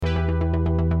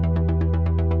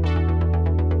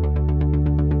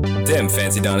Them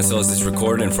Fancy Dinosaurs is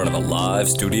recorded in front of a live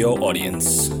studio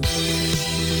audience.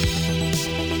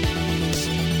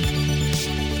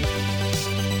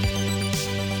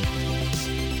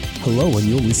 Hello, and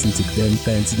you're listening to Them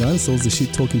Fancy Dinosaurs, the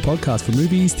shit-talking podcast for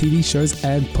movies, TV shows,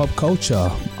 and pop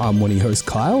culture. I'm one of your hosts,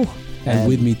 Kyle, and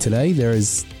with me today there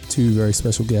is two very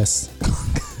special guests.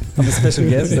 I'm a special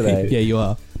guest today. Yeah, you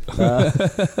are.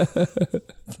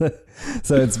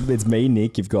 So it's me,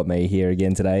 Nick. You've got me here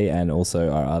again today, and also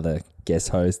our other guest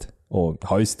host, or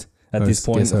host at this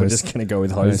point. We're just going to go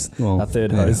with host, our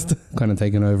third host. Kind of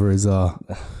taken over his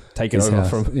Taken over house.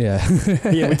 from... Yeah.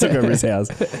 Yeah, we took over his house.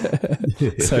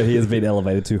 So he has been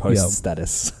elevated to host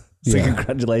status. So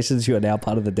congratulations, you are now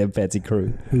part of the Dem Fancy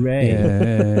crew. Hooray.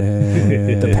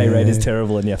 Yeah. The pay rate is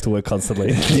terrible and you have to work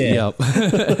constantly. Yeah.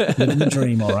 Living the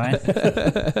dream, all right?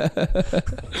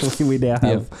 We now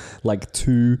have like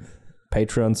 2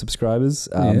 Patreon subscribers.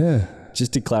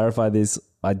 Just to clarify this,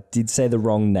 I did say the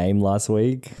wrong name last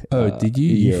week. Oh, did you?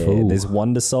 You Yeah, fool. there's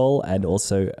Wondersoul and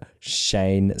also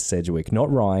Shane Sedgwick,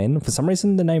 not Ryan. For some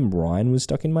reason, the name Ryan was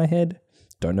stuck in my head.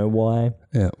 Don't know why.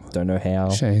 Yeah. Don't know how.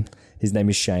 Shane. His name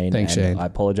is Shane. Thanks, and Shane. I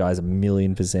apologize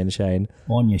 1,000,000%, Shane.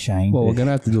 On you, Shane. Well, we're going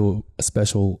to have to do a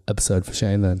special episode for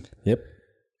Shane then. Yep.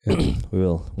 We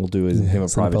will. We'll do him a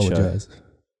So private apologize. show.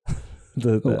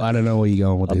 I don't know where you're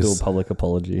going with I'll this. do a public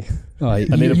apology. Oh, I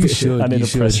need you a should. I need you a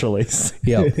should. press release.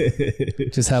 Yeah.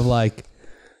 Just have like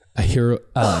a hero,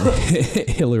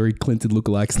 Hillary Clinton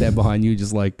lookalike stand behind you,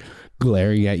 just like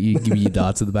glaring at you, giving you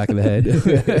darts at the back of the head.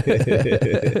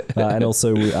 And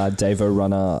also, Dave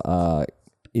O'Runner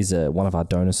is one of our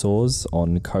dinosaurs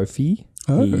on Ko-fi.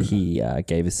 Oh. He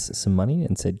gave us some money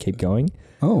and said, keep going.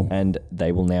 Oh. And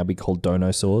they will now be called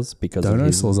Donosaurs because of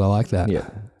his... Donosaurs, I like that. Yeah.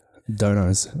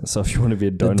 Donos. So if you want to be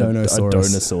a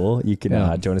Donosaur, you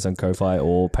can join us on Ko-fi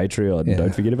or Patreon. Yeah.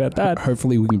 Don't forget about that.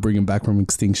 Hopefully we can bring him back from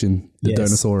extinction, the Yes.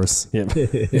 Donosaurus. Yep.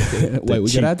 Wait, we're going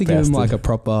to have to give him bastard. like a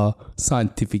proper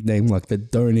scientific name, like the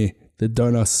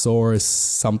Donosaurus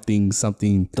something.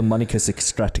 The Monicus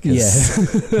extraticus.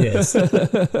 Yeah. Yes.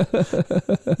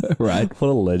 Right. What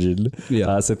a legend.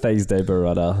 Yeah. So thanks, Dave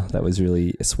O'Runner. That was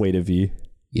really sweet of you.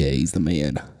 Yeah, he's the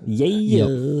man. Yeah.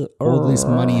 Yep. All this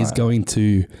money is going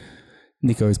to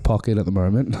Nico's pocket at the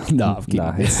moment. No, I'm kidding.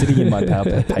 Nah, it's sitting in my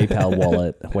PayPal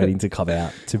wallet waiting to come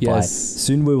out to buy. Yes.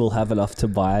 Soon we will have enough to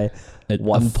buy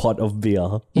one pot of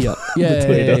beer. Yeah.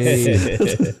 Yeah.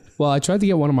 Well, I tried to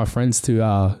get one of my friends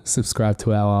to subscribe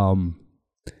to our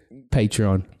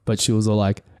Patreon, but she was all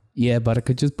like, "Yeah, but I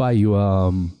could just buy you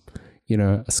a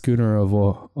schooner of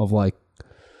like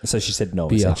So she said no,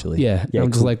 beer." essentially. Yeah. And I'm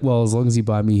just cool. like, well, as long as you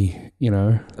buy me,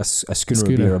 a schooner of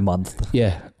beer a month.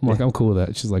 Yeah. I'm like, I'm cool with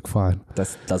that. She's like, fine.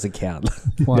 That doesn't count.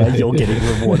 Why? Now you're getting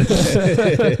rewarded.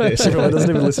 She probably doesn't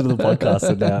even listen to the podcast.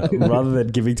 So now, rather than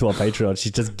giving to our Patreon,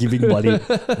 she's just giving money,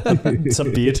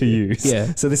 some beer to you.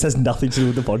 Yeah. So this has nothing to do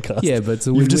with the podcast. Yeah, but it's a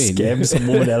You've win-win. just scammed some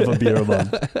woman out of a beer a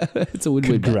month. It's a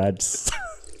win-win. Congrats.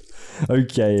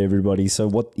 Okay, everybody. So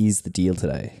what is the deal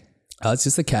today? It's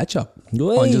just a catch up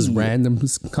on just random,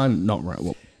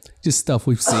 just stuff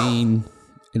we've seen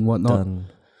and whatnot. Done.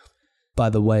 By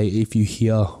the way, if you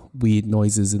hear weird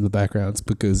noises in the background, it's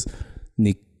because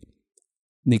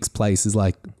Nick's place is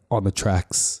like on the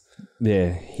tracks.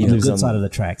 Yeah, he On the lives good on side of the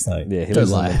tracks, though. Yeah, he Don't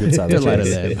lives on lie. the good side of Don't lie the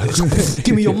to tracks. them.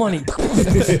 Give me your money.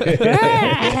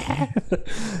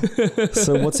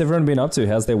 So what's everyone been up to?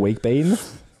 How's their week been?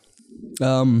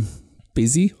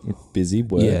 Busy. Busy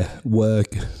work. Yeah,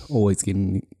 work. Always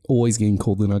getting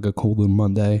called in. I got called in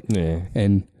Monday, Yeah.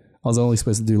 and I was only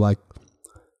supposed to do like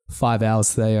 5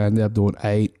 hours today. I ended up doing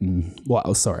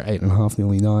 8.5,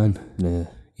 nearly 9. Yeah.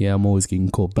 Yeah, I'm always getting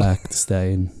called back to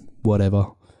stay and whatever.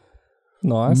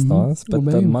 Nice. But What the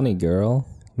about you? money, girl.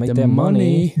 Make The that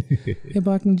money. Yeah,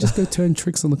 but I can just go turn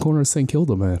tricks on the corner of St.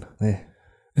 Kilda, man. Yeah.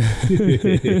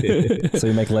 So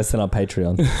you make less than our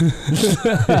Patreon.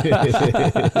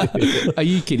 Are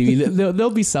you kidding me? There'll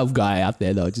be some guy out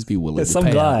there that'll just be willing There's to some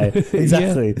pay guy. out.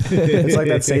 Exactly. It's like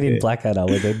that scene in Blackadder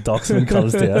where the docksman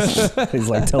comes down. He's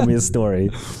like, tell me a story.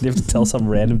 You have to tell some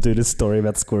random dude a story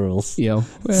about squirrels. Yeah,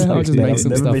 well, I'll just make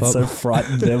some I've never stuff been up. so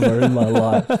frightened ever in my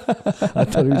life. I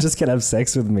thought he was just going to have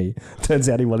sex with me. Turns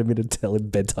out he wanted me to tell him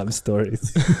bedtime stories.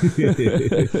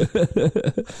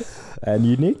 And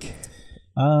you, Nick?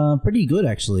 Pretty good,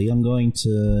 actually. I'm going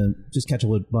to just catch up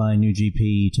with my new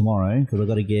GP tomorrow because I've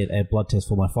got to get a blood test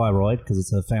for my thyroid because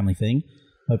it's a family thing.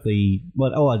 Hopefully,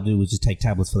 all I do is just take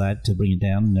tablets for that to bring it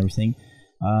down and everything.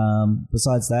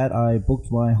 Besides that, I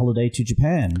booked my holiday to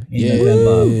Japan in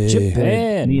November.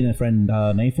 Japan. Me and a friend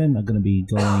Nathan are going to be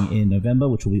going in November,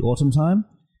 which will be autumn time.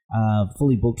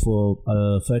 Fully booked for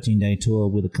a 13-day tour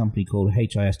with a company called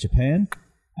HIS Japan.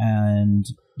 And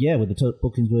yeah, with the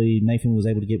bookings Nathan was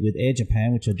able to get with Air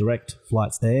Japan, which are direct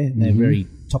flights there, and they're very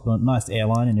nice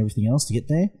airline and everything else to get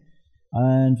there.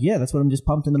 And yeah, that's what I'm just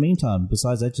pumped in the meantime.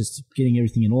 Besides that, just getting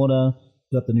everything in order.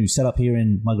 Got the new setup here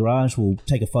in my garage. We'll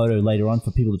take a photo later on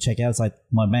for people to check out. It's like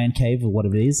my man cave or what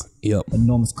it is. Yep.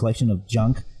 Enormous collection of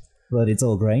junk, but it's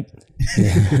all great.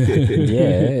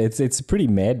 Yeah, it's a pretty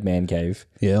mad man cave.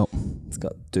 Yep. It's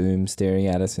got Doom staring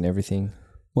at us and everything.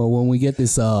 Well, when we get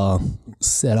this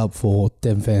set up for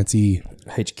Dem Fancy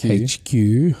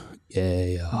HQ.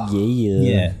 Yeah.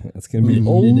 It's going to be The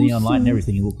awesome. neon light and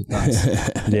everything. It looks nice.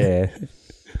 Yeah.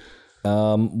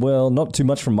 Well, not too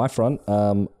much from my front.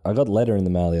 I got a letter in the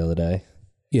mail the other day.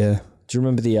 Yeah. Do you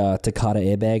remember the Takata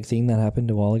airbag thing that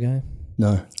happened a while ago?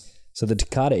 No. So the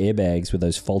Takata airbags were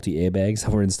those faulty airbags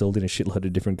that were installed in a shitload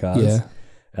of different cars. Yeah.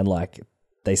 And like,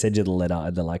 they send you the letter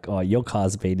and they're like, oh, your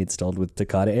car's been installed with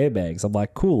Takata airbags. I'm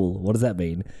like, cool. What does that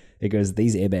mean? It goes,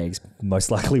 these airbags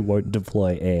most likely won't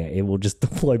deploy air. It will just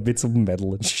deploy bits of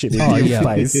metal and shit in your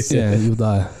face. Yeah, you'll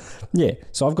die. Yeah,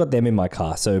 so I've got them in my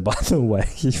car. So, by the way,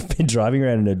 you've been driving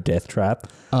around in a death trap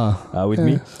with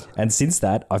me. And since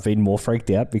that, I've been more freaked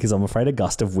out because I'm afraid a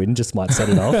gust of wind just might set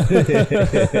it off.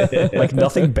 Like,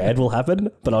 nothing bad will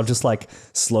happen, but I'll just, like,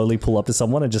 slowly pull up to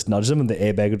someone and just nudge them and the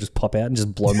airbag will just pop out and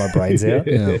just blow my brains out.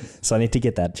 Yeah. So, I need to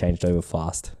get that changed over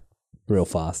fast. Real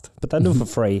fast. But they do it for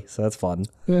free, so that's fun.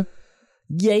 Yeah.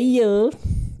 Yeah.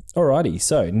 Alrighty,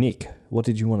 so, Nick, what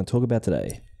did you want to talk about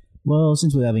today? Well,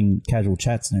 since we're having casual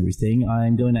chats and everything,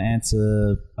 I'm going to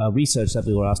answer research that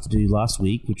we were asked to do last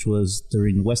week, which was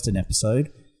during the Western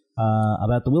episode,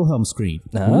 about the Wilhelm screen.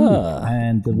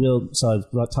 And so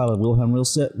I've titled Wilhelm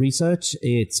Research.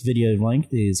 Its video length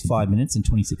is 5 minutes and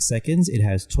 26 seconds. It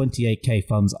has 28k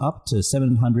thumbs up to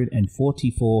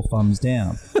 744 thumbs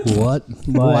down. What?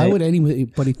 Why would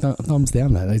anybody thumbs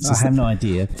down that? It's just I have no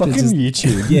idea. Fucking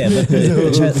YouTube. Yeah, but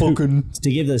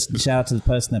to give this shout out to the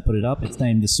person that put it up, it's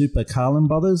named the Super Carlin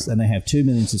Brothers, and they have 2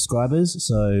 million subscribers.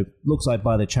 So looks like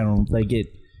by their channel they get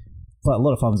a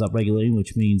lot of thumbs up regularly,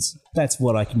 which means that's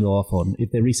what I can go off on. If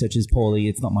their research is poorly,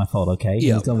 it's not my fault. Okay,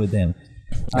 It's gone with them.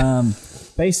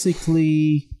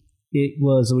 Basically, it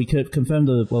was we could confirm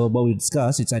what we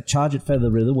discussed. It's at Charge at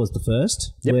Feather River was the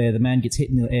first, where the man gets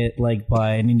hit in the leg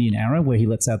by an Indian arrow, where he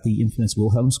lets out the infamous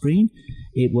Wilhelm scream.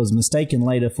 It was mistaken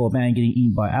later for a man getting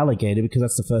eaten by alligator because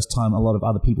that's the first time a lot of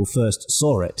other people first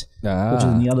saw it, which is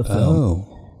in the other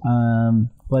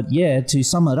film. But yeah, to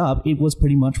sum it up, it was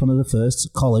pretty much one of the first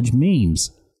college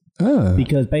memes.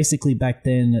 Because basically back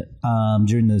then,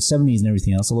 during the 70s and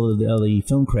everything else, a lot of the early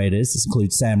film creators, this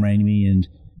includes Sam Raimi and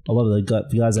a lot of the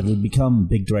guys that would become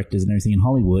big directors and everything in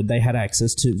Hollywood, they had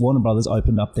access to Warner Brothers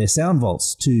opened up their sound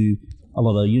vaults to a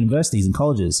lot of universities and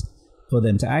colleges for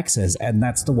them to access, and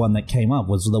that's the one that came up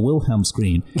was the Wilhelm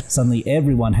screen. Suddenly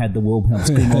everyone had the Wilhelm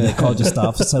screen on their college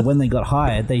stuff, so when they got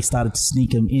hired, they started to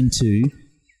sneak them into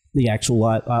the actual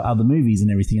other movies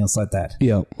and everything else like that.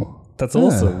 Yeah. That's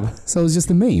awesome. So it's just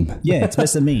a meme. Yeah, it's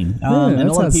just a meme. And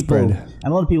a lot of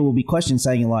people will be questioning,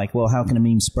 saying like, well, how can a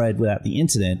meme spread without the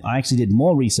internet? I actually did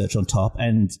more research on top,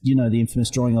 and you know the infamous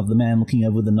drawing of the man looking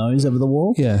over the nose over the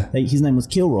wall? Yeah. His name was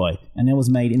Kilroy, and it was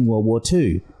made in World War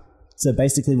II. So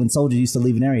basically, when soldiers used to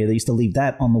leave an area, they used to leave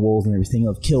that on the walls and everything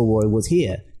of Kilroy was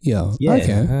here. Yeah. Yeah.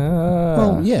 Okay.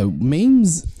 Well, yeah,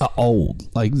 memes are old.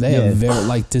 Like they are very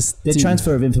like this. They're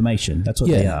transfer of information. That's what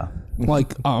they are.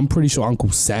 Like I'm pretty sure Uncle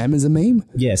Sam is a meme.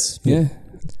 Yes. Yeah.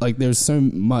 Like there's so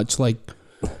much like.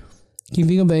 Can you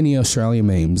think of any Australian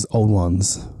memes, old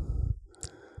ones?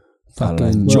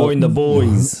 Fucking Join the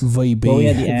boys. VB. Well, we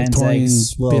had the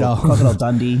Anzacs, Crocodile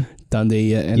Dundee.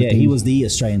 Dundee, yeah, he was the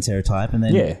Australian stereotype, and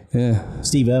then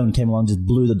Steve Irwin came along and just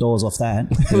blew the doors off that,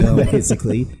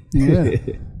 basically.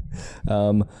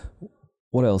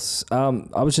 What else?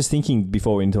 I was just thinking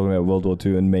before we were talking about World War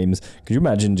II and memes, could you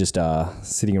imagine just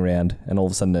sitting around and all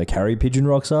of a sudden a carrier pigeon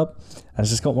rocks up and it's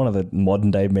just got one of the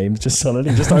modern day memes just on it.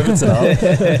 He just opens it up.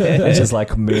 It's just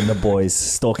like me and the boys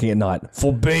stalking at night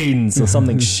for beans or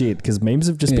something shit, because memes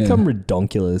have just become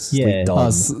redonkulous. Yeah.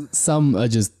 Dumb. Some are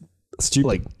just stupid.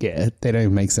 Like, they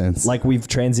don't make sense. Like we've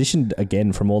transitioned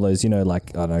again from all those, like,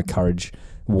 I don't know, Courage,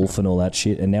 Wolf and all that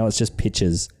shit, and now it's just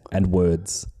pictures and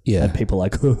words. Yeah. And people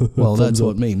like, well, that's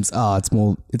what memes are.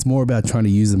 It's more about trying to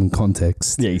use them in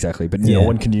context. Yeah, exactly. But no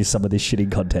one can use some of this shit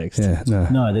in context. Yeah,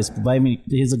 no.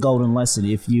 Here's a golden lesson.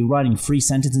 If you're writing 3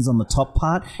 sentences on the top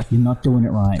part, you're not doing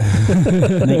it right.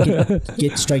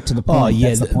 Get straight to the point. Oh,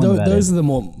 yeah. Those are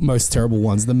the most terrible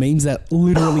ones. The memes that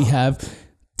literally have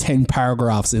 10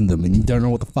 paragraphs in them and you don't know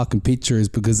what the fucking picture is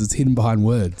because it's hidden behind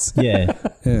words. Yeah.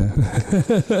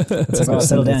 It's like,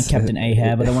 settle down, Captain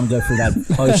Ahab. I don't want to go through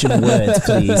that ocean of words,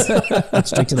 please. Get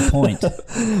straight to the point.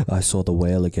 I saw the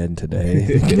whale again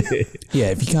today.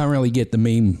 Yeah, if you can't really get the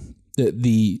meme,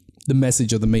 the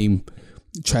message of the meme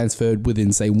transferred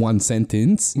within, say, one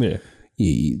sentence,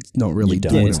 it's not really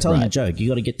done. Yeah, it's telling a joke. You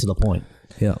got to get to the point.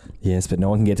 Yeah. Yes, but no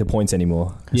one can get to points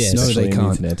anymore. Yes. No, especially they on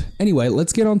the can't. internet. Anyway,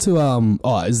 let's get on to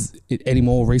is it any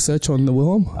more research on the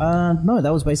Wilhelm? No,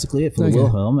 that was basically it for the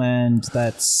Wilhelm, and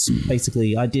that's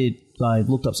basically I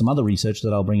looked up some other research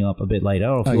that I'll bring up a bit later,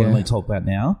 or if you want to talk about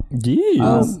now.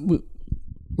 Yeah.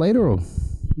 Later or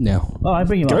now? Oh, I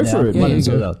bring him Go up now. for it. Yeah, Might you as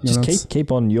go. well. Just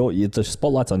keep on the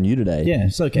spotlight's on you today. Yeah,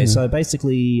 so okay. So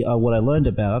basically, what I learned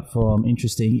about from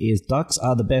interesting is ducks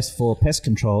are the best for pest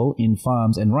control in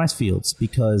farms and rice fields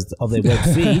because of their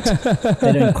webbed feet.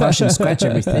 They don't crush and scratch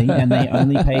everything, and they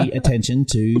only pay attention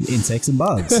to insects and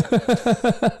bugs.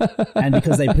 And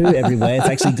because they poo everywhere, it's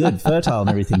actually good, fertile, and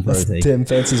everything for everything. Tim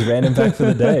Fancy's random fact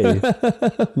for the day.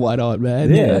 Why not,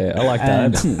 man? Yeah, I like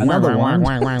that. And another one,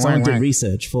 someone did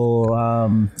research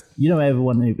for,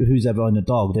 everyone who's ever owned a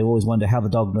dog, they always wonder how the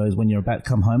dog knows when you're about to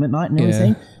come home at night and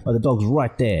everything. Well, the dog's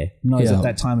right there, knows at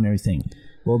that time and everything.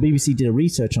 Well, BBC did a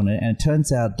research on it, and it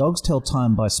turns out dogs tell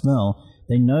time by smell.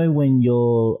 They know when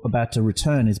you're about to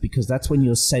return is because that's when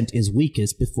your scent is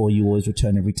weakest before you always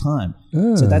return every time.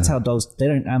 So that's how dogs, they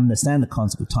don't understand the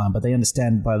concept of time, but they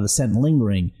understand by the scent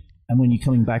lingering. And when you're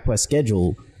coming back by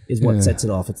schedule is what sets it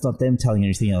off. It's not them telling you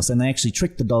anything else. And they actually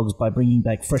trick the dogs by bringing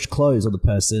back fresh clothes of the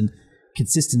person,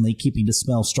 consistently keeping the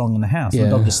smell strong in the house. The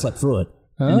dog just slept through it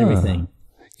and everything.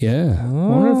 Yeah. I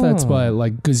wonder if that's why,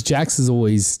 because Jax is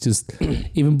always just,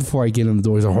 even before I get in the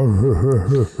door, he's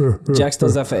like, Jax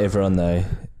does that for everyone though.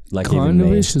 Like kind even of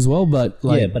me. ish as well, but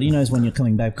like, Yeah, but he knows when you're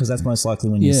coming back because that's most likely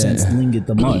when your scent's lingered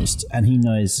the most, and he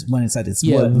knows when it's at its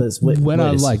weirdest. when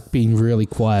I like being really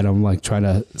quiet, I'm like trying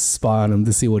to spy on him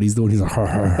to see what he's doing. He's like,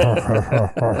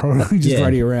 just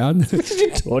running around.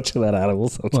 You torture that animal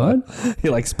sometimes. What?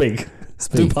 You like speak.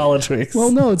 Do parlor tricks.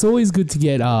 Well, no, it's always good to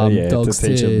get dogs to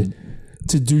teach 'em.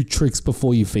 to do tricks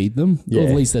before you feed them. Yeah. Or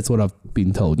at least that's what I've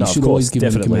been told. You No, should of course, always give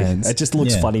definitely. them commands. It just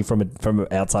looks funny from an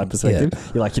outside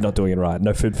perspective. You're like, you're not doing it right.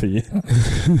 No food for you.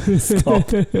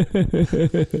 Stop.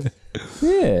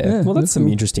 Yeah. Well, that's some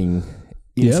interesting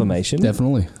information.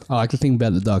 Definitely. I like to think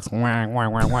about the ducks. Yeah,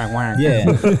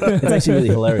 it's actually really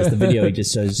hilarious. The video he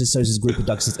just shows his group of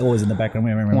ducks is always in the background,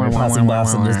 passing by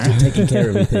and just taking care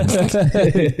of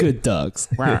everything. Good ducks.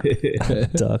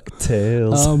 Duck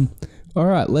tails. All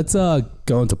right, let's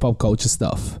go into pop culture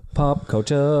stuff. Pop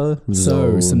culture.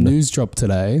 So, some news dropped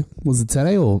today. Was it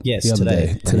today or Yes, the other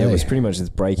today. day? Yeah, it was pretty much it's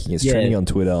breaking. It's trending on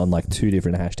Twitter on like 2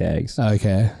 different hashtags.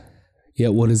 Okay. Yeah,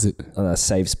 what is it?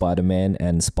 Save Spider-Man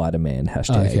and Spider-Man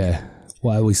hashtag. Okay.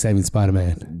 Why are we saving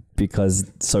Spider-Man? Because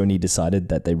Sony decided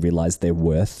that they realized their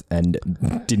worth and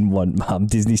didn't want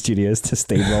Disney Studios to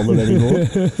steamroll them anymore.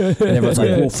 And everyone's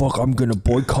like, well, fuck, I'm going to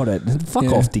boycott it. Fuck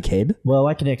off, dickhead. Well,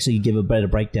 I can actually give a better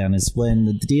breakdown. Is when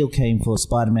the deal came for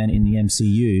Spider-Man in the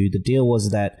MCU, the deal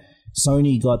was that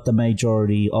Sony got the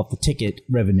majority of the ticket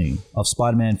revenue of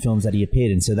Spider-Man films that he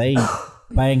appeared in. So they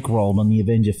bankrolled on the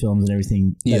Avenger films and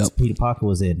everything that Peter Parker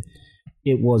was in.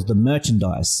 It was the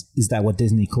merchandise. Is that what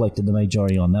Disney collected the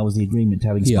majority on? That was the agreement to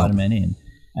having Spider-Man in.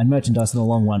 And merchandise in the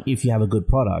long run, if you have a good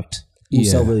product, will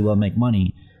sell really well, make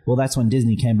money. Well, that's when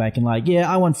Disney came back and like,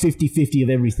 I want 50-50 of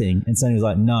everything. And Sony was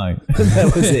like, no.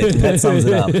 That was it. That sums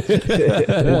it up.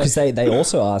 Well, because they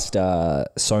also asked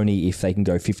Sony if they can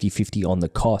go 50-50 on the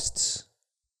costs.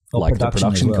 Like the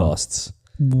production costs.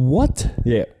 What?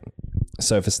 Yeah.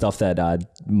 So for stuff that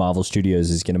Marvel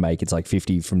Studios is going to make, it's like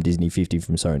 50 from Disney, 50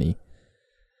 from Sony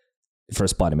for a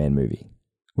Spider-Man movie.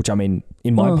 Which, I mean,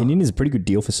 in my opinion, is a pretty good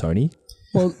deal for Sony.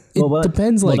 Well, it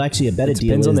depends. Well, actually, a better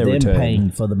deal is on their them return.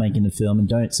 paying for the making the film and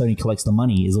Sony collects the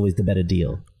money is always the better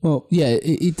deal. Well, yeah,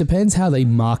 it depends how they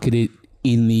market it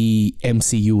in the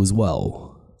MCU as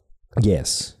well.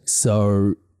 Yes.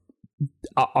 So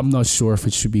I'm not sure if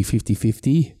it should be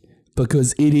 50-50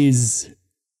 because it is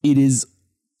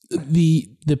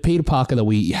the Peter Parker that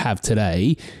we have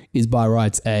today is by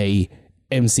rights a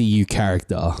MCU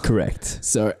character. Correct.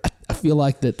 So I feel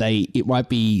like that it might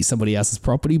be somebody else's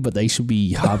property, but they should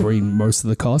be harboring most of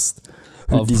the cost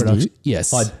of Disney? production.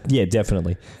 Yes. Yeah,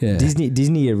 definitely. Yeah.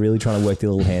 Disney are really trying to work their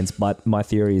little hands, but my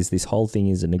theory is this whole thing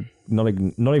is not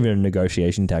even a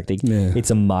negotiation tactic. Yeah.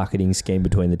 It's a marketing scheme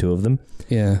between the two of them.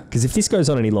 Yeah. Because if this goes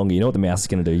on any longer, you know what the mouse is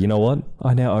going to do? You know what?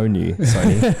 I now own you,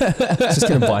 Sony. It's just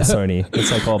going to buy Sony.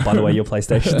 It's like, oh, by the way, your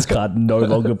PlayStation's card no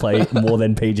longer play more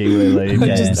than PG.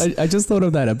 I just thought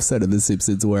of that episode of The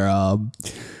Simpsons where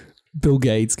Bill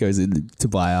Gates goes in to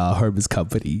buy Homer's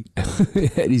company,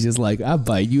 and he's just like, "I'm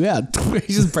buying you out."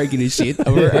 He's just breaking his shit.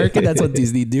 I reckon that's what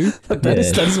Disney do. That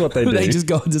is what they do. They just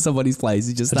go into somebody's place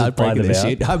and just start buy breaking them their out.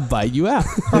 shit. I'm buying you out.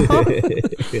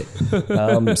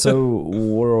 So,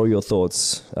 what are all your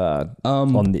thoughts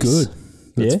on this? Good.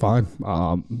 It's Yeah? fine.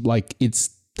 Like it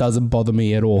doesn't bother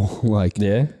me at all. Like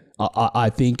Yeah. I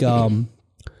think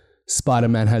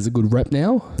Spider-Man has a good rep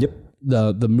now. Yep.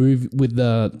 The move with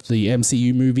the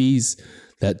MCU movies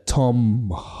that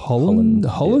Tom Holland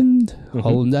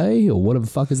or whatever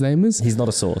the fuck his name is. He's not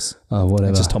a source.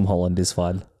 Whatever. Just Tom Holland is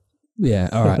fine. Yeah,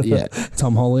 all right, yeah.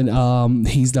 Tom Holland,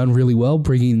 he's done really well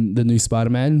bringing the new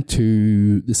Spider-Man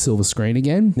to the silver screen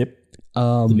again. Yep.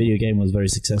 The video game was very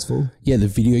successful. Yeah, the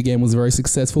video game was very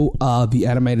successful. The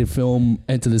animated film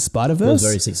Into the Spider-Verse It was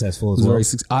very successful as well.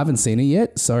 I haven't seen it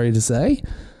yet, sorry to say.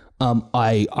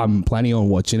 I'm planning on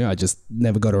watching it. I just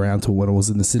never got around to when it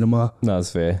was in the cinema. No, that's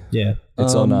fair. Yeah.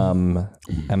 It's on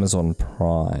Amazon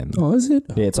Prime. Oh, is it?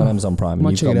 Yeah, it's on Amazon Prime. Might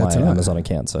And check you've it got out my tonight. Amazon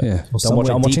account, so Yeah. Or I'm watching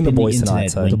somewhere The deep in Boys the tonight.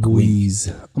 internet, So wink, wink. Louise.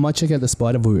 I might check out the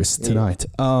Spider-Verse tonight.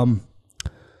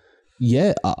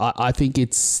 Yeah, I think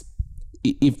it's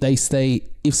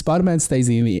if Spider-Man stays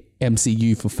in the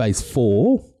MCU for Phase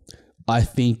 4, I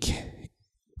think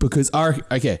because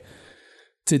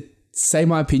to say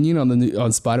my opinion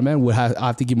on Spider-Man, I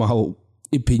have to give my whole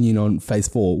opinion on Phase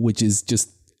 4, which is just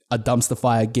a dumpster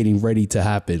fire getting ready to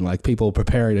happen. Like people are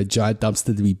preparing a giant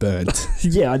dumpster to be burnt.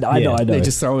 yeah, I know. They're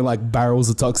just throwing like barrels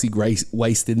of toxic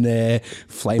waste in there,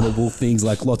 flammable things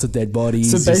like lots of dead bodies.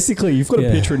 So Just- basically, you've got a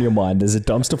yeah. picture in your mind. There's a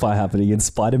dumpster fire happening, and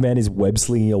Spider-Man is web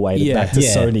slinging away back to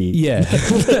Sony. Yeah.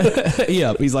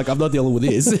 Yeah. He's like, I'm not dealing with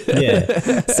this.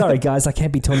 Yeah. Sorry, guys, I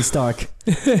can't be Tony Stark.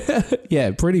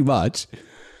 Yeah, pretty much.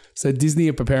 So Disney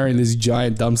are preparing this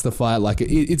giant dumpster fire. Like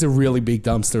it's a really big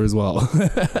dumpster as well.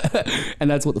 And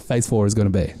that's what the Phase 4 is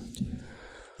going to be.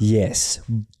 Yes,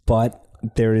 but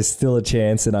there is still a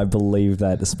chance, and I believe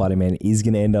that the Spider-Man is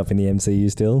going to end up in the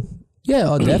MCU still.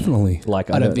 Yeah, definitely. Like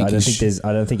I don't think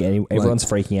everyone's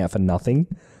freaking out for nothing.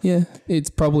 Yeah, it's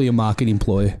probably a marketing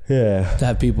ploy Yeah. to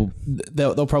have people.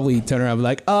 They'll probably turn around and be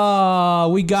like,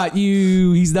 we got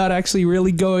you. He's not actually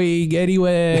really going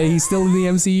anywhere. He's still in the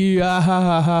MCU. Ah, ha,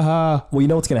 ha, ha, ha. Well, you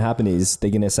know what's going to happen is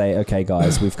they're going to say, okay,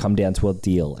 guys, we've come down to a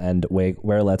deal, and we're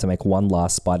allowed to make one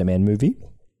last Spider-Man movie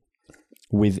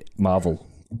with Marvel,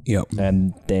 Yep.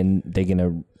 and then they're going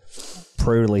to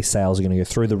pre-release sales are going to go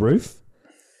through the roof.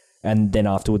 And then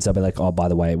afterwards, they'll be like, oh, by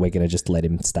the way, we're going to just let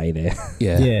him stay there.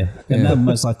 Yeah. Yeah. And then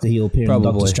most likely he'll appear in the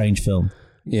Probably. Doctor Strange film.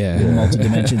 Yeah.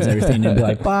 Multi-dimensions, everything. And be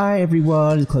like, bye,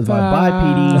 everyone. Close bye,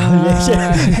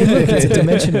 Hey, Petey. look, it's a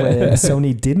dimension where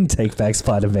Sony didn't take back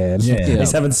Spider-Man. Yeah.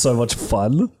 He's having so much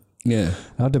fun. Yeah.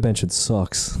 Our dimension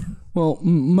sucks. Well,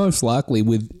 most likely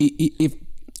with if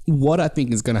what I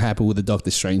think is going to happen with the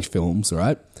Doctor Strange films,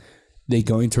 right? They're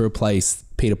going to replace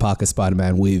Peter Parker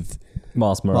Spider-Man with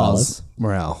Miles Morales.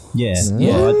 Morale. Yeah.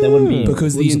 Yeah. Well, that wouldn't be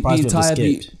Because wouldn't the surprise me if it entire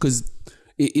skipped. because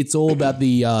it's all about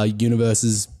the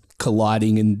universes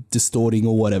colliding and distorting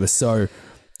or whatever. So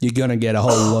you're gonna get a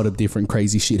whole lot of different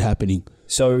crazy shit happening.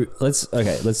 So let's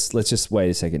just wait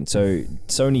a second. So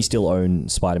Sony still own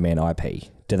Spider-Man IP.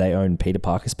 Do they own Peter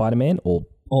Parker Spider-Man or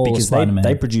All of because Spider-Man.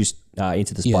 they produced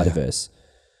Into the Yeah. Spider-Verse?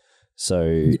 So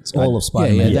It's all of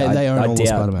Spider-Man. Yeah, they own I all of doubt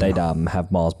Spider-Man. they'd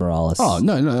have Miles Morales. Oh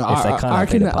no, If they can't have I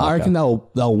Peter reckon Parker.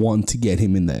 they'll want to get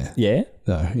him in there. Yeah,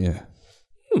 Yeah.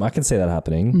 I can see that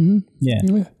happening.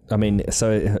 Yeah. I mean,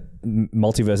 so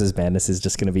Multiverse's Madness is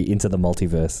just going to be into the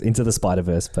multiverse, into the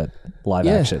Spider-Verse, but live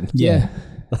action. Yeah.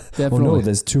 Oh Definitely. no,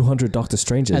 there's 200 Doctor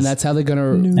Stranges. And that's how they're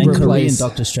gonna And Korean replace.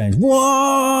 Doctor Strange.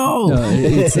 Whoa! No,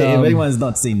 it's, if anyone's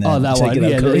not seen that, Oh, that check one. it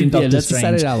out. Yeah, Korean Doctor that's Strange.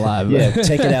 Saturday Night Live. Yeah,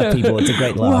 check it out, people. It's a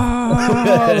great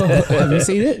laugh. Have you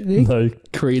seen it, Nick? No.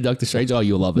 Korean Doctor Strange. Oh,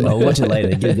 you'll love it. Well, watch it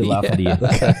later. Get a good laugh out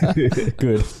of you.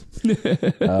 Good.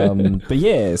 But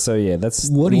yeah, so yeah, that's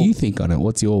What do you think on it?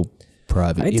 What's your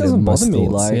private? It doesn't bother me.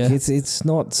 thoughts? Like Yeah? it's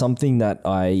not something that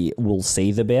I will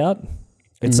seethe about.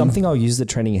 It's something I'll use the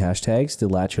trending hashtags to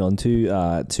latch onto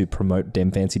to promote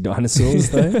Dem Fancy Dinosaurs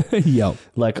though. Yep.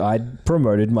 Like I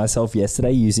promoted myself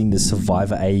yesterday using the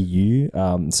Survivor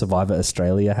AU, Survivor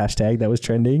Australia hashtag that was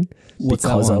trending. What's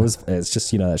that because one? it's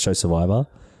just, that show Survivor.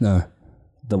 No.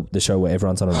 the show where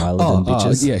everyone's on an island and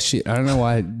bitches. yeah, shit. I don't know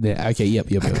why. Okay, yep.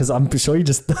 Because I'm sure you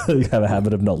just have a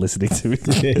habit of not listening to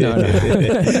it. No.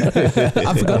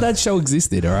 I forgot that show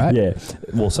existed. All right. Yeah,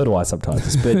 well, so do I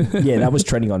sometimes. But yeah, that was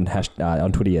trending on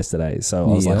on Twitter yesterday. So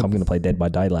I was like, I'm going to play Dead by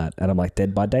Daylight, and I'm like,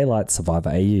 Dead by Daylight, Survivor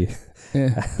AU.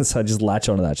 Yeah. So I just latch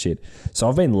onto that shit. So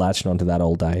I've been latching onto that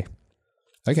all day.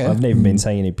 Okay. I've never been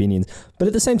saying any opinions, but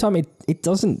at the same time, it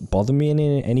doesn't bother me in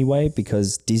any way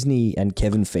because Disney and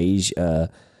Kevin Feige,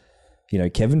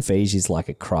 Kevin Feige is like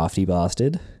a crafty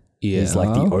bastard. Yeah. He's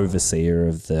like the overseer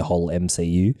of the whole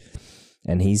MCU,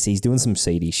 and he's doing some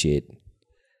seedy shit.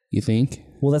 You think?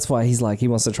 Well, that's why he's like he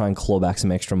wants to try and claw back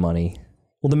some extra money.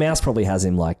 Well, the mouse probably has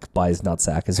him like by his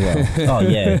nutsack as well. Oh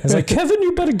yeah. It's like, Kevin,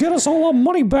 you better get us all our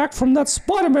money back from that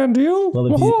Spider-Man deal. Well,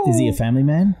 is he a family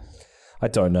man? I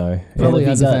don't know. Probably If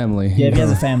has he's a family. Yeah, if he has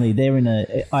a family, they're in a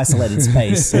isolated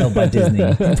space held by Disney.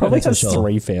 Probably That's for has sure.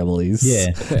 3 families.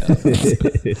 Yeah,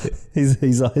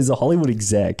 he's a Hollywood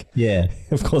exec. yeah.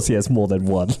 Of course, he has more than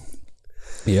one.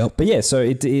 Yep. But yeah, so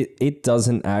it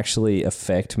doesn't actually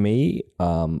affect me.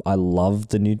 I love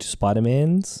the new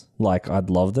Spider-Mans. Like, I'd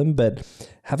love them, but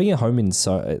having a home at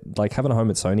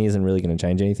Sony isn't really going to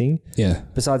change anything. Yeah.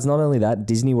 Besides, not only that,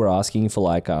 Disney were asking for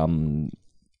like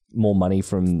more money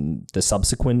from the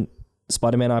subsequent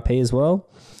Spider-Man IP as well.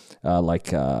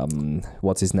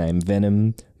 What's his name?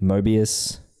 Venom,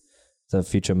 Mobius, the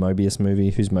future Mobius movie.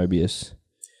 Who's Mobius?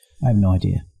 I have no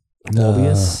idea.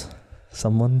 Morbius?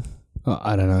 Someone? Oh,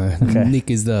 I don't know. Okay. Nick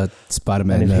is the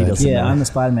Spider-Man And if he nerd. doesn't- Yeah, I'm the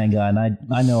Spider-Man guy, and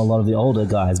I know a lot of the older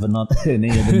guys, but not any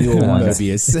of the newer ones.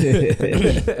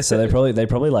 Mobius. So they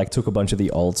probably like took a bunch of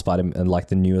the old Spider-Man and like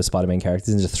the newer Spider-Man characters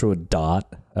and just threw a dart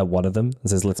at one of them and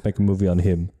says, let's make a movie on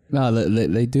him. No,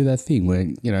 they do that thing where,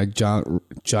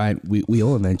 giant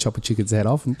wheel and then chop a chicken's head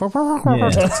off and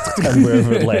Yeah. And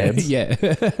wherever it lands. yeah.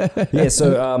 Yeah,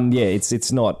 so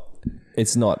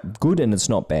it's not good and it's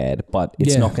not bad, but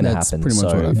it's Yeah, not going to that's happen. pretty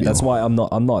much So what I feel. that's why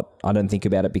I don't think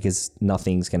about it because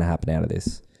nothing's going to happen out of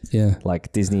this. Yeah.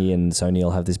 Like Disney and Sony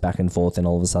will have this back and forth and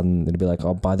all of a sudden it'll be like,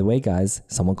 oh, by the way, guys,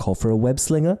 someone called for a web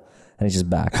slinger and he's just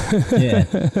back.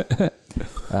 Yeah.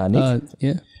 Nick?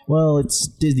 Yeah. Well, it's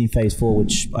Disney Phase 4,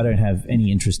 which I don't have any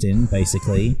interest in,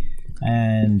 basically.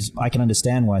 And I can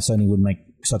understand why Sony would make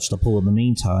such the pull in the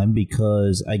meantime,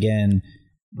 because, again,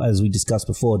 as we discussed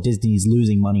before, Disney's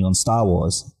losing money on Star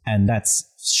Wars. And that's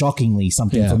shockingly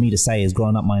something for me to say, has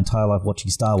grown up my entire life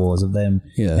watching Star Wars, of them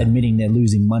admitting they're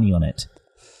losing money on it.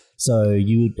 So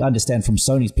you would understand from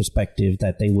Sony's perspective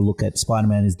that they will look at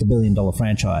Spider-Man as the $1 billion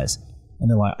franchise. And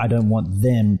they're like, I don't want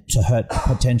them to hurt the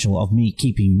potential of me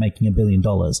making $1 billion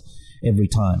every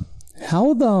time.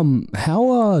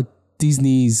 How are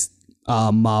Disney's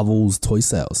Marvel's toy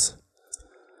sales?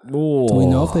 Oh. Do we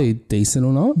know if they're decent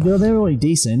or not? Well, they're already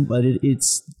decent, but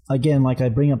it's, again, like I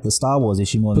bring up the Star Wars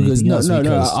issue more than anything else.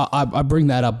 I bring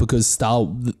that up because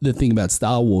the thing about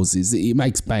Star Wars is it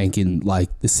makes bank in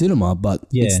like the cinema, but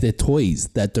it's their toys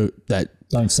that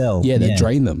don't sell. that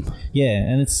drain them. Yeah,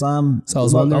 and it's So I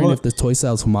was wondering if the toy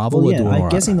sales for Marvel are doing all I'm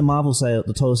right. guessing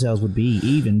the toy sales would be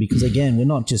even, because again, we're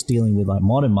not just dealing with like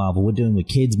modern Marvel, we're dealing with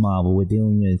kids Marvel, we're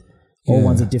dealing with all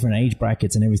ones of different age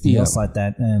brackets and everything else like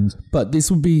that. And But this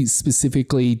would be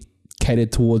specifically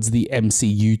catered towards the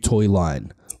MCU toy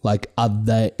line. Like,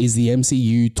 is the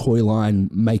MCU toy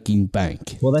line making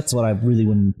bank? well, that's what I really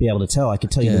wouldn't be able to tell. I could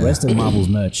tell you the rest of Marvel's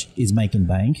merch is making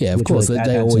bank. Yeah, of which course, would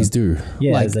they add always to- do.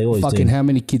 Yeah, like, as they always fucking do. how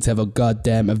many kids have a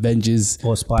goddamn Avengers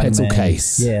Or Spider-Man. pencil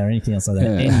case? Yeah, or anything else like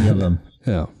that. Yeah. Any of them.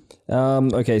 Yeah.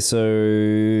 Okay, so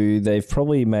they've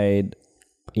probably made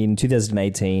in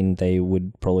 2018 they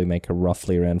would probably make a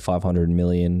roughly around 500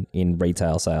 million in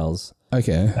retail sales.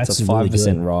 Okay. That's It's a really 5%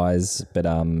 good. rise, but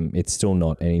it's still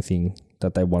not anything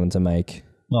that they wanted to make.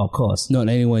 Well, of course. Not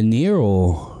anywhere near,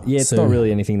 or Yeah, it's not really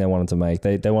anything they wanted to make.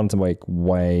 They wanted to make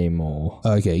way more.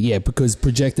 Okay, yeah, because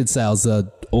projected sales are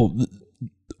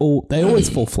they always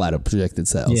fall flat at projected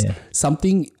sales. Yeah.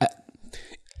 Something,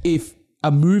 if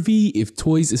a movie, if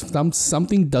toys, if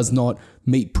something does not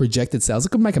meet projected sales, it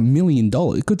could make $1 million.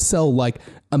 It could sell like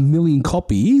 1 million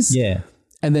copies. Yeah.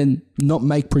 And then not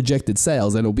make projected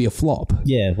sales, and it'll be a flop.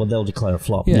 Yeah, well, they'll declare a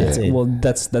flop. Yeah. That's it. Well,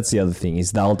 that's the other thing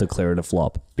is they'll declare it a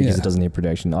flop because Yeah. it doesn't hit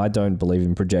projection. I don't believe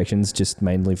in projections, just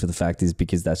mainly for the fact is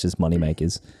because that's just money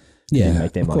makers. Yeah,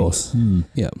 make their of money. course.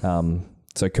 Yeah.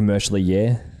 So commercially,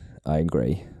 yeah, I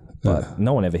agree. But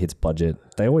no one ever hits budget.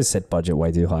 They always set budget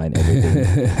way too high in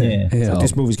everything. Yeah. So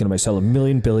this movie's going to sell $1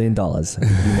 billion. You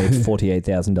made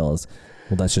 $48,000.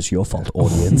 Well, that's just your fault,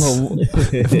 audience. Well,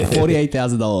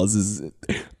 $48,000 is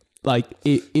like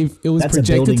if it was That's a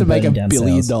projected to make building $1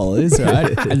 burning billion, down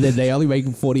right? And then they only make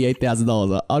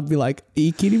 $48,000, I'd be like, are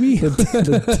you kidding me?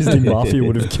 The Disney Mafia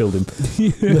would have killed him.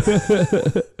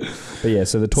 But yeah,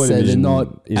 so the toy So they're division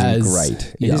not isn't as- great.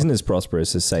 It yeah. isn't as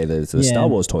prosperous as, say, the Yeah. Star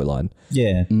Wars toy line,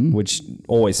 Yeah. which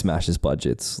always smashes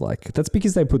budgets. Like, that's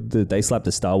because they slap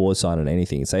the Star Wars sign on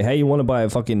anything and say, hey, you want to buy a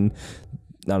fucking,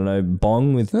 I don't know,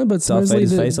 bong with No, but Darth supposedly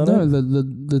Vader's face on no, it?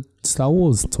 the Star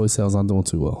Wars toy sales aren't doing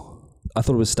too well. I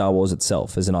thought it was Star Wars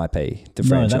itself as an IP, the No,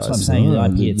 franchise. that's what I'm saying. No, The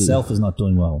IP the- itself is not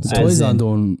doing well. The As toys in, aren't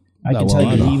doing I that can well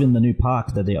tell you, either. even the new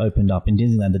park that they opened up in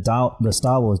Disneyland, the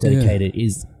Star Wars dedicated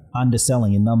is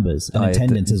underselling in numbers and Oh, yeah,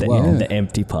 attendance as the, well. The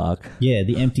empty park. Yeah,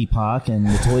 the empty park and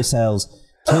the toy sales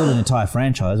killed an entire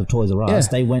franchise of Toys R Us.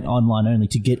 Yeah. They went online only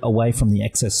to get away from the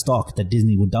excess stock that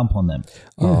Disney would dump on them.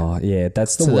 Oh, yeah,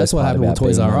 that's the So worst that's what part happened with about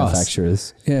Toys being R Us.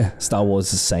 manufacturers. Yeah. Star Wars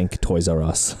sank Toys R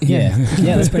Us. Yeah,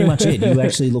 yeah, that's pretty much it. You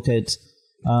actually look at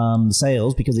the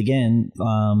sales because, again,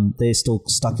 they're still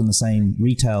stuck in the same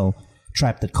retail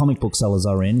trap that comic book sellers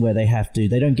are in, where they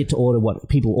don't get to order what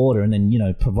people order and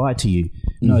then, provide to you.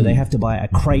 No, they have to buy a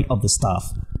crate of the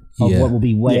stuff of Yeah. what will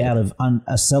be way out of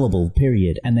a sellable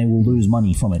period, and they will lose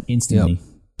money from it instantly. Yep.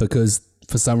 Because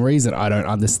for some reason, I don't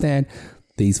understand.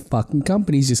 These fucking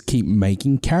companies just keep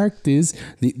making characters.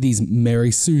 These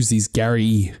Mary Sue's, these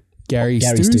Gary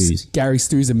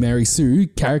Stu's and Mary Sue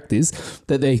characters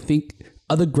that they think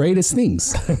are the greatest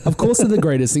things. Of course, they're the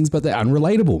greatest things, but they're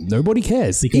unrelatable. Nobody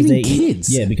cares. Even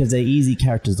kids. because they're easy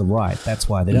characters to write. That's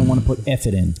why they don't want to put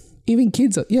effort in. Even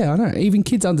kids. Yeah, I know. Even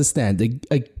kids understand.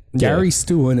 Gary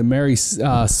Stu and a Mary Sue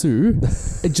are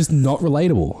just not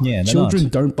relatable. Yeah, they're children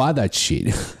not. don't buy that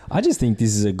shit. I just think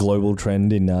this is a global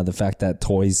trend in the fact that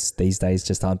toys these days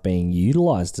just aren't being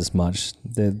utilized as much.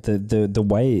 The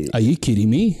way Are you kidding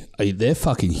me? They're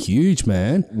fucking huge,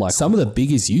 man. Like- Some of the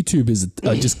biggest YouTubers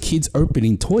are just kids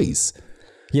opening toys.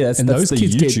 yeah, that's those the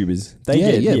kids get- YouTubers.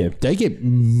 They get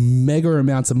mega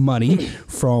amounts of money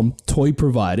from toy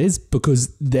providers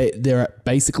because they're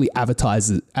basically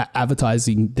advertising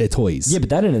their toys. Yeah, but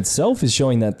that in itself is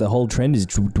showing that the whole trend is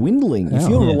dwindling. If Oh,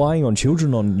 you're yeah. relying on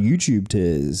children on YouTube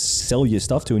to sell your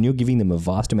stuff to and you're giving them a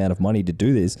vast amount of money to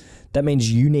do this, that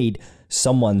means you need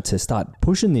someone to start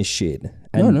pushing this shit.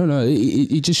 And No.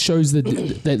 It just shows that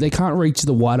they can't reach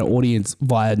the wider audience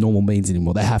via normal means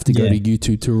anymore. They have to go Yeah. to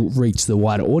YouTube to reach the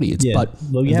wider audience. Yeah. But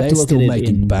Well, you have they're to look still at it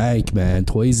making in- bank, man.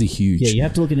 Toys are huge. Yeah, you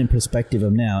have to look at it in perspective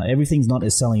of now. Everything's not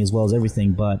as selling as well as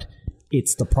everything, but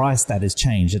it's the price that has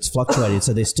changed. It's fluctuated,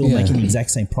 so they're still Yeah. making the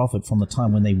exact same profit from the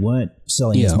time when they weren't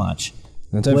selling as Yeah. much.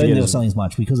 And don't When forget they were as- selling as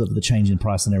much because of the change in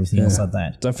price and everything else like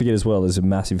that. Don't forget as well, there's a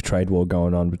massive trade war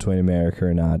going on between America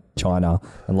and China,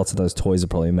 and lots of those toys are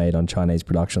probably made on Chinese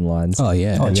production lines. Oh,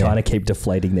 yeah. And Yeah. China keep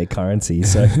deflating their currency,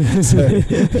 so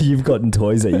you've gotten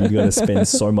toys that you've got to spend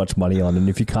so much money on, and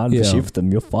if you can't Yeah. shift them,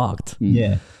 you're fucked.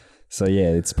 Yeah. So yeah,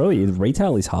 it's probably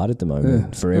retail is hard at the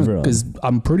moment for everyone. Because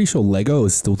I'm pretty sure Lego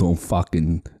is still doing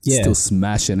still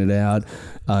smashing it out.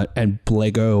 And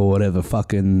Blego or whatever,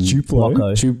 fucking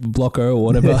Blocko. Blocko or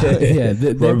whatever. Yeah,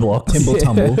 Roblox. Timble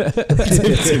Tumble.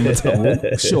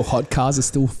 Sure, Hot Cars are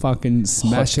still fucking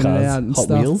smashing Cars. it out and Hot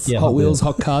stuff. Wheels? Yeah, Hot Hot Wheels, Wheels.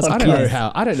 Hot Cars. Hot I don't know Cars.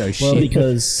 how. I don't know Well, shit.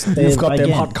 because You've got them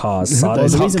again, hot cars, There's son. a Hot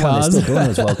reason why they're cars. still doing it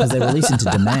as well because they're releasing to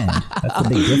demand. That's the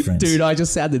big difference. Dude, I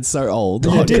just sounded so old.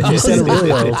 You did. You said it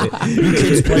really old. You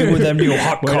kids playing with them new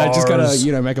hot When cars. I just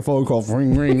gotta, make a phone call.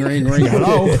 Ring, ring, ring, ring.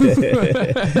 Hello.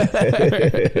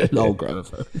 No,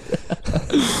 Grover.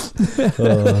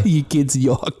 You kids and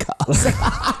your hot cars.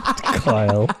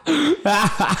 Kyle.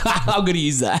 I'm gonna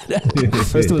use that.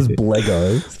 First it was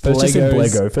Blego. First you said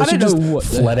Legos. Blego. I First you don't just know what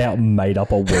the- flat out made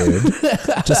up a word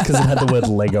just because it had the word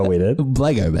Lego in it.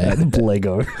 Blego, man.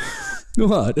 Blego.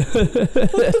 What?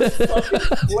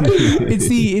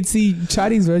 It's the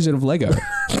Chinese version of Lego.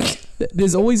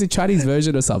 There's always a Chinese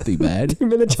version of something, man. I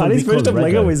mean, the Chinese called version of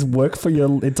Lego. Lego is work for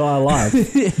your entire life.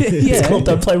 It's Yeah. called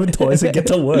don't play with toys and get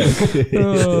to work.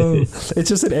 It's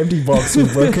just an empty box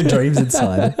with broken dreams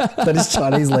inside. That is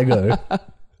Chinese Lego.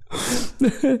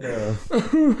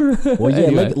 Well, yeah,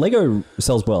 Anyway. Lego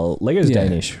sells well. Lego's Yeah.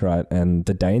 Danish, right? And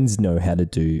the Danes know how to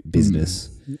do business.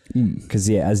 Because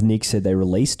as Nick said, they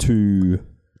release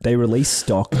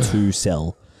stock to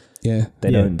sell. Yeah. They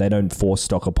Yeah. don't force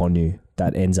stock upon you.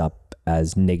 That ends up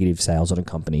as negative sales on a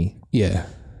company. Yeah.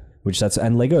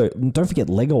 And Lego. Don't forget,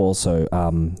 Lego also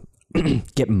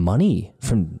get money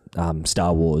from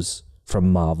Star Wars,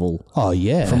 from Marvel, Oh,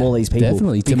 yeah. from all these people.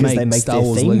 Definitely. To because make they make Star their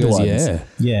Wars themed Legos, ones. yeah.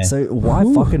 Yeah. So why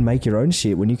fucking make your own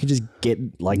shit when you can just get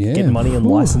Yeah. money and Ooh.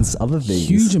 license other things?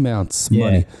 Huge amounts of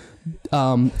Yeah.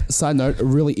 money. Side note, a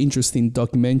really interesting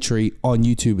documentary on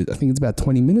YouTube. I think it's about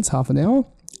 20 minutes, half an hour.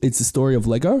 It's the story of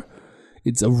Lego.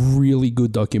 It's a really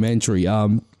good documentary.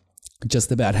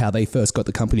 Just about how they first got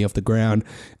the company off the ground.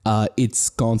 It's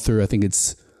gone through, I think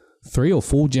it's 3 or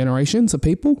 4 generations of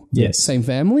people. Yes. Same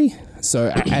family. So,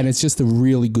 and it's just a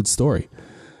really good story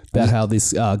about how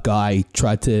this guy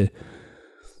tried to.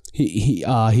 He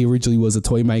originally was a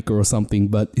toy maker or something,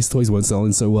 but his toys weren't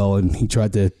selling so well, and he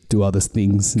tried to do other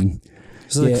things. And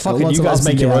So like, fucking lots you of guys ups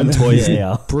make and your own downs. toys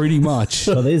now. Pretty much.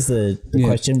 Well, there's the Yeah.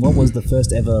 question. What was the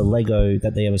first ever Lego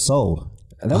that they ever sold?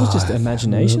 And that was just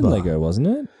imagination Lego, wasn't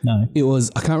it? No. It was.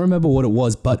 I can't remember what it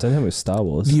was, I but don't know if it was Star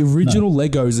Wars. the original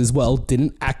Legos as well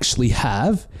didn't actually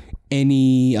have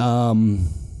any.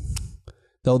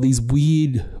 There were these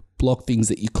weird block things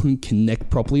that you couldn't connect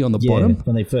properly on the Yeah, bottom.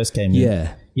 when they first came in.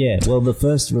 Yeah. Yeah, well, the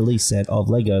first release set of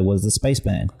Lego was the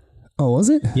Spaceman. Oh, was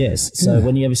it? Yes. So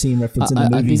when you ever see him reference in the I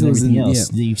think movies it and was everything in-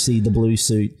 else, you see the blue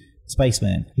suit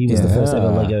Spaceman. He was the first ever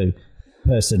Lego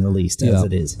person released as Yeah.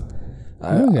 it is.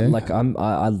 Okay.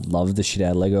 I loved the shit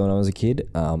out of Lego when I was a kid.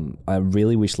 I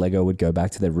really wish Lego would go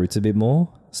back to their roots a bit more.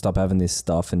 Stop having this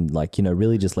stuff and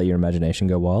really just let your imagination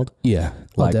go wild. Yeah.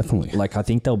 Like, definitely. Like I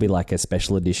think there'll be like a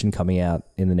special edition coming out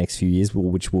in the next few years,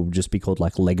 which will just be called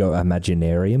like Lego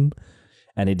Imaginarium,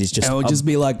 and it is just And it would just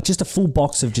be like just a full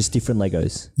box of just different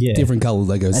Legos. Yeah. different colored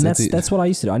Legos. And it. that's what I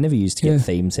used to do. I never used to get Yeah.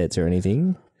 theme sets or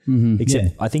anything. Except Yeah.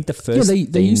 I think the first Yeah, they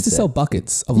theme used to set- sell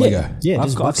buckets of Lego. Yeah, I've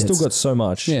just still buckets. got so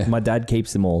much. Yeah. My dad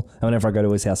keeps them all. And whenever I go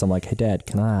to his house, I'm like, hey, Dad,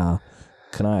 can I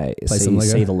some Lego?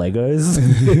 see the Legos?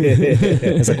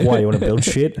 He's like, why, you want to build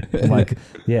shit? I'm like,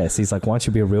 yes. He's like, why don't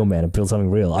you be a real man and build something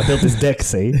real? I built this deck,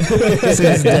 see? See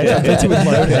this deck? I built it with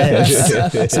my own hands.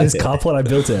 See this carport? I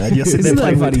built it. And you're sitting there Isn't that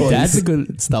playing with funny? toys. Dads are good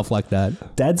at stuff like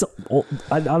that. Dads,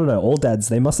 I don't know, all dads,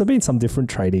 they must have been some different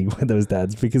training with those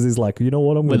dads because he's like, you know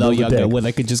what, I'm When going they to were build a younger, deck. where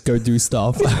they could just go do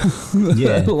stuff.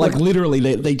 Yeah. Like literally,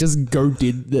 they just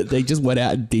they just went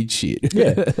out and did shit.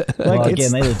 Yeah. Well, Like,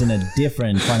 again, they lived in a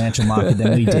different financial market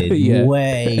than we did. Yeah.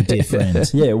 Way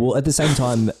different. yeah, well, at the same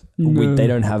time, they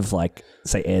don't have like,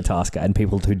 say, Airtasker and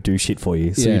people who do shit for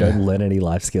you, so you Yeah. don't learn any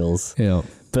life skills. Yeah.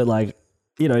 But like,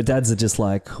 dads are just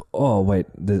like, oh wait,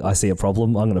 I see a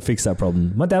problem, I'm gonna fix that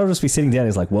problem. My dad will just be sitting down.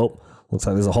 He's like, well, looks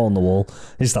like there's a hole in the wall.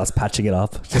 He just starts patching it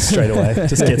up just straight away.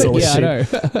 Just gets all the Yeah, I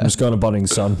shit. know. I'm just going to Bunnings,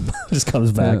 son. Just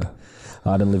comes back.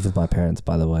 I don't live with my parents,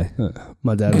 by the way.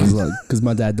 My dad was like, because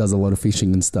my dad does a lot of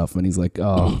fishing and stuff, and he's like,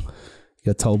 oh, he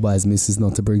got told by his missus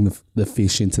not to bring the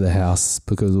fish into the house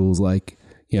because it was like,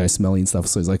 smelly and stuff.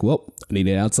 So he's like, well, I need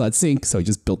an outside sink. So he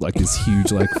just built like this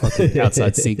huge like fucking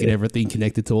outside sink and everything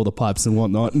connected to all the pipes and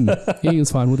whatnot. And he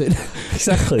was fine with it.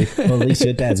 Exactly. Well, at least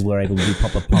your dads were able to do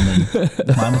proper plumbing.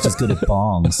 Mine was just good at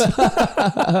bongs.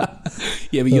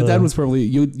 Yeah, but your dad was probably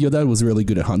your dad was really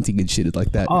good at hunting and shit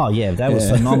like that. Oh, yeah, that was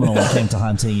phenomenal when it came to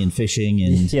hunting and fishing.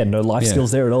 And Yeah, no life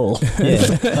skills there at all. yeah,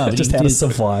 no, but Just he how to did-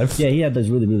 survive. Yeah, he had those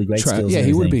really, really great skills. Yeah, and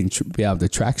he would have everything. been be able to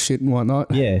track shit and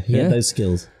whatnot. Yeah, he had those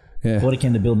skills. Yeah. But when it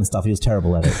came to building stuff, he was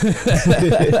terrible at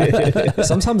it.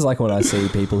 Sometimes, like when I see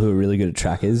people who are really good at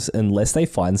trackers, unless they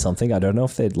find something, I don't know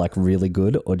if they're like really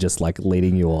good or just like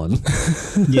leading you on.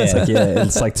 Yeah.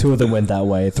 It's like 2 of them went that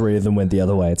way, 3 of them went the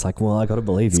other way. It's like, well, I got to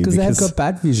believe you Because they have got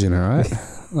bad vision, all right?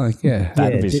 Like, yeah.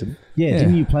 bad Yeah, vision.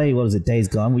 Didn't you play, what is it, Days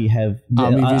Gone, where you have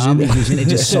Army vision. Army vision, it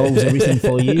just solves everything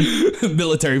for you?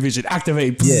 Military vision,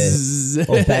 activate. Yeah.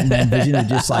 Or Batman vision, it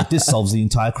just like, this solves the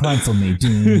entire crime for me.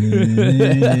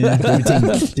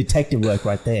 Everything, detective work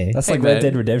right there. That's Hey, like Red man.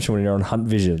 Dead Redemption when you're on hunt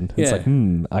vision. It's Yeah. like,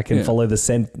 I can Yeah. follow the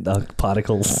scent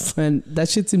particles. And that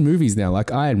shit's in movies now,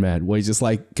 like Iron Man, where he's just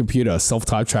like, computer,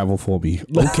 self-time travel for me.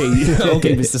 Okay,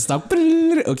 okay, Mr. Stark.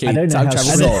 Okay, I don't know time how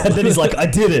travel shit- solved. And then he's like, I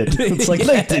did it. It's like,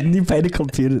 no, you didn't. You paid a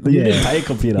computer. You Yeah. didn't pay a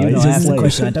computer. Even He's though I just asked the like-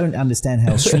 question, I don't understand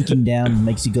how shrinking down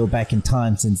makes you go back in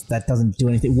time, since that doesn't do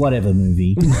anything. Whatever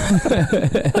movie.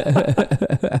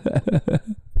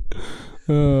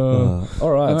 All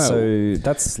right, Alright. so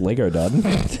that's Lego done.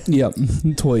 Yep,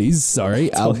 toys. Sorry,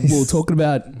 Toys. we were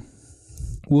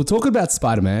talking about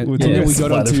Spider-Man, and then we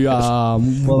got onto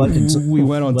Well, I can we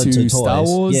went on went to to Star toys.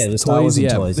 Wars. Yeah, the Star Wars and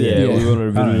toys, yeah. we wanted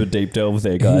a bit of a Alright. deep delve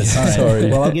there, guys. All right. Sorry.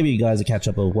 Well, I'll give you guys a catch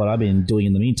up of what I've been doing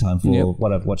in the meantime for Yep.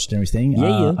 what I've watched and everything.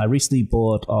 Yeah. I recently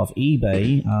bought off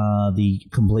eBay the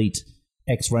complete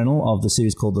X rental of the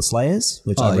series called The Slayers,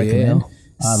 which I Oh, recommend.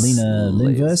 yeah. Lena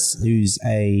Lindverse, who's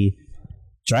a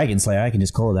Dragon Slayer, I can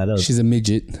just call her that. She's a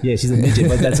midget. Yeah, she's a midget,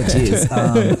 but that's what she is.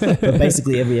 But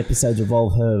basically, every episode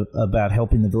revolves her about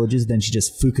helping the villagers. Then she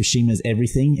just Fukushima's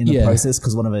everything in the Yeah. process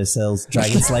because one of her cells,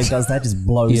 Dragon Slave, does that, just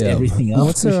blows everything up.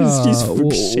 What's her? She's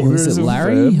What is Fukushima it? as a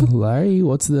Larry? verb. Larry?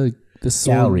 What's the The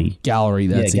sword gallery.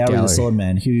 That's yeah, it. Gallery the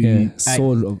Swordman. Who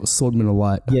Swordman of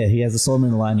Light. Yeah, he has the Swordman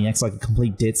of Light, and he acts like a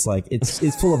complete ditz. Like it's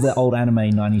full of the old anime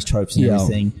 90s tropes and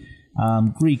everything.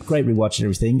 Great rewatch and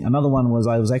everything. Another one was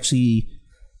I was actually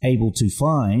able to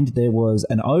find there was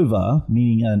an OVA,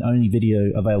 meaning an only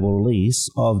video available release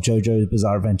of JoJo's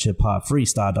Bizarre Adventure Part 3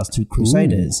 Stardust 2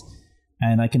 Crusaders. Ooh.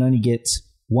 And I can only get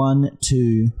 1,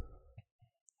 2,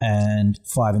 and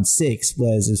 5 and 6,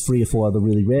 whereas there's 3 or 4 other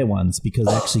really rare ones because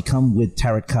they actually come with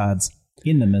tarot cards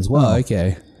in them as well. Oh,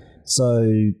 okay.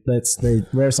 So that's the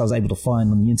rarest I was able to find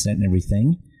on the internet and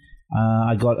everything.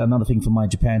 I got another thing from my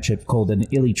Japan trip called an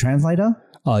Illy translator.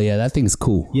 Oh, yeah, that thing's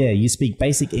cool. Yeah, you speak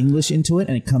basic English into it,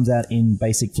 and it comes out in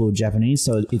basic fluent Japanese,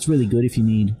 so it's really good if you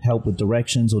need help with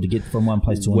directions or to get from one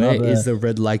place to another. Where is the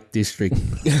red light district?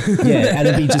 Yeah, and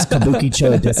it'd be just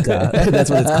Kabukicho desu ka. That's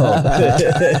what it's called.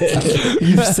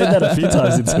 You've said that a few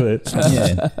times into it.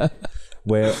 Yeah.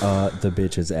 Where are the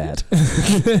bitches at?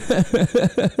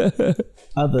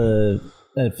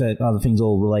 Other things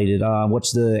all related.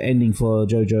 Watch the ending for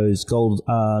JoJo's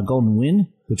Golden Wind,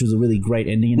 which was a really great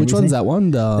ending. And which one's that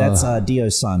one? That's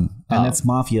Dio's son, and that's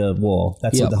Mafia War.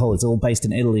 That's what the whole. It's all based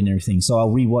in Italy and everything. So I'll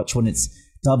rewatch when it's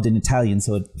dubbed in Italian,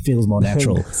 so it feels more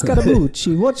natural.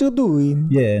 Scaramucci, what you doing?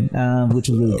 Yeah, which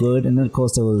was really good. And then of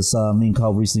course there was me and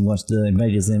Carl recently watched the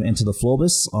Invaders Zim Enter the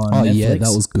Florbus on Netflix. Yeah,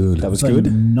 that was good. That was good.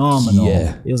 Phenomenal.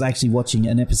 Yeah. It was actually watching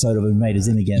an episode of Invaders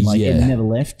Zim again. Like it never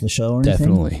left the show or anything.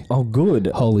 Definitely. Oh, good.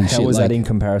 Holy shit! How was that in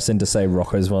comparison to say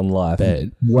Rocco's One Life?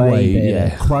 Way better.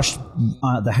 Yeah. Crushed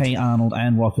the Hey Arnold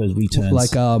and Rocco's returns.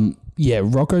 Like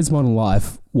Rocco's Modern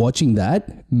Life. Watching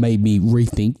that made me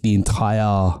rethink the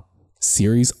entire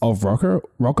series of Rocco.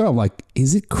 I'm like,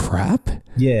 is it crap?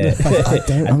 Yeah.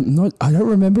 I don't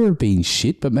remember it being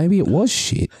shit, but maybe it was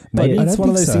shit. Maybe it's one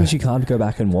of those things you can't go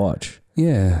back and watch.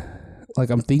 Yeah. Like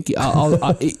I'm thinking,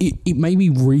 it made me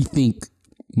rethink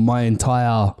my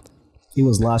entire. It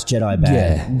was Last Jedi bad.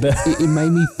 Yeah. it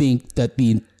made me think that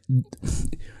the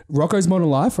Rocco's Modern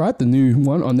Life, right, the new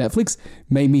one on Netflix,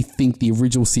 made me think the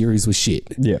original series was shit.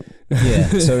 Yeah.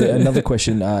 Yeah. So another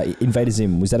question, Invader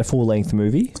Zim, was that a full-length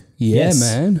movie? Yeah, Yes.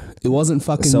 man. It wasn't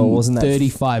fucking So it wasn't that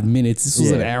 35 minutes. This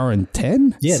was an hour and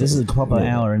 10. Yeah, this is a proper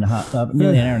hour and a half,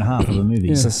 nearly an hour and a half of a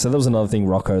movie. So that was another thing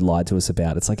Rocco lied to us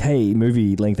about. It's like, hey,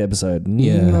 movie length episode.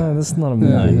 Yeah. No, that's not a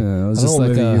movie. No, it was I don't just know what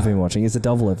like movie you've been watching. It's a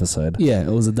double episode. Yeah,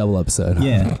 it was a double episode.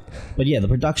 Yeah. But yeah, the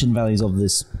production values of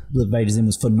this Invaders Zim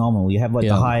was phenomenal. You have like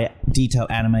the high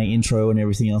detailed anime intro and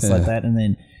everything else like that, and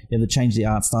then you have to change the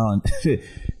art style and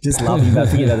just laughing about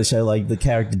thinking about the show, like the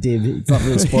character Div, it's not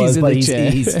really spoilers, but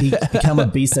he's become a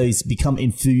beast, so he's become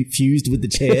infused with the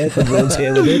chair, the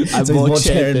wheelchair with it. I'm so more he's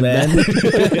more chair chair and man.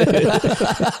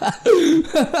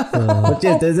 But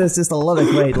yeah, there's just a lot of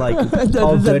great like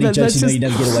old dirty jokes you know you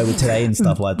never get away with today and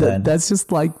stuff like that. That's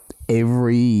just like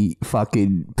every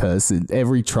fucking person,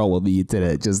 every troll on the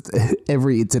internet, just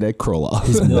every internet crawler.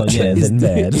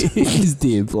 Is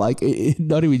Div. Like,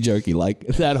 not even joking. Like,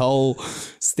 that whole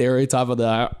stereotype of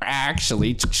the actually.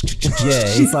 Yeah,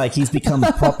 it's like he's become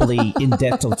properly in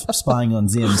depth of spying on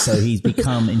Zim, so he's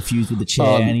become infused with the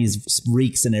chair and his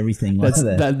reeks and everything like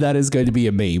that. That is going to be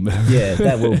a meme. Yeah,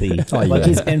 that will be. Like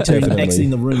he's exiting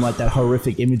the room like that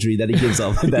horrific imagery that he gives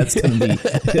off. That's going to be.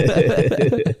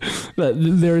 But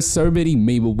there are so many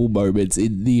memeable moments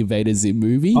in the Invader Zim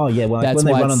movie. Oh yeah, well, when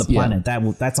they run on the planet,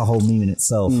 that's a whole meme in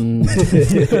itself.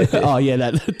 Oh yeah,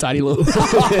 that tiny little.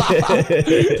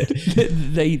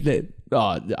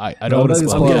 I don't want to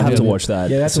spoil. I'm gonna have to watch that.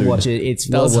 Yeah, that's to watch it. It's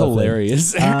that was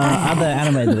hilarious. Other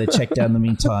anime that I checked out in the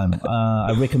meantime,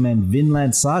 I recommend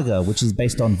Vinland Saga, which is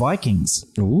based on Vikings.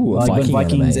 Ooh, like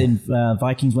Viking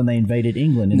Vikings when they invaded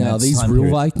England. Now, these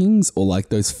real Vikings or like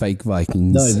those fake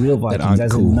Vikings? No, real Vikings,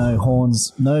 as in no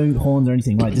horns or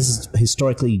anything. Like this is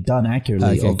historically done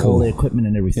accurately of all the equipment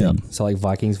and everything. Yeah. So like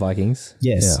Vikings.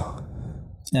 Yes.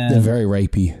 Yeah. They're very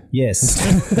rapey.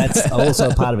 Yes, that's also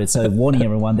a part of it. So warning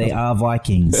everyone, they are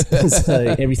Vikings.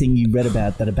 So everything you read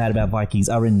about that are bad about Vikings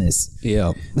are in this.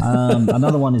 Yeah.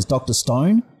 Another one is Dr.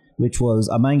 Stone, which was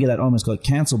a manga that almost got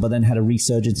cancelled, but then had a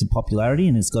resurgence in popularity,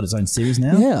 and it's got its own series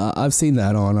now. Yeah, I've seen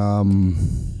that on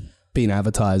being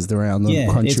advertised around the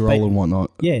Crunchyroll and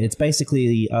whatnot. Yeah, it's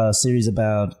basically a series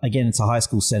about, again, it's a high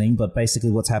school setting, but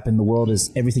basically what's happened in the world is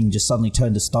everything just suddenly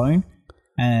turned to stone,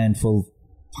 and for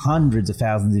hundreds of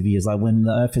thousands of years, like when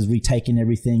the earth has retaken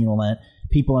everything and all that,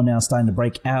 people are now starting to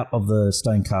break out of the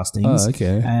stone castings. Oh,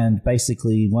 okay. And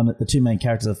basically the two main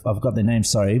characters, I've got their names,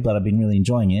 sorry, but I've been really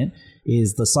enjoying it,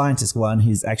 is the scientist one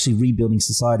who's actually rebuilding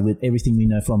society with everything we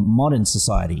know from modern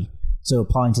society. So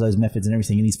applying to those methods and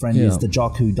everything. And his friend is the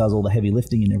jock who does all the heavy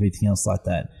lifting and everything else like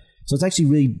that. So it's actually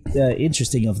really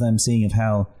interesting of them seeing of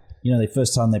how the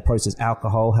first time they process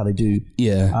alcohol, how they do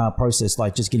process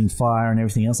like just getting fire and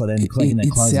everything else like that, and collecting their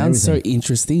It clothes. sounds so and everything.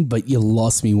 interesting, but you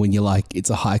lost me when you're like, it's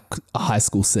a high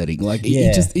school setting. Like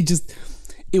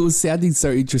it was sounding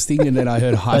so interesting, and then I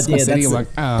heard high school setting. I'm like,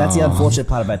 oh. That's the unfortunate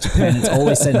part about Japan. It's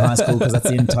always set in high school because that's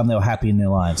the only time they were happy in their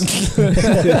lives.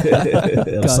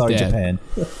 I'm sorry, damn.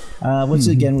 Japan.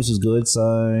 Which is good.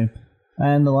 So,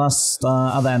 and the last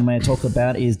other anime I talk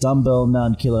about is Dumbbell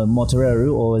Nan Kilo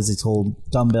Motoreru, or as it's called,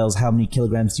 Dumbbells How Many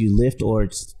Kilograms Do You Lift, or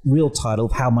its real title,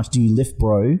 How Much Do You Lift,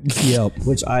 Bro? Yep.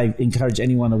 Which I encourage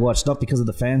anyone to watch, not because of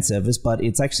the fan service, but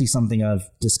it's actually something I've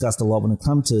discussed a lot when it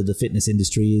comes to the fitness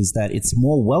industry, is that it's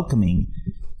more welcoming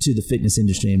to the fitness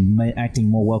industry and acting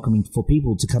more welcoming for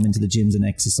people to come into the gyms and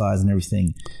exercise and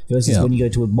everything. Versus when you go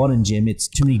to a modern gym, it's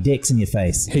too many dicks in your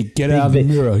face. Hey, get out of the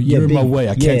mirror. You're in my way.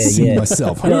 I can't see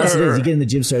myself. Yes, it is. You get in the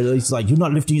gym, so it's like, you're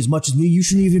not lifting as much as me. You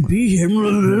shouldn't even be here.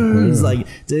 It's like,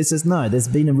 it's just, no, there's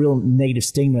been a real negative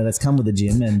stigma that's come with the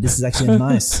gym, and this is actually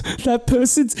nice. That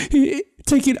person's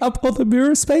taking up all the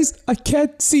mirror space. I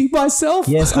can't see myself.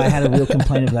 Yes, I had a real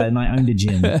complaint of that, and I owned a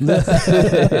gym.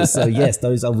 So yes,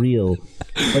 those are real.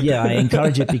 But yeah, I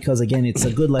encourage it because, again, it's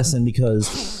a good lesson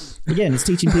because, again, it's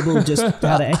teaching people just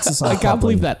how to exercise I can't properly.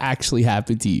 believe that actually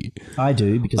happened to you. I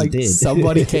do, because Like it did.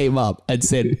 somebody came up and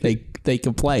said they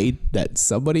complained that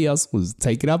somebody else was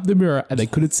taking up the mirror and they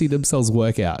couldn't see themselves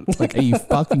work out. Like, are you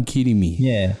fucking kidding me?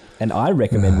 Yeah. And I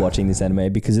recommend watching this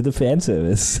anime because of the fan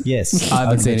service. Yes. I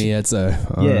haven't seen it yet, so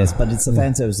Yes, but it's the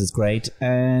fan service is great.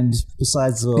 And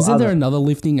besides the Isn't other, there another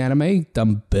lifting anime,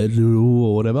 Dumbbell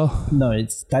or whatever? no,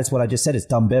 that's what I just said. It's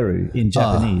Dumberu in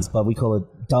Japanese, but we call it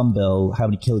dumbbell. How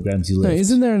many kilograms you No, lift?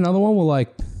 isn't there another one where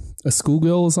like a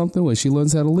schoolgirl or something where she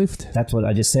learns how to lift? That's what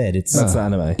I just said. It's That's the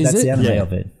anime. Is that's it? the anime Yeah.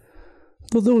 of it.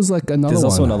 But there was like another There's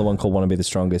one. also another one called Wanna Be the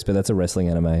Strongest, but that's a wrestling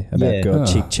anime about Yeah. girl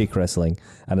chick wrestling,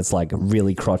 and it's like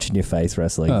really crotch in your face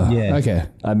wrestling. Yeah. Okay.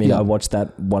 I mean, Yeah. I watched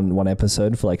that one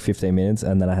episode for like 15 minutes,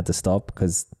 and then I had to stop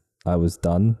because I was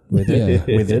done with it.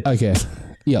 Yeah. With it. Okay.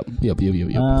 Yep.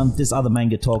 This other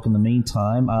manga talk in the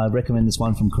meantime, I recommend this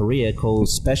one from Korea called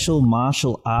Special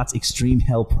Martial Arts Extreme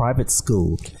Hell Private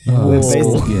School. Where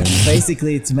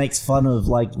basically it makes fun of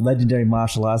like legendary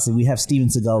martial arts. And we have Steven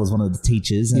Seagal as one of the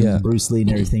teachers and Bruce Lee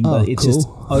and everything, but it's just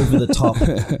over the top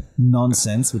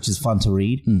nonsense, which is fun to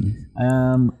read.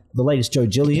 The latest Joe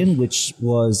Jillian, which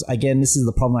was, again, this is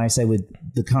the problem I say with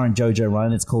the current JoJo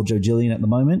run. It's called Joe Jillian at the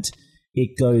moment.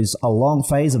 It goes a long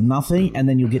phase of nothing, and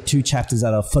then you'll get 2 chapters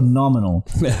that are phenomenal.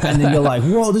 And then you're like,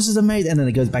 whoa, this is amazing. And then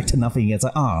it goes back to nothing again. It's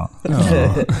like,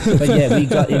 But yeah, we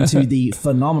got into the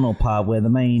phenomenal part where the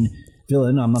main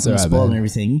villain, I'm not going to spoil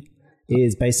everything,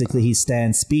 is basically he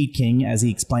stands Speed King as he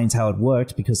explains how it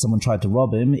worked because someone tried to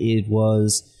rob him. It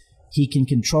was, he can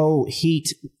control heat,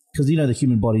 because the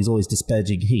human body is always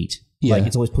disperging heat. Yeah. Like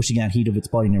it's always pushing out heat of its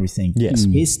body and everything. Yes.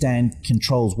 His stand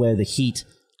controls where the heat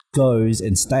goes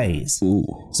and stays.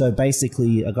 So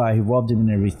basically a guy who robbed him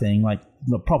and everything, like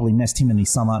probably messed him and his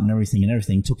son up and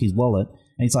everything, took his wallet,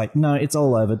 and he's like, no, it's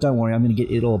all over, don't worry, I'm going to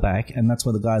get it all back. And that's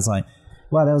where the guy's like,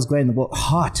 wow, that was great. And the wallet,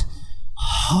 hot,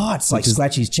 it's like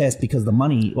scratch his chest because the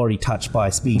money already touched by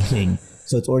Speed King.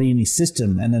 So it's already in his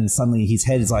system, and then suddenly his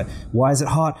head is like, why is it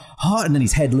hot? And then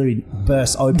his head literally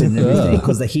bursts open and everything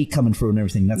because the heat coming through and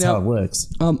everything. That's how it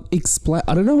works. Explain.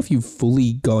 I don't know if you've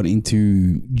fully gone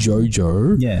into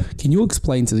JoJo. Yeah. Can you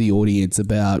explain to the audience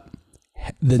about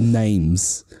the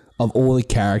names of all the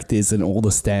characters and all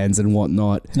the stands and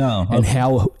whatnot, and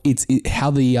how how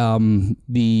the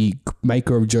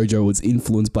maker of JoJo was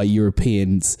influenced by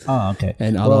Europeans. Okay.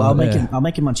 And I'll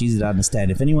make it much easier to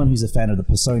understand. If anyone who's a fan of the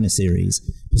Persona series,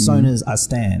 Personas are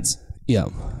stands. Yeah.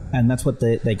 And that's what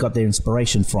they got their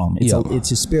inspiration from. It's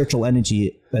a spiritual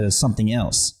energy that is something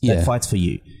else that fights for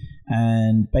you.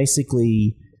 And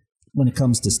basically, when it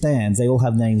comes to stands, they all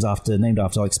have named after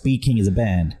like Speed King is a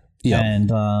band. Yeah.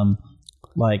 And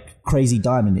like Crazy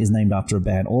Diamond is named after a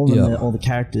band. All the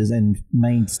characters and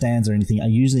main stands or anything are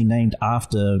usually named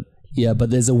after. Yeah,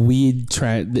 but there's a weird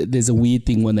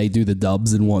thing when they do the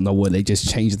dubs and whatnot where they just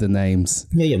change the names.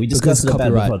 Yeah, we discussed it about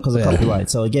it before because of copyright.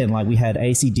 So again, like we had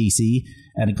AC/DC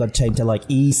and it got changed to like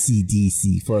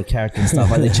ECDC for a character and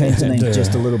stuff. Like they changed the name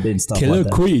just a little bit and stuff Killer like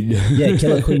that. Queen. Yeah,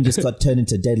 Killer Queen just got turned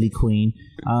into Deadly Queen.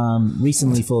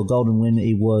 Recently for Golden Wind,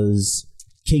 it was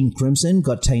King Crimson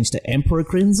got changed to Emperor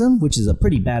Crimson, which is a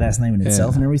pretty badass name in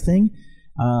itself and everything.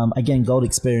 Again, Gold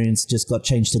Experience just got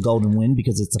changed to Golden Wind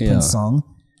because it's a Prince song.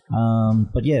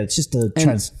 But yeah, it's just a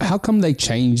How come they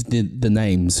changed the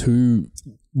names? Who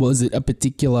was it? A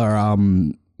particular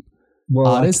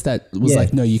artist that was yeah.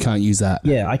 like, no, you can't use that.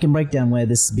 Yeah, I can break down where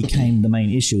this became the main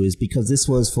issue is because this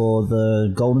was for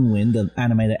the Golden Wind, the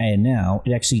animated and now,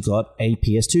 it actually got a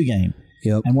PS2 game.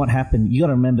 Yep. And what happened, you got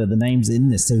to remember the names in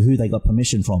this, so who they got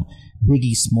permission from.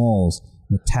 Biggie Smalls,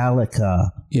 Metallica,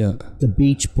 Yeah. the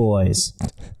Beach Boys.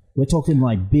 We're talking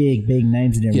like big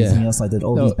names and everything Yeah. else like that.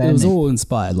 All No, these it band was names. all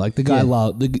inspired. Like the guy,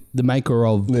 the maker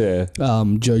of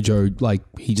JoJo, like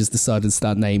he just decided to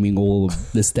start naming all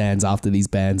of the stands after these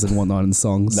bands and whatnot and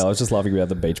songs. No, I was just laughing about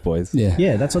the Beach Boys. Yeah.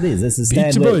 Yeah, that's what it is. There's a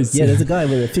stand Beach where, Boys. yeah, there's a guy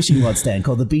with a fishing rod stand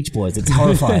called the Beach Boys. It's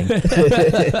horrifying.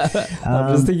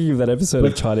 I'm just thinking of that episode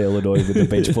of China, Illinois with the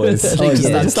Beach Boys. Oh, They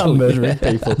yeah. just start murdering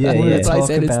people. Yeah, We're yeah.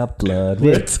 talking about blood.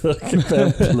 We're talking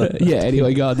about blood. Yeah,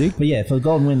 anyway, go on, Nick. But yeah, for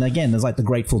Golden Wind, again, there's like the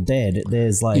Grateful Dead.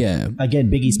 There's like, Yeah. again,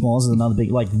 Biggie Smalls is another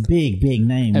big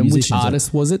name. And which musicians.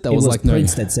 artist was it? That It was was like, no.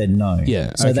 Prince that said no.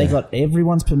 Yeah, So they okay. got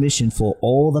everyone's permission for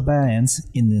all the bands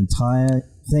in the entire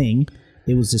thing.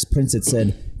 It was just Prince that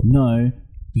said, no,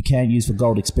 you can't use for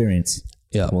Gold Experience.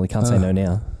 Yeah. Well, he can't say no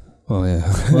now. Oh, yeah.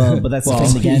 Well, but that's Well, the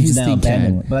thing. The game's his now thing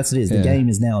abandoned. can. But that's what it is. The Yeah. game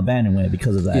is now abandonware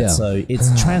because of that. Yeah. So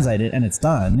it's translated and it's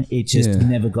done. It just Yeah.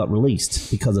 never got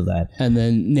released because of that. And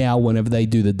then now, whenever they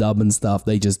do the dub and stuff,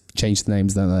 they just change the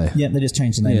names, don't they? Yeah, they just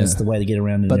changed the name. Yeah. That's the way to get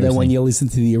around it. But and then when everything. you listen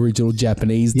to the original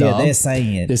Japanese yeah, dub, they're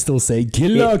saying it. they're still saying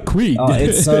Killer Queen. Oh,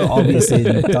 it's so obvious in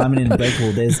Diamond and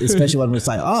Unbreakable. There's especially one where it's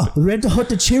like, oh, red hot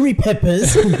the cherry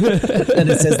peppers. And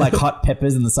it says like hot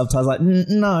peppers and the subtitles like,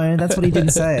 no, that's what he didn't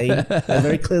say. I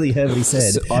very clearly heard what he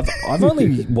said. So I've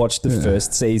only watched the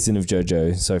first season of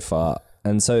JoJo so far.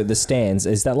 And so the stands,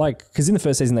 is that like, because in the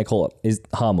first season they call it, is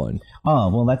Harmon. Oh,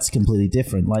 well, that's completely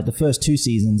different. Like the first two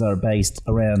seasons are based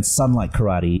around sunlight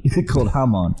karate called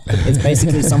Hamon. It's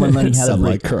basically someone learning how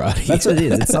Sunlight to breathe. karate. That's what it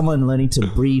is. It's someone learning to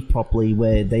breathe properly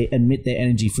where they emit their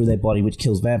energy through their body, which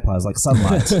kills vampires like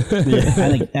sunlight.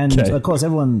 And of course,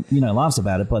 everyone, laughs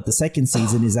about it. But the second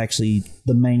season is actually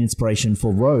the main inspiration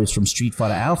for Rose from Street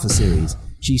Fighter Alpha series.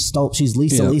 She's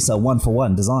Lisa Yeah. Lisa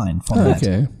 1-for-1 design from that.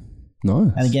 Okay.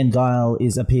 Nice. And again, Guile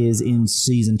appears in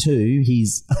season 2.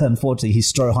 He's unfortunately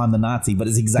he's Stroheim the Nazi, but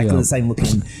it's exactly the same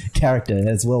looking character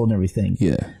as well and everything.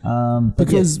 Yeah. But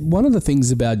Because one of the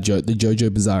things about the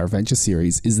JoJo Bizarre Adventure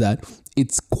series is that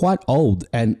it's quite old,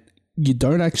 and you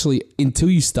don't actually,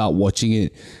 until you start watching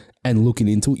it and looking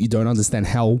into it, you don't understand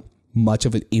how much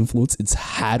of an influence it's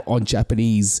had on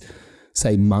Japanese,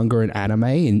 say, manga and anime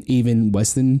and even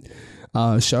Western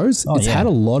shows. It's had a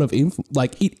lot of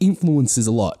it influences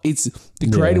a lot. The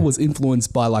creator was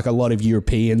influenced by like a lot of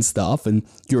European stuff and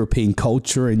European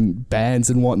culture and bands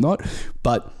and whatnot,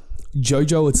 but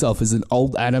JoJo itself is an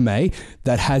old anime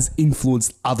that has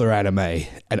influenced other anime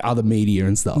and other media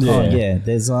and stuff. Oh yeah,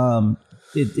 there's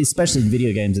especially in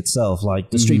video games itself, like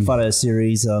the Street Fighter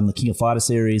series, the King of Fighter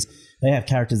series. They have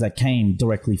characters that came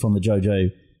directly from the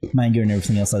JoJo manga and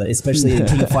everything else like that, especially in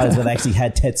King of Fighters where they actually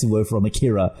had Tetsuo from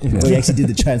Akira, where he actually did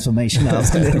the transformation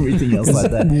arcs and everything else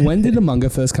like that. When did the manga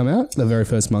first come out? The very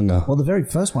first manga. Well, the very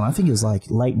first one, I think it was like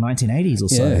late 1980s or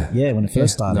so. Yeah, when it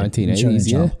first started. 1980s,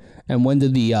 yeah. Jump. And when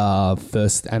did the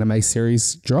first anime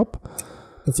series drop?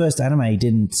 The first anime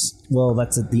didn't,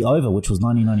 that's at the OVA, which was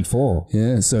 1994.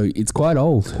 Yeah, so it's quite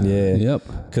old. Yeah. Yep.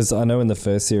 Because I know in the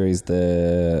first series,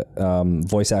 the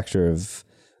voice actor of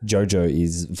JoJo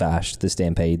is Vash, the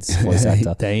Stampede's voice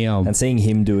actor. Damn. And seeing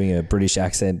him doing a British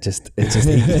accent, he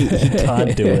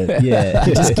can't do it. Yeah.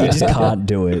 He just can't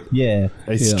do it. Yeah.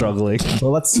 He's struggling.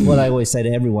 Well, that's what I always say to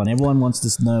everyone. Everyone wants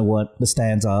to know what the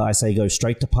stands are. I say go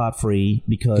straight to part 3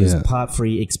 because part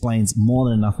 3 explains more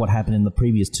than enough what happened in the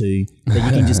previous 2 that you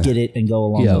can just get it and go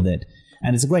along with it.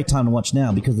 And it's a great time to watch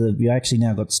now because you actually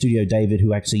now got Studio David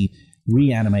who actually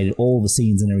reanimated all the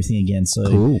scenes and everything again.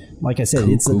 So, like I said,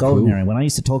 it's the golden era. When I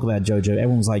used to talk about JoJo,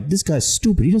 everyone was like, this guy's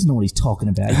stupid. He doesn't know what he's talking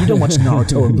about. You don't watch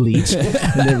Naruto and Bleach and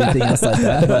everything else like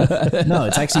that. But no,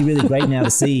 it's actually really great now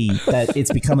to see that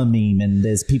it's become a meme and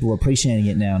there's people appreciating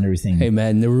it now and everything. Hey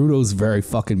man, Naruto's very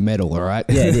fucking metal, all right?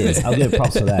 Yeah, it is. I'll give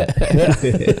props for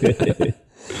that.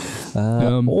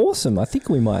 Awesome. I think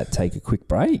we might take a quick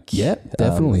break. Yeah,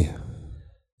 definitely.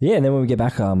 Yeah, and then when we get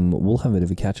back, we'll have a bit of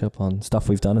a catch up on stuff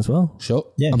we've done as well.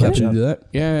 Sure. Yeah, I'm catch happy to up. do that.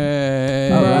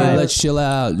 Yeah. All right. Let's chill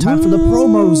out. Time for the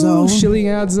promo zone. Chilling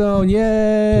out zone.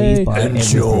 Yay. Please buy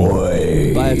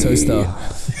everything. Buy a toaster.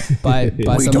 buy We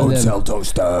some of don't them. sell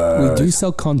toasters. We do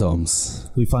sell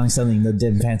condoms. We finally selling the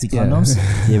damn fancy condoms.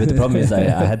 Yeah, but the problem is I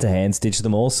had to hand stitch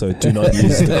them all, so do not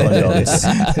use the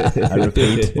condoms. I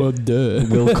repeat, Well, duh.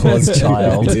 will cause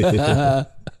child.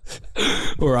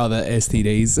 Or other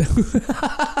STDs.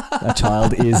 A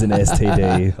child is an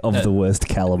STD of the worst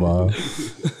caliber.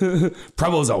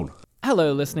 Promo zone.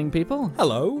 Hello, listening people.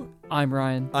 Hello, I'm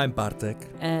Ryan, I'm Bartek.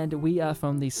 and we are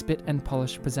from the Spit and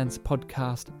Polish Presents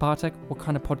podcast. Bartek, what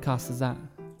kind of podcast is that?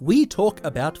 We talk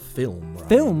about film, Ryan.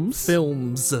 Films?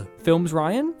 Films. Films,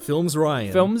 Ryan? Films,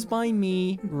 Ryan. Films by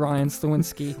me, Ryan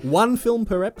Slawinski. One film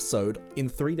per episode in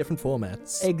 3 different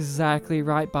formats. Exactly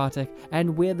right, Bartek.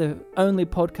 And we're the only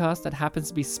podcast that happens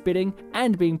to be spitting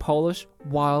and being Polish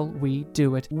while we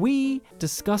do it. We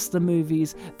discuss the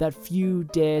movies that few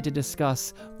dare to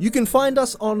discuss. You can find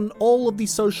us on all of the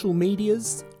social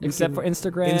medias. Except for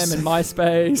Instagram Inst- and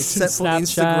MySpace, Except for Snapchat.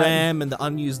 Instagram and the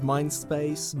unused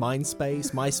MySpace,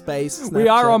 Snapchat. We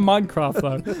are on Minecraft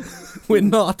though. We're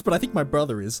not, but I think my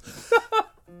brother is.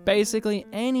 Basically,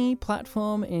 any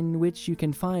platform in which you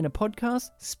can find a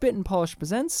podcast, Spit and Polish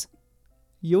Presents,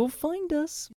 you'll find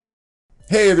us.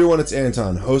 Hey everyone, it's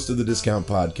Anton, host of the Discount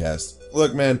Podcast.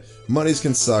 Look man, Mondays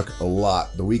can suck a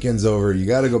lot. The weekend's over, you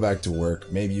gotta go back to work.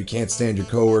 Maybe you can't stand your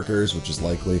coworkers, which is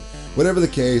likely. Whatever the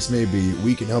case may be,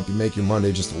 we can help you make your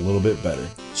Monday just a little bit better.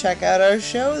 Check out our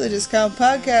show, The Discount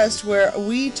Podcast, where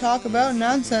we talk about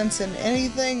nonsense and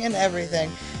anything and everything.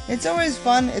 It's always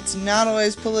fun, it's not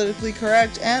always politically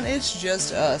correct, and it's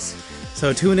just us.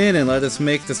 So tune in and let us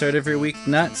make the start of your week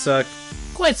not suck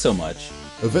quite so much.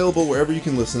 Available wherever you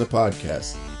can listen to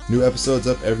podcasts. New episodes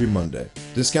up every Monday.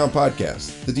 Discount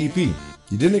Podcast, the DP.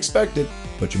 You didn't expect it,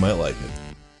 but you might like it.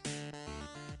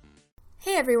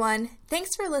 Hey everyone,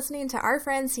 thanks for listening to our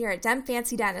friends here at Dem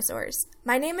Fancy Dinosaurs.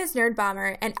 My name is Nerd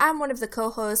Bomber, and I'm one of the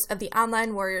co-hosts of the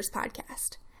Online Warriors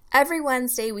podcast. Every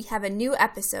Wednesday we have a new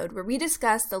episode where we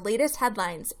discuss the latest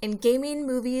headlines in gaming,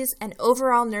 movies, and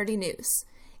overall nerdy news.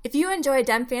 If you enjoy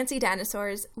Dem Fancy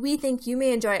Dinosaurs, we think you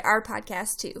may enjoy our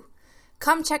podcast too.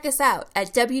 Come check us out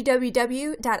at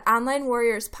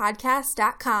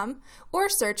www.onlinewarriorspodcast.com or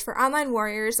search for Online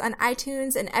Warriors on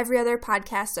iTunes and every other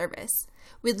podcast service.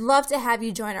 We'd love to have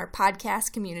you join our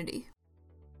podcast community.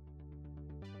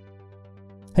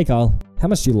 Hey Kyle, how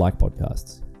much do you like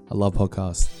podcasts? I love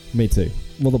podcasts. Me too.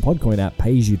 Well, the Podcoin app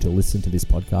pays you to listen to this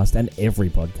podcast and every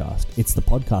podcast. It's the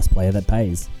podcast player that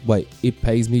pays. Wait, it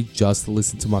pays me just to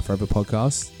listen to my favorite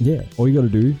podcast? Yeah, all you got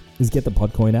to do is get the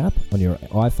Podcoin app on your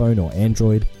iPhone or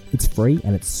Android. It's free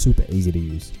and it's super easy to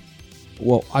use.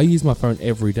 Well, I use my phone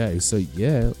every day, so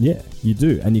yeah. Yeah, you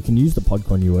do. And you can use the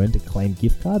Podcoin you earn to claim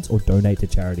gift cards or donate to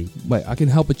charity. Wait, I can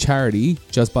help a charity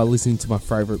just by listening to my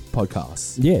favorite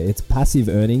podcasts. Yeah, it's passive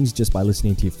earnings just by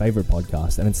listening to your favorite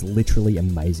podcast, and it's literally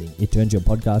amazing. It turns your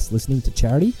podcast listening to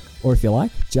charity, or if you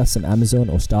like, just some Amazon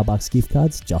or Starbucks gift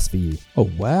cards just for you. Oh,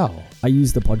 wow. I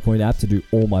use the Podcoin app to do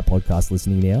all my podcast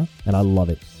listening now, and I love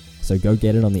it. So go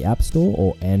get it on the App Store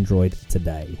or Android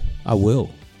today. I will.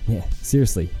 Yeah,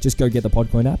 seriously. Just go get the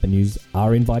Podcoin app and use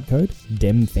our invite code,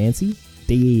 DEMFANCY,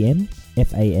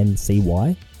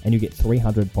 DEMFANCY, and you get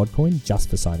 300 Podcoin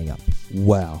just for signing up.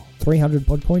 Wow. 300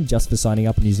 Podcoin just for signing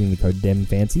up and using the code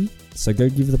DEMFANCY. So go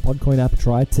give the Podcoin app a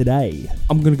try today.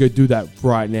 I'm going to go do that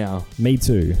right now. Me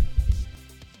too.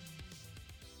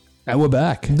 And we're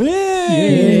back.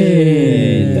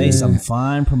 Yay! There's some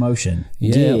fine promotion.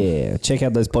 Yeah. Check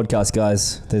out those podcasts,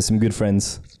 guys. There's some good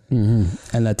friends.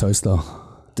 Mm-hmm. And that toaster.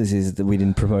 We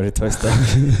didn't promote a toaster.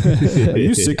 Are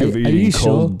you sick of eating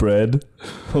cold bread?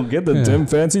 Well, get the Dem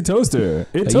Fancy toaster.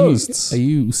 It toasts. Are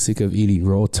you sick of eating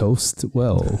raw toast?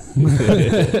 Well,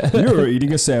 you're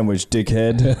eating a sandwich,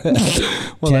 dickhead.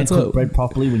 Well, can't cook bread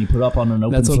properly when you put it up on an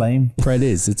open flame. Bread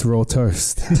is. It's raw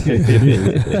toast.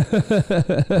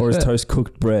 Or is toast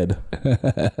cooked bread?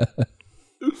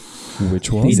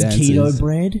 Which one? Is keto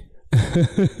bread?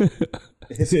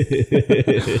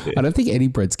 I don't think any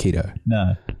bread's keto.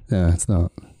 No, it's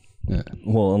not. Yeah.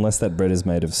 Well, unless that bread is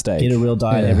made of steak. Get a real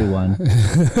diet, everyone.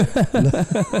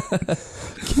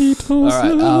 All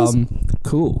right.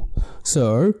 Cool.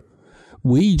 So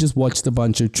we just watched a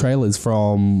bunch of trailers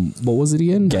from what was it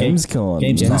again?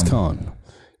 Gamescom.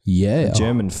 Yeah. A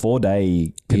German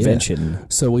 4-day convention. Yeah.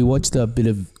 So we watched a bit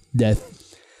of Death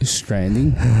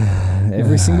Stranding.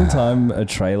 Every single time a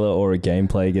trailer or a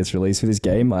gameplay gets released for this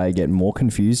game, I get more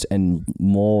confused and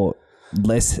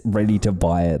less ready to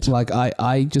buy it. Like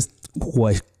I just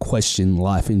question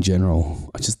life in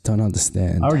general. I just don't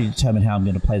understand. I already determined how I'm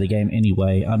going to play the game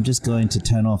anyway. I'm just going to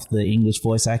turn off the English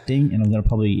voice acting, and I'm going to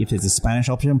probably, if there's a Spanish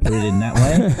option, put it in that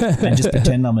way, and just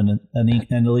pretend I'm an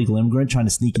illegal immigrant trying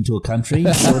to sneak into a country.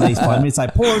 So when they find me, it's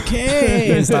like, "Por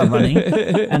qué?" and start running,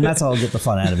 and that's how I'll get the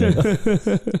fun out of it.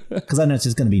 Because I know it's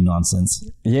just going to be nonsense.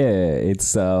 Yeah,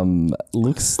 it's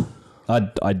looks. I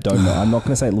don't know. I'm not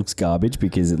going to say it looks garbage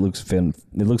because it looks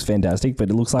fantastic, but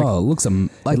it looks like it looks like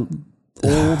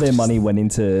all their money went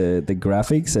into the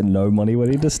graphics and no money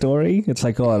went into story. It's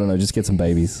like, I don't know, just get some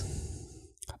babies.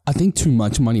 I think too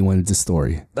much money went into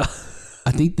story.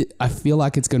 I feel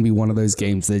like it's going to be one of those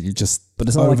games that you just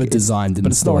it's not over designed in but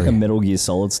the it's story. not like a Metal Gear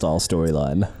Solid style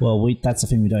storyline. Well, that's the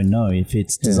thing we don't know. If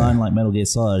it's designed like Metal Gear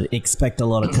Solid, expect a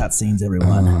lot of cutscenes,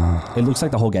 everyone. It looks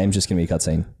like the whole game's just going to be a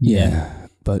cutscene. Yeah.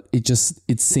 But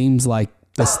it seems like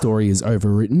the story is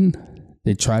overwritten.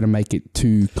 They try to make it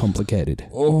too complicated.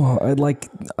 Oh,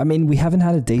 we haven't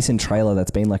had a decent trailer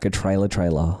that's been like a trailer.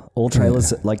 All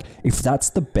trailers, like, if that's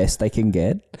the best they can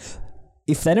get,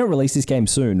 if they don't release this game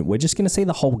soon, we're just going to see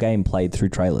the whole game played through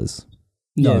trailers.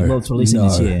 No, well, it's releasing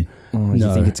this year.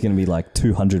 You think it's going to be like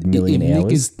 200 million if hours?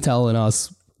 Nick is telling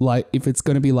us, like, if it's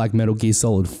going to be like Metal Gear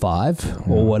Solid 5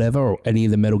 or whatever, or any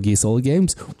of the Metal Gear Solid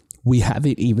games, we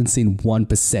haven't even seen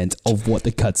 1% of what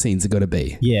the cutscenes are going to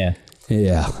be. Yeah.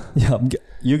 Yeah.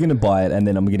 You're going to buy it, and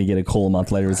then I'm going to get a call a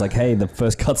month later. It's like, hey, the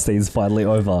first cutscene's finally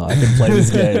over. I can play this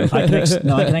game. I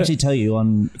can actually tell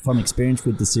you from experience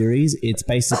with the series, it's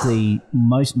basically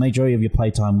majority of your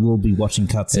playtime will be watching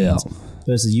cutscenes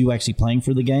versus you actually playing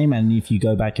through the game. And if you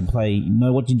go back and play, you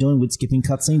know what you're doing with skipping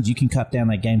cutscenes, you can cut down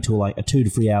that game to like a 2 to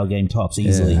 3 hour game tops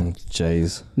easily.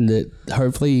 Jeez.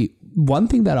 Hopefully, one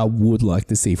thing that I would like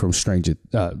to see from Stranger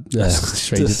Things,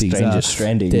 Stranding.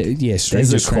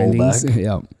 Stranger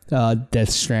Stranding. Death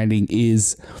Stranding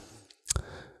is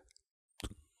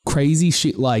crazy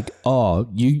shit. Like,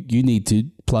 you need to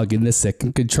plug in the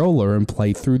second controller and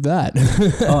play through that.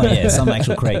 Oh yeah, some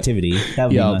actual creativity. That would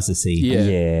be nice to see.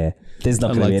 Yeah. There's not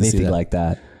going to be anything like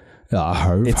that.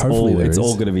 Hopefully it's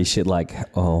all going to be shit like,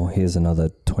 here's another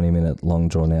 20-minute long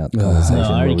drawn out conversation. No,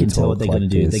 I already can tell what they're going to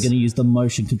do. this. They're going to use the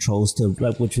motion controls to,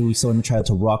 which we saw in the trailer,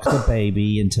 to rock the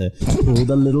baby and to pull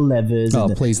the little levers. and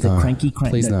the cranky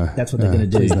crank. Please no. That's what they're going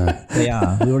to do. They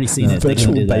are. We've already seen it. They're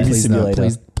going to do that. Baby simulator.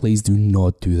 Please do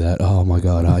not do that. Oh my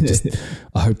God.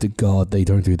 I hope to God they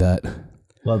don't do that.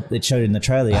 Well, it showed in the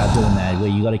trailer they are doing that, where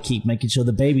you got to keep making sure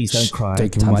the babies don't cry.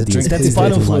 Don't give them ideas. That's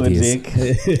final fluid, Nick.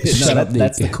 Shut up, Nick.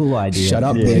 That's the cool idea. Shut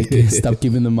up, Nick. Stop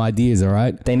giving them ideas, all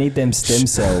right? They need them stem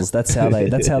cells. That's how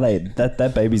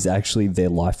that baby's actually their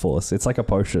life force. It's like a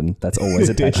potion that's always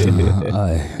attached to you.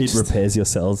 It repairs your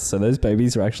cells. So those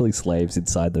babies are actually slaves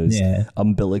inside those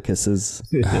umbilicuses.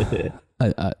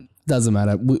 Doesn't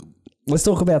matter. Let's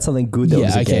talk about something good that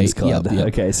was a Gamescom. Yep.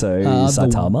 Okay, so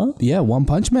Saitama? One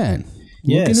Punch Man.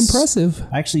 Yes. Looking impressive.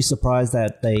 Actually surprised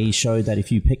that they showed that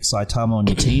if you pick Saitama on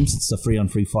your team, since it's a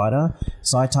free-on-free fighter,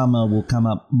 Saitama will come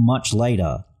up much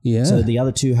later. Yeah. So the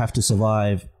other two have to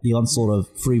survive the onslaught of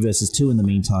 3 versus 2 in the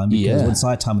meantime, because when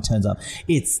Saitama turns up,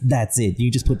 that's it.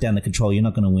 You just put down the control, you're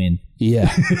not going to win.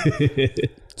 Yeah.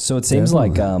 So it seems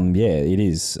like, it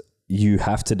is. You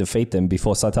have to defeat them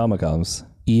before Saitama comes.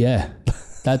 Yeah.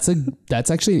 That's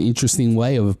actually an interesting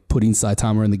way of putting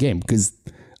Saitama in the game, because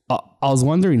I was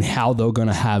wondering how they're going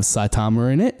to have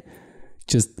Saitama in it.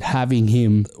 Just having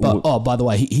him. But, by the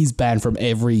way, he's banned from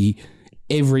every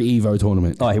Evo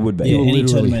tournament. Oh, he would be. Yeah, any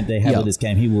tournament they have with this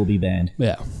game, he will be banned.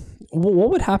 Yeah.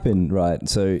 What would happen, right?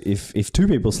 So if 2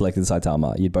 people selected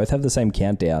Saitama, you'd both have the same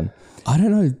countdown. I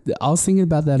don't know. I was thinking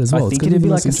about that as well. I think it'd be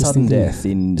like a sudden death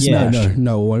in Smash.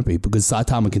 No, it won't be, because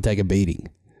Saitama can take a beating.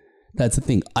 That's the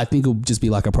thing. I think it'll just be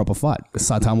like a proper fight.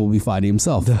 Saitama will be fighting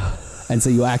himself. And so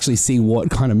you'll actually see what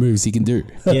kind of moves he can do.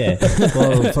 Yeah.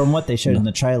 Well, from what they showed in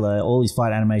the trailer, all his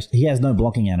fight animation, he has no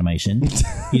blocking animation.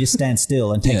 He just stands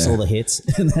still and takes all the hits,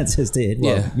 and that's just it.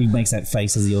 Well, he makes that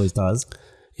face as he always does.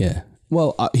 Yeah.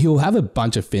 Well, he'll have a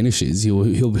bunch of finishes.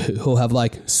 He'll have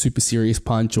like super serious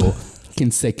punch or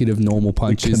consecutive normal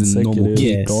punches and normal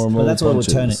kicks. But that's what it would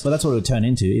turn it. But that's what it would turn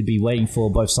into. It'd be waiting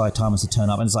for both Saitamas to turn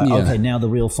up, and it's like, okay, now the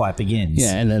real fight begins.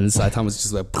 Yeah, and then Saitama's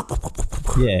just like,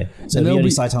 So the only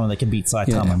Saitama that can beat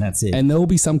Saitama, and that's it. And there will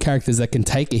be some characters that can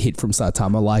take a hit from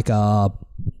Saitama, like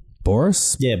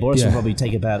Boris. Yeah, Boris will probably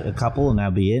take about a couple, and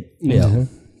that'll be it. Yeah.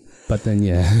 Mm-hmm. But then,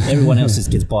 everyone else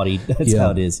just gets bodied. That's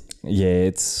how it is. Yeah,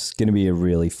 it's going to be a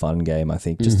really fun game, I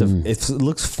think. Just it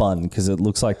looks fun because it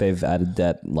looks like they've added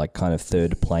that like kind of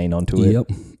third plane onto it.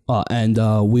 Yep. And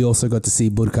we also got to see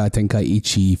Budokai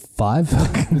Tenkaichi 5.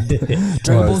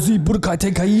 Dragon Ball Z Budokai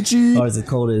Tenkaichi. Or as it's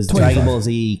called, is Dragon Ball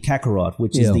Z Kakarot,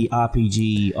 which is the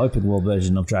RPG open world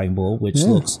version of Dragon Ball, which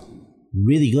looks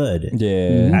really good.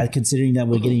 Yeah. Considering that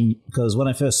we're getting, because when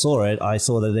I first saw it, I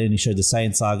saw that they only showed the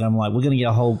Saiyan Saga. I'm like, we're going to get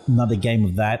a whole another game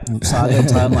of that saga.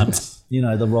 I'm like,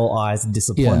 the roll eyes and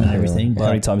disappointment and everything. But how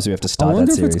many times do we have to start that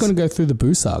series? I wonder if it's going to go through the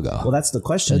Buu saga. Well, that's the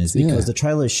question, is because the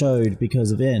trailer showed,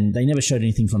 because of N, they never showed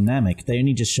anything from Namek. They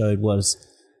only just showed was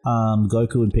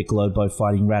Goku and Piccolo both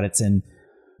fighting Raditz and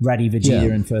Ratty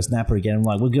Vegeta and first Nappa again. I'm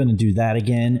like, we're going to do that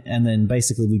again. And then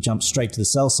basically we jumped straight to the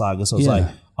Cell Saga. So it's like,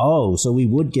 so we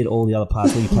would get all the other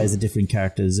parts where he plays the different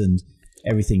characters. And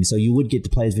everything. So you would get to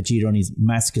play as Vegeta on his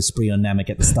massacre spree on Namek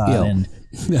at the start.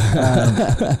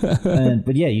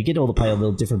 But yeah, you get all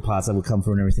the different parts that will come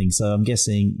through and everything. So I'm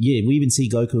guessing, we even see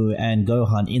Goku and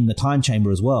Gohan in the time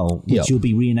chamber as well, which you'll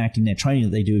be reenacting their training that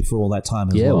they do for all that time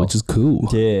as well. Which is cool.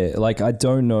 Yeah, like I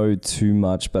don't know too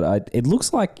much, but it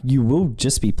looks like you will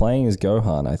just be playing as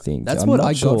Gohan, I think. That's what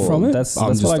I got from it. That's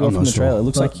what I got from the trailer. It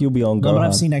looks like you'll be on Gohan. No, but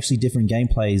I've seen actually different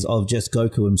gameplays of just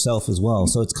Goku himself as well.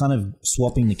 So it's kind of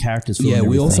swapping the characters for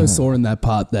we also saw in that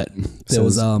part that there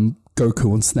was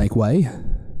Goku on Snake Way.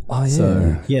 Oh, yeah.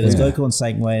 So, there's Goku on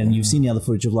Snake Way, and you've seen the other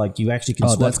footage of like you actually can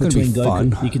switch between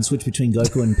Goku. Fun. You can switch between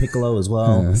Goku and Piccolo as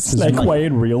well. Snake Way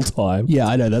in real time. Yeah,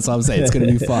 I know. That's what I'm saying. It's going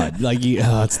to be fun. Like,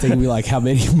 it's taking me like how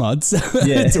many months?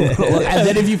 Yeah. And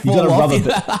then if you fall off,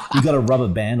 you got a rubber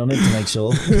band on it to make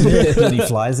sure when he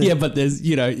flies it. Yeah, but there's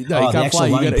you can't fly.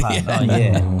 You gotta,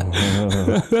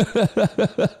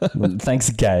 Thanks,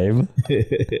 Gabe.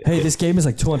 Hey, this game is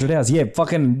like 200 hours. Yeah,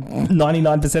 fucking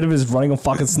 99% of it is running on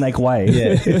fucking Snake Way.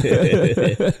 Yeah.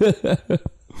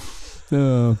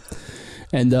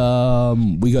 And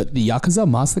we got the Yakuza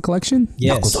Master Collection.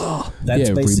 Yes, that's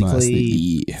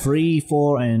basically 3,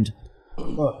 4, and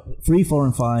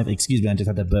 5. Excuse me, I just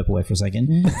had to burp away for a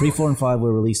second. 3, 4, and 5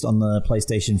 were released on the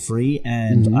PlayStation 3,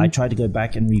 and I tried to go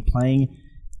back and replaying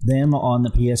them on the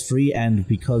PS3, and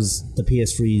because the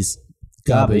PS3's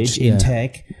garbage in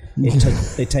tech,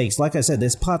 it takes, like I said,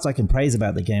 there's parts I can praise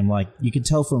about the game. Like you can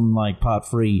tell from like part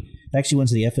 3, they actually went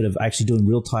to the effort of actually doing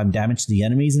real-time damage to the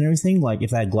enemies and everything. Like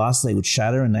if they had glasses, they would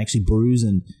shatter and actually bruise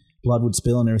and blood would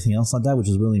spill and everything else like that, which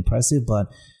was really impressive.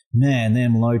 But man,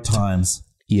 them load times.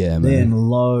 Yeah, man. Them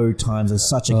load times are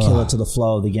such a killer to the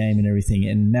flow of the game and everything.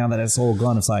 And now that it's all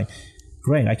gone, it's like,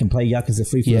 great, I can play Yakuza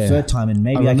 3 for the third time and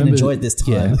maybe I can enjoy it this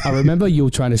time. Yeah, I remember you were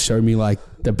trying to show me like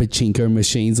the pachinko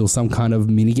machines or some kind of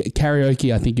mini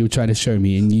karaoke. I think you were trying to show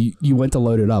me, and you went to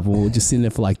load it up and we were just sitting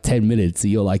there for like 10 minutes.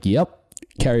 And you're like, yep,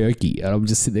 karaoke. And I'm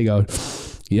just sitting there going,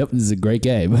 yep, this is a great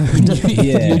game.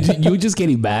 You were just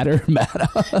getting madder and madder.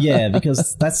 Yeah,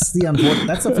 because that's the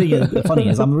thing. The funny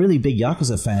is, I'm a really big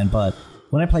Yakuza fan, but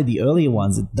when I played the earlier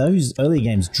ones, those earlier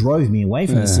games drove me away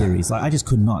from the series. Like I just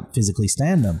could not physically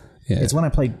stand them. Yeah. It's when I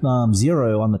played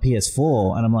Zero on the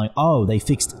PS4 and I'm like, oh, they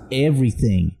fixed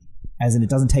everything. As in, it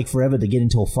doesn't take forever to get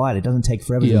into a fight. It doesn't take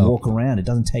forever to walk around. It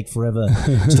doesn't take forever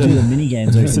to do the mini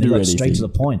games. They got straight to the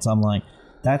point. So I'm like,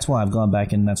 that's why I've gone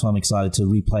back and that's why I'm excited to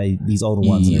replay these older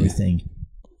ones and everything.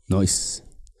 Nice.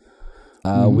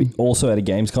 We also at a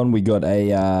Gamescom, we got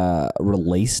a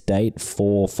release date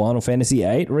for Final Fantasy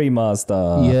VIII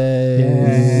Remaster.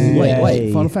 Yay.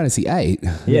 Wait, Final Fantasy VIII?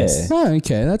 Yes. Oh,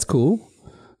 okay, that's cool.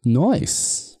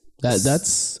 Nice.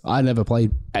 That's I never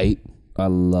played 8. I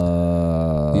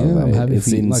love I'm happy for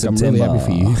you. Like, I'm really happy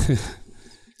for you.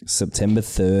 September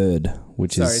 3rd,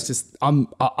 which is... Sorry, it's just...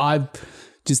 I've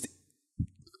just...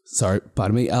 Sorry,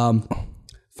 pardon me.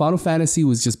 Final Fantasy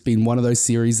was just been one of those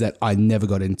series that I never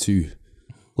got into.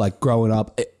 Like, growing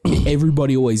up,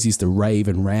 everybody always used to rave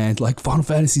and rant, like, Final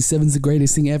Fantasy 7's the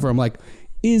greatest thing ever. I'm like,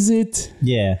 is it?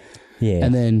 Yeah. Yeah.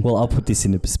 And then... Well, I'll put this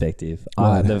into perspective.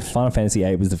 Right. The Final Fantasy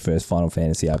VIII was the first Final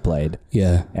Fantasy I played.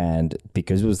 Yeah. And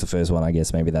because it was the first one, I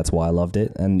guess maybe that's why I loved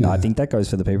it. And I think that goes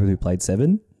for the people who played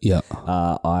 7. Yeah.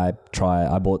 I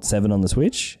bought 7 on the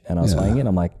Switch and I was playing it. And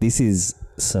I'm like, this is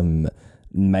some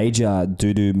major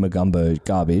doo-doo Magumbo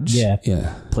garbage. Yeah.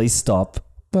 Yeah. Please stop.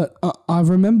 But I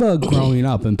remember growing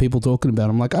up and people talking about it.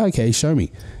 I'm like, okay, show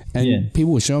me. And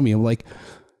people were showing me. I'm like,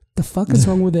 the fuck is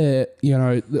wrong with their,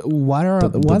 why are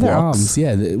their arms?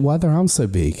 Yeah, why are their arms so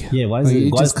big? Yeah, why does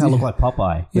it kind of look like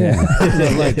Popeye? Yeah.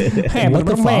 Like, what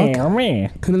the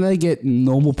fuck? Couldn't they get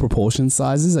normal proportion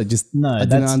sizes? I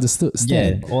didn't understand.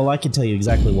 Yeah, well, I can tell you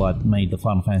exactly what made the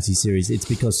Final Fantasy series. It's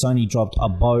because Sony dropped a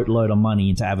boatload of money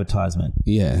into advertisement.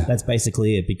 Yeah. That's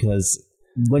basically it, because...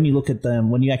 when you look at them,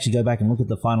 when you actually go back and look at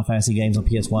the Final Fantasy games on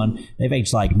PS1, they've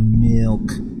aged like milk.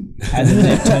 As in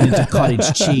they've turned into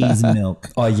cottage cheese milk.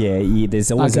 Oh, yeah. There's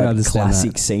always that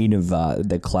classic scene of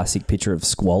the classic picture of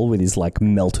Squall with his like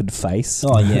melted face.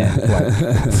 Oh, yeah.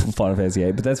 Final Fantasy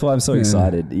 8. But that's why I'm so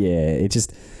excited. Yeah, it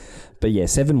just... But yeah,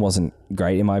 7 wasn't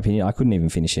great in my opinion. I couldn't even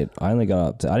finish it. I only got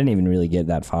up to... I didn't even really get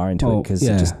that far into it because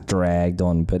it just dragged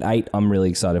on. But 8, I'm really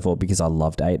excited for because I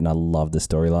loved 8 and I loved the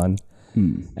storyline.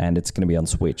 And it's going to be on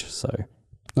Switch, so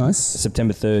nice.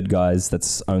 September 3rd, guys.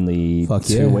 That's only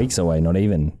 2 weeks away, not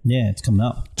even. Yeah, it's coming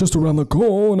up just around the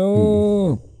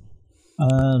corner.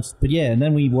 But yeah, and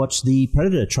then we watched the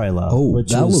Predator trailer. Oh,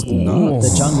 which that was looked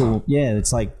nice. The jungle. Yeah,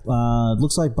 it's like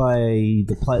looks like by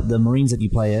the Marines that you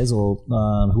play as, or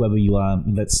whoever you are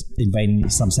that's invading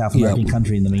some South American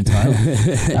country in the meantime.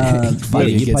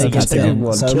 You play against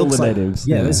them. So kill the natives.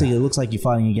 Basically, it looks like you're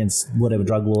fighting against whatever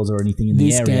drug laws or anything in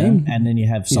the area, game? and then you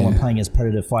have someone playing as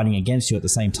Predator fighting against you at the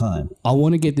same time. I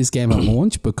want to get this game at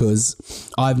launch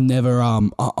because I've never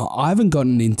I haven't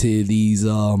gotten into these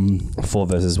 4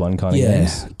 versus 1 kind of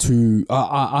games.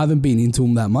 I haven't been into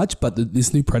them that much, but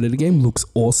this new Predator game looks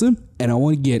awesome, and I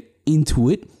want to get into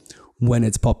it when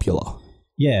it's popular.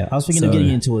 Yeah, I was thinking of getting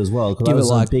into it as well because I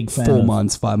was a big fan. 4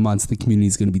 months, 5 months, the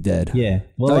community's going to be dead. Yeah,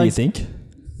 well, you think?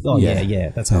 Oh yeah,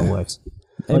 that's how it works.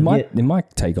 It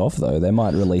might take off though. They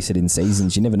might release it in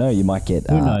seasons. You never know. You might get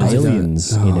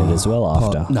aliens in it as well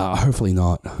after. No, hopefully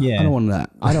not. Yeah, I don't want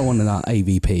that. I don't want an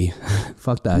AVP.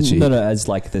 Fuck that shit. No, as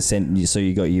like so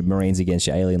you got your Marines against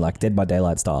your alien, like Dead by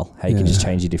Daylight style. How you can just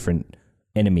change your different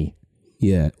enemy.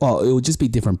 Yeah. Well, it would just be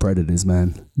different predators,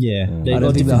 man. Yeah, I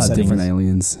don't think they'll have different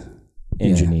aliens.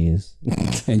 Engineers.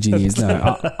 Engineers.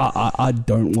 No, I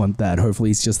don't want that.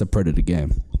 Hopefully, it's just a Predator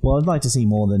game. Well, I'd like to see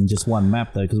more than just one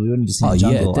map though, because we wouldn't just see the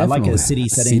jungle. I like a city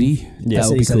setting.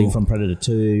 City setting from Predator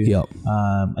 2. Yep.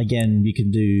 Again, you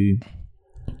could do.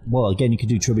 Well, again, you could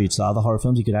do tributes to other horror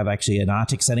films. You could have actually an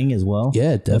Arctic setting as well.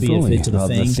 Yeah, definitely. That'd be a fit to the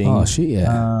thing. Oh shit,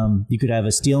 yeah. You could have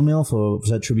a steel mill for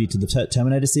a tribute to the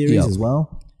Terminator series as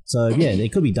well. So yeah,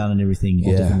 it could be done in everything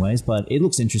all different ways, but it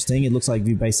looks interesting. It looks like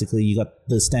you got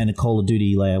the standard Call of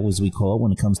Duty layout, as we call it,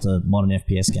 when it comes to modern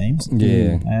FPS games.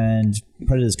 Yeah, and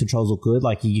Predator's controls look good.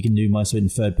 Like you can do most of it in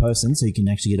third person, so you can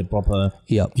actually get a proper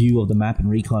view of the map and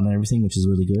recon and everything, which is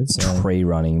really good. So. Tree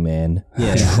running, man.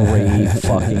 Yeah, tree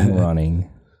fucking running.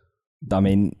 I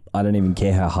mean, I don't even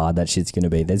care how hard that shit's going to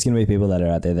be. There's going to be people that are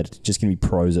out there that are just going to be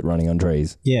pros at running on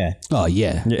trees. Yeah. Oh,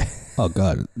 yeah. Yeah. Oh,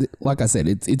 God. Like I said,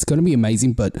 it's going to be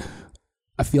amazing, but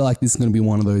I feel like this is going to be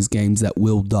one of those games that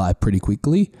will die pretty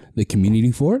quickly, the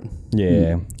community for it.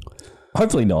 Yeah.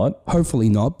 Hopefully not. Hopefully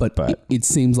not, but it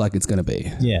seems like it's going to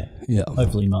be. Yeah. Yeah.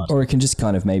 Hopefully not. Or it can just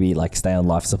kind of maybe like stay on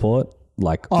life support.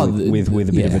 Like with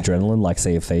a bit of adrenaline, like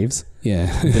Sea of Thieves.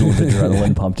 Yeah. A bit of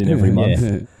adrenaline pumped in every month.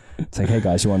 Yeah. It's like, hey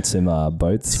guys, you want some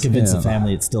boats? To convince the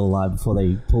family it's still alive before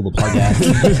they pull the plug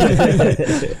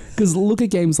out. Because look at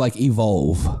games like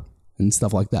Evolve and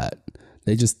stuff like that.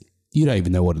 They just, you don't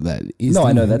even know what that is. No,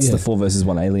 I know that's the 4 versus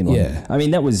 1 alien one. Yeah. I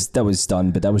mean, that was done,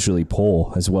 but that was really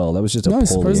poor as well. That was just a poorly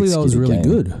supposedly that was really game.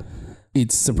 Good.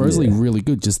 It's supposedly really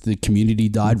good. Just the community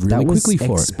died really quickly for it.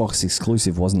 That was Xbox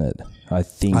exclusive, wasn't it? I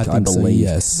think so, believe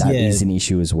yes. that is an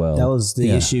issue as well. That was the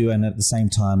issue, and at the same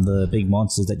time, the big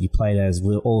monsters that you played as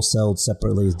were all sold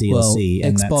separately as DLC.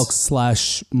 Well,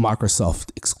 Xbox /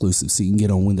 Microsoft exclusive, so you can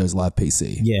get on Windows Live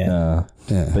PC. Yeah.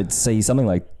 But see, something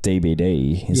like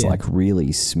DBD is like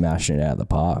really smashing it out of the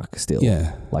park still.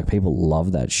 Yeah. Like people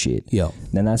love that shit. Yeah.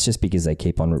 And that's just because they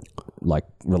keep on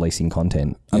releasing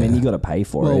content. I mean, you got to pay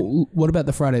for it. What about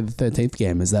the Friday the 13th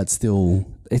game? Is that still...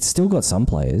 It's still got some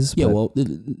players. Yeah, well,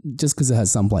 just because it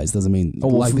has some players doesn't mean...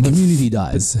 the community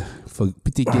dies for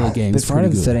particular games. But Friday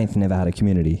the 13th never had a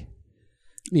community.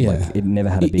 Yeah. Like, it never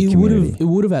had a big community. It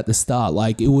would have at the start.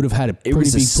 Like, it would have had a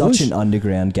pretty big push. Such an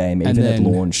underground game. Even at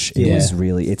launch, it was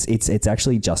really... It's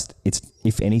actually just...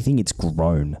 If anything, it's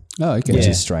grown. Oh, okay. Which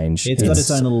is strange. It's got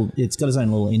its own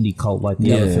little indie cult like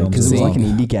the other films. Because it was like an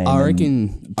indie game. I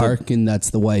reckon that's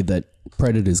the way that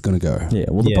Predator's going to go. Yeah,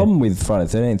 well, the problem with Friday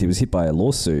the 13th, he was hit by a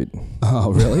lawsuit.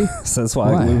 Oh, really? So that's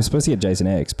why we were supposed to get Jason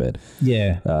X, but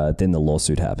then the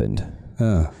lawsuit happened.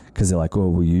 Because they're like,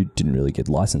 well, you didn't really get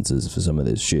licenses for some of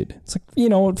this shit. It's like, you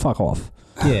know what? Fuck off.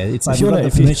 Yeah, it's like you got the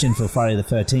permission for Friday the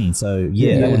 13th, so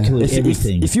that would kill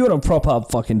everything. If you want to prop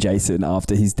up fucking Jason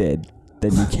after he's dead,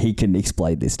 then he can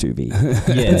explain this to me.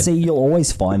 Yeah. But see, you'll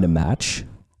always find a match.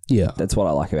 Yeah. That's what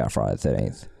I like about Friday the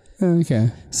 13th. Okay.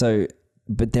 So...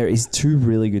 But there is 2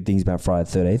 really good things about Friday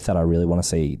the 13th that I really want to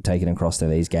see taken across to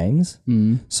these games.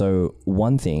 So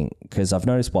one thing, because I've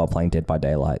noticed while playing Dead by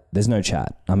Daylight, there's no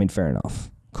chat. I mean, fair enough.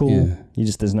 Cool.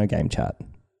 Yeah. There's no game chat.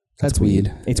 That's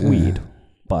weird. It's weird,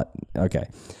 but okay.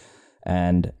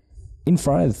 And in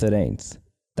Friday the 13th,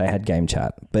 they had game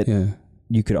chat, but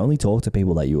you could only talk to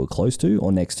people that you were close to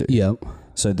or next to. Yep.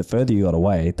 So the further you got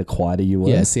away, the quieter you were.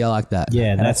 Yeah, see, I like that.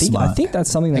 Yeah, and I think that's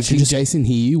something that should Jason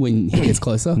hear you when he gets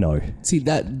closer? No. See,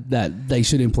 that they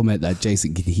should implement that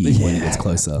Jason can hear you when he gets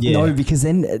closer. Yeah. No, because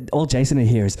then all Jason will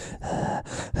hear is,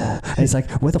 and it's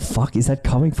like, where the fuck is that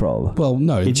coming from? Well,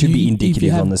 no. It should be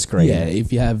indicative on the screen. Yeah,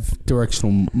 if you have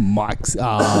directional mics,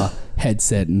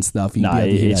 headset and stuff, you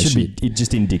it should be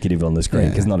just indicative on the screen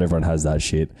because not everyone has that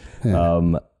shit.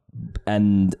 Yeah.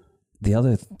 And the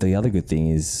other good thing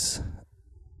is.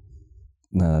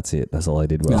 No, that's it. That's all I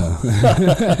did well.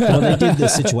 Well, they did the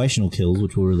situational kills,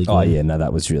 which were really good. Oh, yeah. No,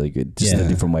 that was really good. Just Yeah. a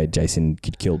different way Jason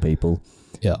could kill people.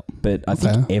 Yeah. But I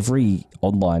think every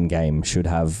online game should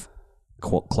have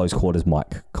close quarters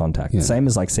mic contact. Yeah. Same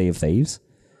as like Sea of Thieves.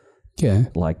 Yeah.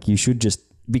 Like you should just,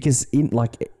 because in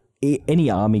like any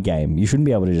army game, you shouldn't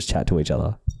be able to just chat to each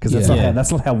other. Because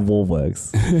that's not how war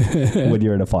works when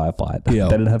you're in a firefight. Yeah.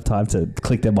 They don't have time to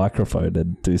click their microphone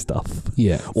and do stuff.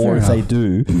 Yeah. Or if they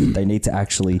do, they need to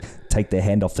actually take their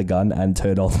hand off the gun and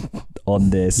turn on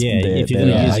their... If you're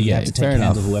going to use it, you have to take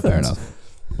hands off the weapons. Fair enough.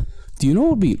 Do you know what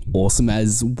would be awesome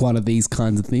as one of these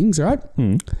kinds of things, right?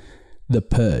 The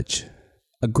Purge.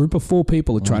 A group of 4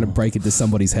 people are trying to break into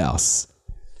somebody's house.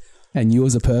 And you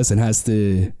as a person has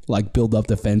to like build up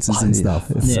defenses and stuff.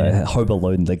 Home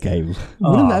Alone the game.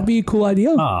 Wouldn't that be a cool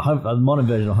idea? A modern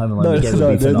version of Home Alone No, the game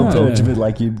would be phenomenal. no,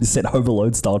 like you set Home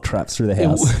Alone style traps through the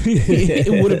house.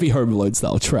 It wouldn't be Home Alone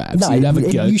style traps. You'd have a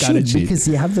gun you and should shit. because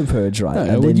you have the Purge, right?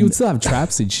 No, And then- you'd still have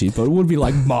traps and shit, but it would be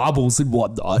like marbles and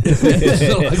whatnot. Like,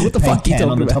 what the fuck are you Can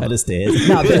on talking the top about? of the stairs.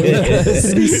 No,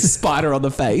 but Spider on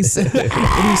the face. it'd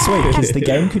be sweet because the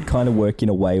game could kind of work in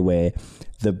a way where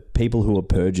the people who are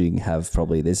purging have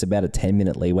probably, there's about a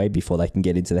 10-minute leeway before they can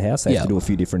get into the house. They have to do a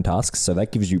few different tasks. So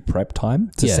that gives you prep time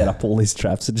to set up all these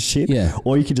traps and shit. Yeah.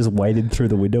 Or you could just wade in through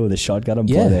the window with a shotgun and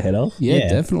blow their head off. Yeah,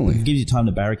 definitely. It gives you time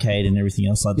to barricade and everything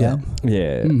else like that.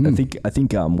 Yeah. I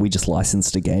think we just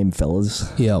licensed a game, fellas.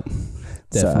 Yep.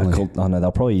 Definitely.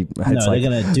 They'll probably... No, they're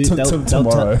going to do...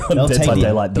 tomorrow They'll Dead take by the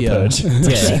Daylight, The Purge.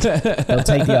 They'll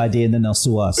take the idea and then they'll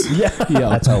sue us. Yeah.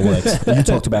 That's how it works. You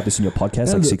talked about this in your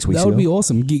podcast like 6 weeks That ago. would be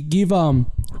awesome. Give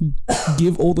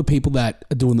all the people that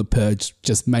are doing the Purge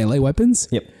just melee weapons.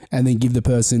 Yep. And then give the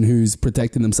person who's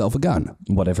protecting themselves a gun.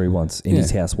 Whatever he wants in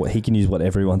his house. He can use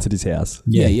whatever he wants at his house.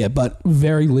 Yeah, but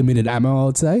very limited ammo, I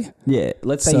would say. Yeah,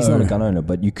 let's say he's not a gun owner,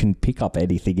 but you can pick up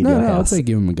anything in your I'd house say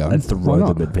give him a gun. and throw Why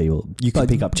not? them at people. You can But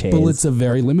pick up chairs. Bullets are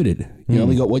very limited. You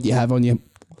only got what you have on your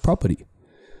property.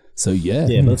 So yeah.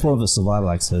 Yeah, but it's more of a survival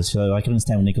access. So I can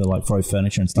understand when Nicola like throw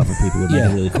furniture and stuff at people would make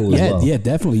it really cool as well. Yeah,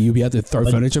 definitely. You'll be able to throw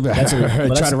furniture but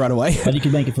try to run away. But you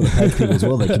can make it for the page people as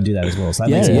well. They can do that as well. So that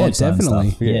makes it definitely.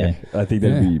 stuff. Yeah. I think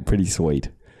that'd be pretty sweet.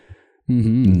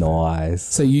 Nice.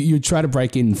 So you try to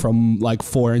break in from like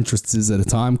 4 entrances at a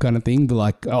time kind of thing. But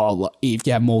like, if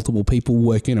you have multiple people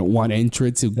working at one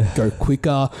entrance, it'll go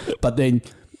quicker. But then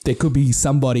there could be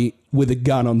somebody with a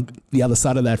gun on the other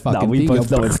side of that fucking We thing.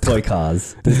 both know it's toy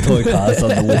cars. There's toy cars on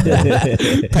the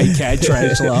window. Paint can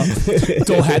tarantula.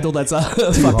 Door handle that's a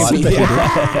fucking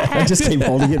I just keep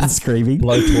holding it and screaming.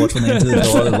 Blow torch when they enter the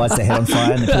door, it lights their head on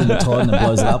fire, and they put it in the toilet and it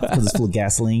blows it up because it's full of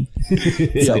gasoline.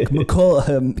 It's like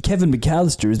Kevin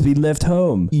McAllister has been left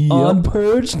home on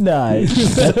Purge night.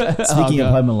 Speaking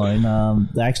of Home Alone,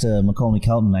 the actor Macaulay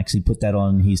Culkin actually put that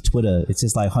on his Twitter. It's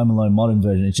just like Home Alone modern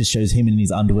version. It just shows him in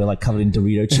his underwear, like covered in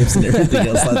Dorito chips and everything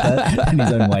else like that, and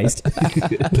his own waste.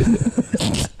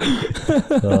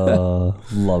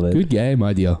 Love it. Good game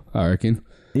idea, I reckon.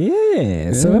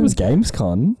 Yeah. So that was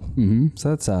Gamescom. So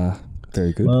that's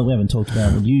very good. Well, we haven't talked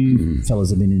about what you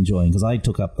fellas have been enjoying because I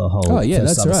took up the whole. Oh yeah,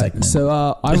 first that's right. segment. So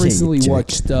I recently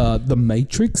watched The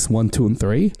Matrix 1, 2, and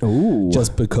 3. Ooh.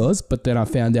 Just because, but then I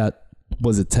found out,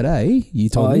 was it today? You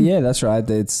told me? Yeah, that's right.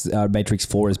 It's Matrix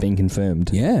 4 has been confirmed.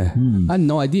 Yeah. I had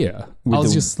no idea. With I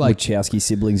was the just like, Wachowski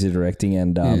siblings are directing,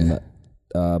 and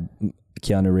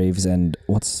Keanu Reeves and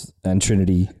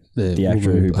Trinity, the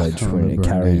actor who played Trinity,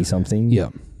 Carrie something. Yeah.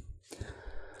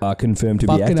 Are confirmed to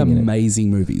be Fucking acting in it. amazing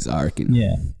movies, I reckon.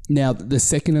 Yeah. Now, the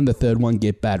second and the third one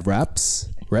get bad reps.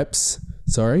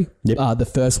 Sorry. Yep. The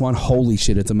first one, holy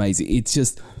shit, it's amazing. It's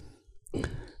just,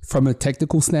 from a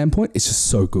technical standpoint, it's just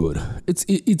so good.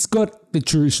 It's got the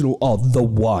traditional, the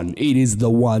one. It is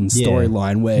the one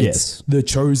storyline where it's the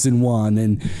chosen one,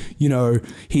 and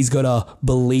he's got to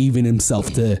believe in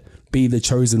himself to be the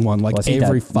chosen one. Like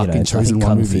every fucking chosen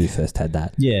one movie first had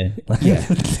that. Yeah. Yeah.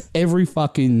 Every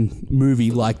fucking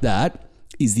movie like that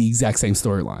is the exact same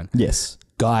storyline. Yes.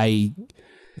 Guy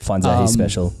finds out he's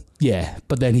special. Yeah,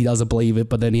 but then he doesn't believe it.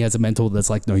 But then he has a mentor that's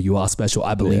like, "No, you are special.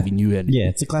 I believe in you." And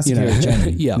it's a classic hero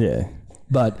journey. Yeah.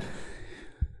 But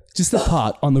just the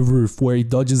part on the roof where he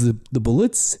dodges the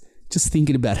bullets. Just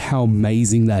thinking about how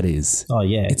amazing that is. Oh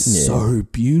yeah, it's so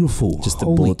beautiful. Just the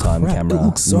bullet time camera, it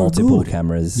looks so multiple good.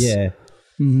 cameras. Yeah.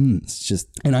 It's just,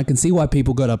 and I can see why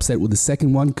people got upset with the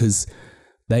second one because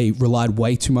they relied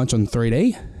way too much on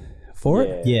 3D for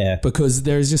it. Yeah. Because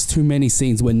there's just too many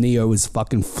scenes where Neo is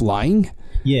fucking flying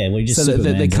Yeah, we're just so they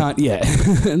Superman. can't. Yeah,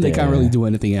 they can't really do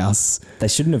anything else. They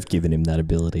shouldn't have given him that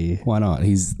ability. Why not?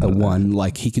 He's the one.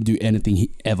 Like he can do anything he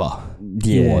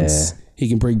wants. He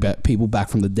can bring back people back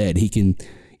from the dead. He can.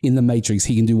 In the Matrix,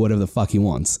 he can do whatever the fuck he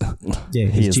wants. Yeah,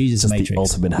 he's Jesus just Matrix. the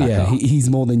ultimate hacker. Yeah, he's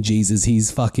more than Jesus. He's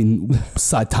fucking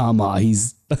Saitama.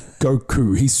 He's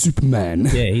Goku. He's Superman.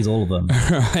 Yeah, he's all of them.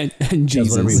 Right? And Jesus.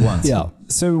 whatever he wants. Yeah.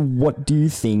 So what do you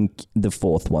think the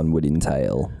fourth one would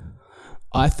entail?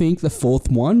 I think the fourth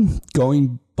one,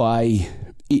 going by,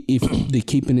 if they're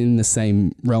keeping it in the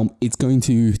same realm, it's going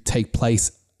to take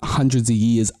place hundreds of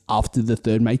years after the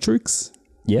third Matrix.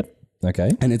 Yep. Okay.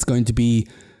 And it's going to be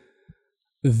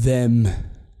them.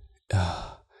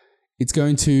 It's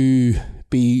going to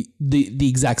be the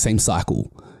exact same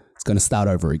cycle. It's going to start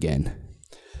over again.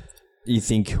 You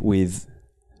think with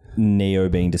Neo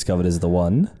being discovered as the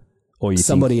one? Or you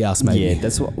somebody else, maybe. Yeah,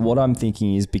 that's what I'm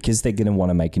thinking is because they're going to want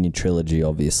to make a new trilogy,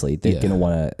 obviously. They're going to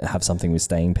want to have something with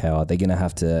staying power. They're going to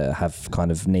have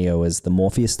kind of Neo as the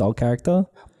Morpheus-style character.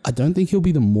 I don't think he'll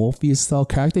be the Morpheus-style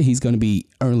character. He's going to be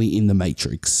only in the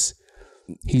Matrix.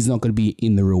 He's not going to be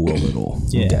in the real world at all.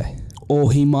 Yeah. Okay.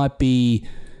 Or he might be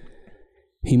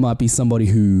somebody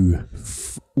who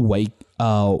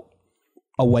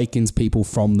awakens people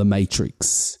from the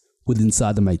Matrix,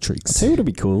 inside the Matrix. I'll tell you what would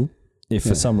be cool. If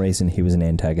for some reason he was an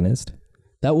antagonist.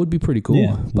 That would be pretty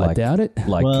cool, but I doubt it.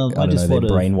 Like, Well, I don't know, they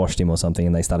brainwashed him or something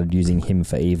and they started using him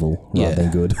for evil rather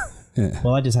than good.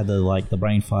 Well, I just had the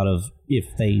brain fart of if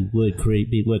they were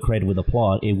created with a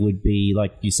plot, it would be,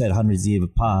 like you said, hundreds of years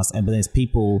have passed, but there's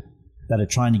people that are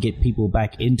trying to get people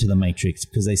back into the Matrix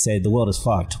because they said the world is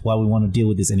fucked. Why we want to deal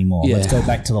with this anymore? Yeah. Let's go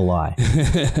back to the lie.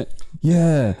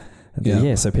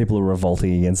 Yeah, so people are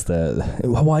revolting against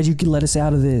why'd you let us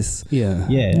out of this? Yeah.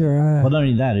 Yeah. Right. Well, not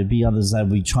only that, it'd be others that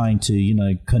would be trying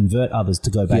to, convert others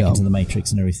to go back into the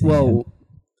Matrix and everything. Well,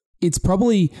 it's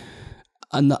probably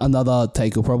another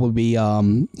take will probably be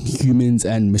humans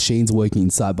and machines working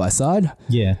side by side.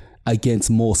 Yeah. Against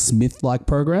more Smith-like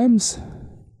programs.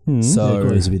 So There could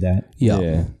always be that.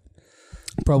 Yeah.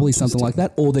 Probably something like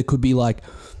that. Or there could be like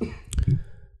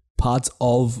parts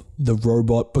of the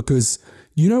robot because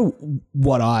you know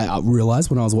what I realized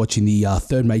when I was watching the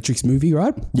third Matrix movie,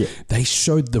 right? Yeah. They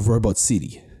showed the robot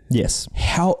city. Yes.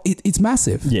 How it's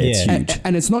massive. Yeah, it's huge.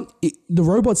 And it's not, the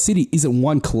robot city isn't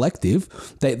one collective.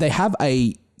 They have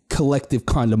a collective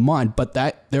kind of mind, but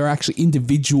they're actually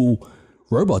individual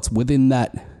robots within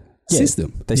that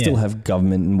system. They still have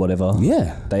government and whatever.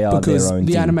 Yeah. They are because their own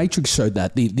the thing. Animatrix showed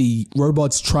that. The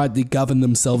robots tried to govern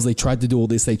themselves. They tried to do all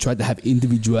this. They tried to have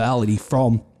individuality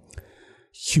from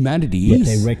humanity. But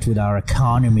they wrecked with our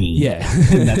economy. Yeah.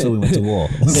 And that's why we went to war.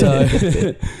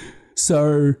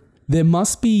 So there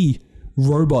must be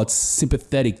robots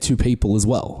sympathetic to people as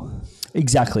well.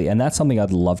 Exactly, and that's something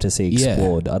I'd love to see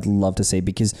explored. I'd love to see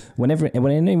because when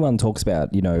anyone talks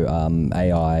about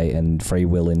AI and free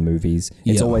will in movies,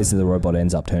 it's always that the robot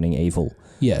ends up turning evil.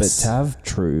 Yes, but to have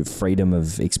true freedom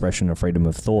of expression or freedom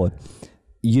of thought,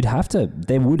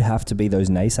 there would have to be those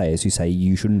naysayers who say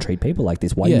you shouldn't treat people like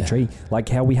this. Why you treat like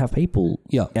how we have people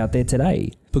out there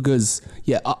today? Because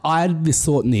I had this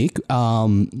thought, Nick, not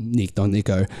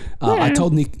Nico. I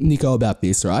told Nico about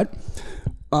this, right?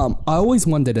 I always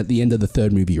wondered at the end of the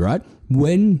third movie, right?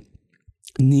 When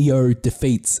Neo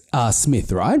defeats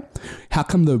Smith, right? How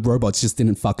come the robots just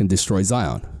didn't fucking destroy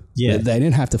Zion? Yeah. They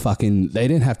didn't have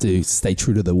to stay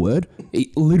true to the word. It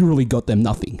literally got them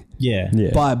nothing. Yeah.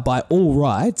 By all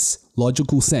rights,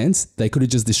 logical sense, they could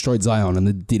have just destroyed Zion and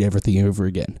they did everything over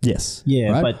again. Yes.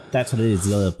 Yeah, right? but that's what it is.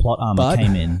 The plot armor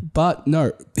came in. But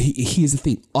no, here's the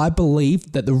thing. I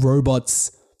believe that the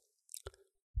robots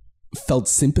felt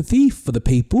sympathy for the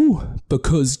people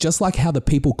because just like how the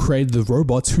people created the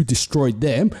robots who destroyed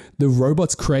them, the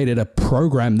robots created a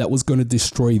program that was going to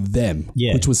destroy them,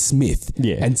 which was Smith.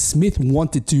 Yeah. And Smith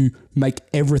wanted to make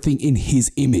everything in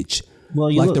his image.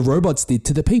 Well, like the robots did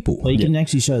to the people. Well, you can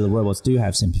actually show the robots do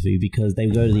have sympathy because they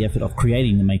go to the effort of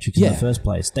creating the Matrix in the first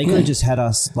place. They could have just had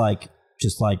us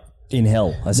just in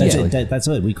hell, essentially. That's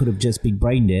it. We could have just been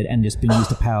brain dead and just been used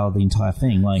to power the entire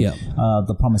thing,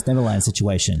 the Promised Neverland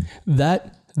situation.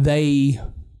 That they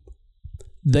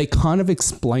kind of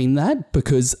explain that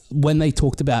because when they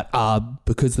talked about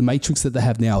because the Matrix that they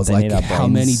have now is They need our how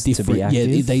many brains to be different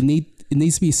active? it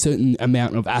needs to be a certain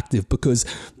amount of active because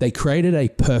they created a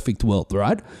perfect world,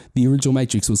 right? The original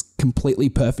Matrix was completely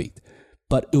perfect,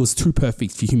 but it was too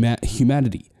perfect for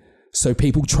humanity. So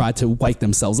people tried to wake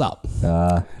themselves up.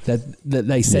 That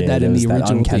they said that in the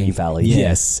original uncanny thing. valley.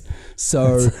 Yes.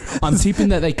 So I'm tipping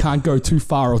that they can't go too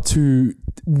far or too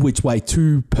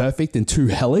perfect and too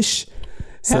hellish.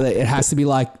 So that it has to be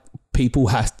like people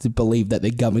have to believe that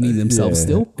they're governing themselves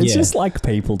still. It's just like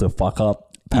people to fuck up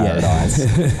paradise,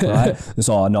 right?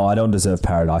 So, no, I don't deserve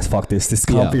paradise. Fuck this. This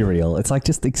can't be real. It's like,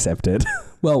 just accept it.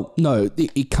 Well, no,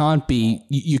 it can't be.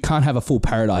 You can't have a full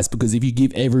paradise, because if you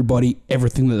give everybody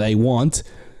everything that they want,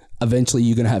 eventually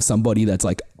you're going to have somebody that's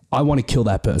like, I want to kill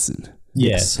that person.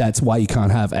 Yes. That's why you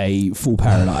can't have a full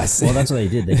paradise. Well, that's what they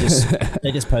did. They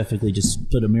just perfectly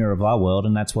just put a mirror of our world,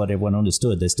 and that's what everyone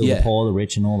understood. There's still the poor, the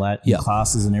rich, and all that, and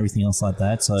classes and everything else like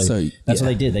that. So that's what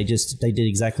they did. They did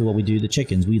exactly what we do to the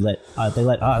chickens. They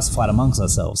let us fight amongst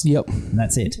ourselves. Yep. And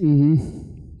that's it.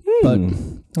 But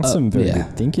that's some very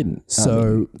good thinking.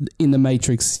 So in the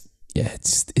Matrix,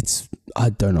 it's I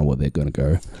don't know where they're gonna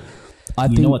go. I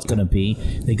think, know what's going to be?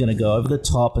 They're going to go over the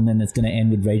top, and then it's going to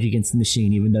end with Rage Against the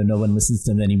Machine, even though no one listens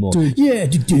to them anymore. Dude,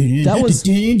 that was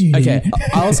okay.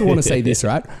 I also want to say this,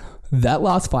 right? That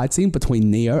last fight scene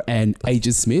between Neo and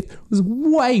Agent Smith was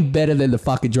way better than the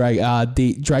fucking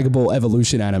the Dragon Ball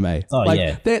Evolution anime. Oh, like,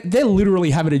 yeah. They're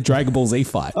literally having a Dragon Ball Z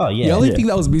fight. Oh, yeah. The only thing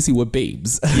that was missing were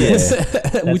beams,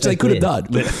 which they could have done.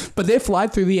 But they're flying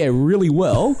through the air really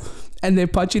well. And they're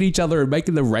punching each other and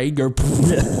making the rain go.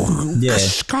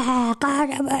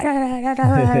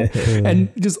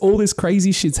 And just all this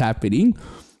crazy shit's happening.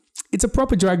 It's a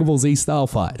proper Dragon Ball Z style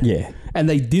fight. Yeah. And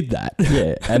they did that.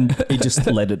 Yeah. And it just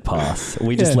let it pass.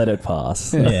 We just let it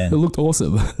pass. Yeah. It looked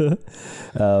awesome.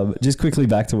 Just quickly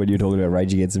back to when you were talking about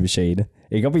Rage Against the Machine.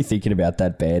 It got me thinking about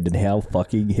that band and how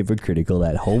fucking hypocritical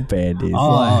that whole band is.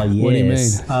 Oh, yes. What do you mean?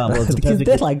 Because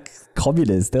they're like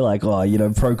communists. They're like,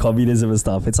 pro-communism and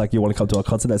stuff. It's like, you want to come to our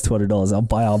concert, that's $200. I'll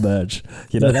buy our merch.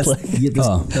 That's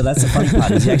the funny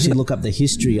part is you actually look up the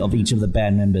history of each of the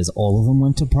band members. All of them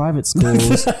went to private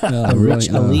schools, rich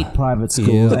elite private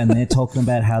schools, and they're talking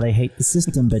about how they hate the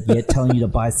system, but yet telling you to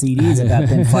buy CDs about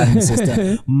them fighting the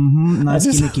system. Nice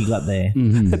gimmick you got there.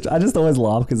 I just always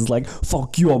laugh because it's like,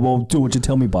 fuck you, I won't do what you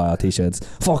tell me, buy our t-shirts.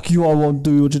 Fuck you, I won't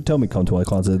do what you tell me, come to our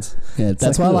concerts. Yeah,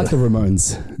 that's why I like the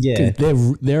Ramones. Yeah.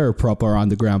 They're a proper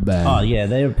underground band. Oh, yeah,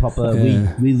 they're proper.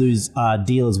 Yeah. We lose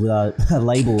dealers with our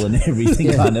label and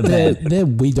everything kind of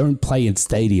band. We don't play in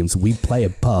stadiums. We play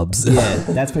at pubs. Yeah,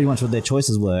 that's pretty much what their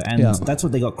choices were. And that's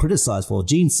what they got criticized for.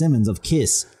 Gene Simmons of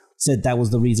KISS said that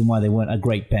was the reason why they weren't a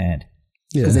great band.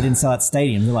 Because they didn't sell at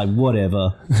stadiums. They're like,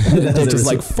 whatever. They're just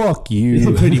like, fuck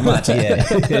you. Pretty much,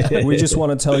 yeah. We just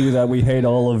want to tell you that we hate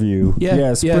all of you.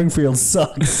 Yeah, Springfield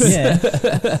sucks. Yeah.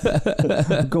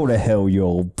 Go to hell, you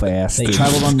old bastard. They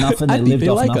traveled on nothing, they lived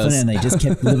off nothing, and they just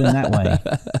kept living that way.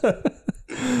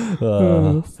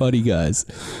 Funny guys.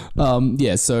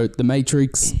 So The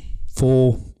Matrix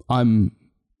 4,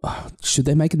 should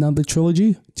they make another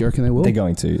trilogy? Do you reckon they will? They're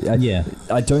going to.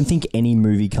 I don't think any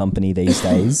movie company these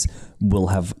days will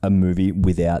have a movie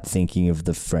without thinking of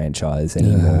the franchise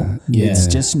anymore. It's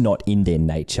just not in their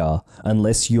nature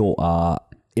unless you're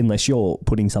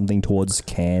putting something towards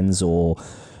Cannes or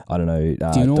I don't know,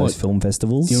 those film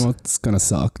festivals. Do you know what's going to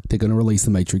suck? They're going to release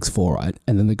The Matrix 4, right?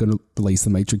 And then they're going to release The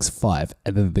Matrix 5.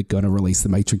 And then they're going to release The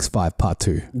Matrix 5 Part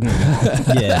 2.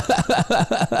 Yeah.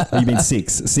 You mean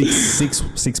 6?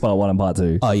 6 Part 1 and Part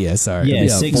 2. Oh, yeah, sorry. Yeah,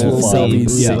 6 will be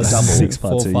double. 6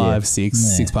 Part 2. 4, 5,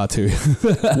 6, 6 Part 2.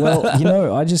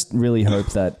 Well, I just really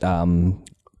hope that...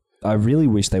 I really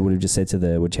wish they would have just said to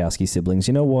the Wachowski siblings,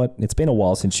 you know what? It's been a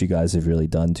while since you guys have really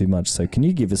done too much. So can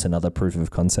you give us another proof of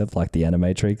concept like the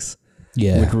Animatrix?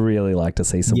 Yeah. We'd really like to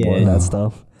see some more of that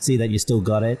stuff. See that you still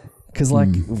got it? Because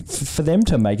for them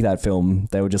to make that film,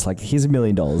 they were just like, here's $1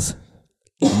 million.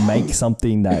 Make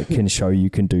something that can show you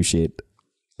can do shit.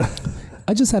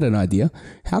 I just had an idea.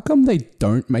 How come they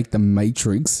don't make The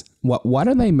Matrix? Why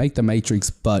don't they make The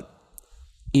Matrix but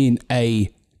in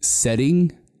a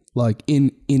setting... like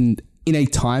in a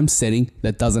time setting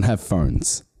that doesn't have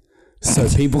phones, so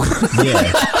people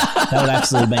that would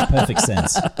actually make perfect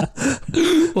sense.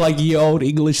 Like the old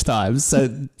English times, so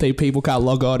people can't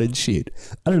log on and shit.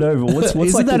 I don't know, but what's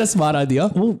isn't that a smart idea?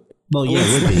 Well, yeah,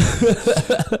 it would be.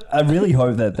 I really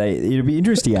hope that it'd be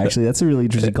interesting, actually. That's a really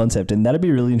interesting concept, and that'd be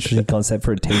a really interesting concept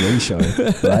for a TV show,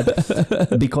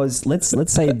 right? Because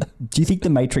let's say, do you think The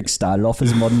Matrix started off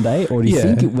as modern day, or do you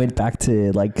think it went back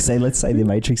to, let's say The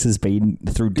Matrix has been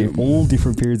through all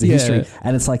different periods of history,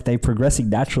 and it's like they're progressing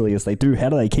naturally as they do. How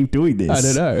do they keep doing this? I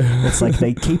don't know. It's like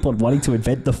they keep on wanting to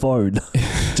invent the phone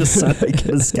just so they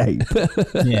can escape.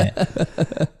 Yeah.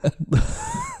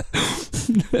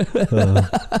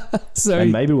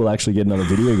 And maybe we'll actually get another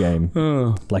video game,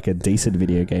 like a decent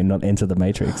video game, not Enter the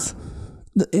Matrix.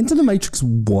 Enter the Matrix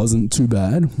wasn't too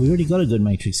bad. We already got a good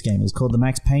Matrix game. It was called the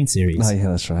Max Payne series. Oh yeah,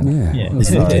 that's right.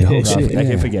 Yeah. I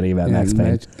keep forgetting about Max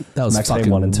Payne. That was Max fucking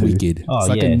Payne 1 and 2. wicked. Oh, it's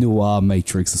like a noir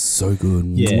Matrix. It's so good.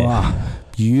 Yeah. Mwah.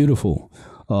 beautiful.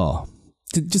 Oh,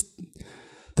 just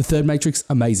the third Matrix,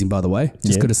 amazing. By the way,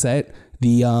 just got to say it.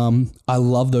 I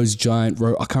love those giant.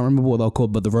 I can't remember what they're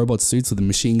called, but the robot suits with the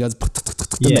machine guns.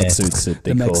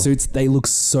 The mech suits. They look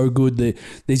so good.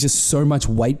 There's just so much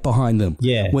weight behind them.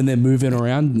 Yeah. When they're moving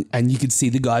around, and you can see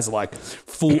the guys like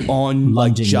full on,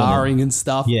 like jarring and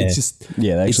stuff. Yeah. It's just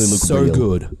they actually look so real.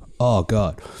 good. Oh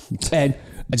god. And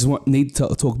I just need to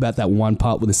talk about that one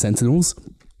part with the Sentinels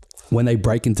when they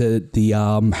break into the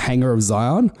hangar of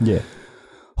Zion. Yeah.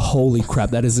 Holy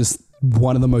crap! That is just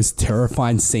one of the most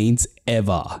terrifying scenes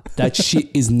ever. That shit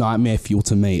is nightmare fuel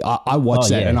to me. I watched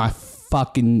that and I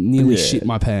fucking nearly shit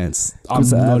my pants. I'm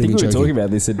not I think even we were joking. talking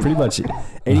about this, and pretty much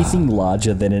anything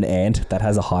larger than an ant that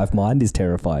has a hive mind is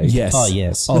terrifying. Yes. Oh,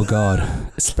 yes. Oh god.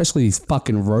 Especially these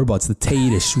fucking robots, the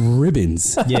T-ish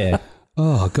ribbons. Yeah.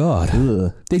 Oh god.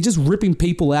 Ugh. They're just ripping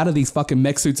people out of these fucking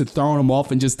mech suits and throwing them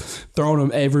off and just throwing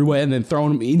them everywhere and then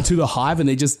throwing them into the hive, and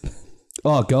they just,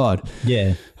 oh god.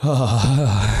 Yeah.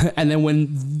 And then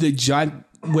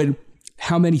when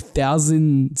how many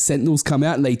thousand Sentinels come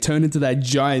out and they turn into that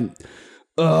giant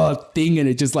thing, and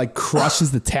it just like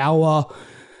crushes the tower.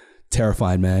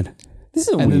 Terrifying, man. This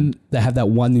is and then they have that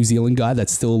one New Zealand guy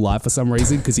that's still alive for some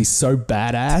reason because he's so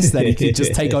badass that he can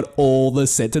just take out all the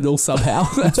Sentinels somehow.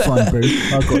 That's fine, bro.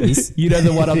 I've got this. You know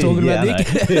the one I'm talking Yeah, about,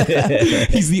 Nick?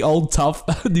 He's the old tough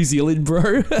New Zealand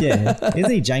bro. Yeah.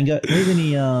 Isn't he Django? Isn't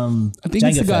he I think Django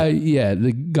it's the guy, Fett?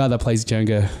 the guy that plays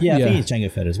Django. Yeah, I think he's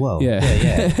Django Fett as well. Yeah.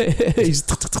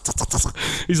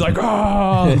 He's like,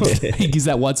 oh. He gives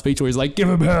that one speech where he's like, give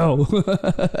him hell.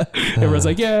 Everyone's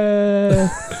like, yeah.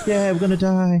 Yeah, we're going to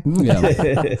die. Yeah.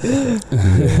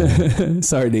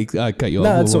 Sorry, Nick, I cut you off.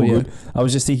 No, that's all Yeah. good. I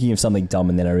was just thinking of something dumb,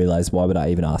 and then I realized, why would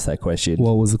I even ask that question?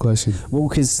 What was the question? Well,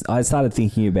 because I started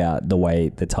thinking about the way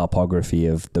the topography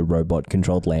of the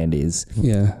robot-controlled land is.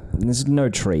 Yeah. There's no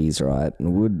trees, right?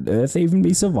 Would Earth even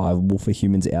be survivable for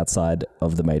humans outside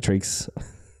of the Matrix?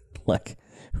 Like,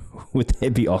 would there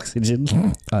be oxygen?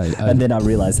 And then I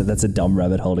realized that that's a dumb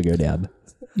rabbit hole to go down.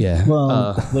 Yeah.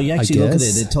 Well, you actually look at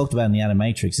guess. it. It talked about in the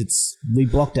Animatrix. We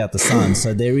blocked out the sun,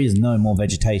 so there is no more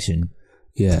vegetation.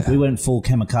 Yeah. We went full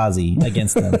kamikaze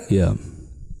against them. Yeah.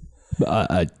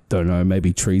 But I don't know.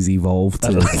 Maybe trees evolved.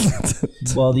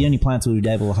 Well, the only plants we would be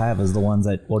able to have is the ones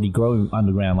that already grow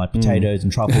underground, like potatoes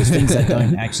and truffles, things that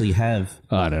don't actually have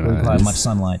I don't know. require much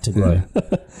sunlight to grow.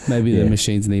 Maybe the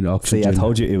machines need oxygen. See, I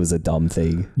told you it was a dumb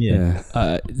thing. Yeah.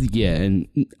 Yeah. And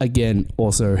again,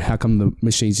 also, how come the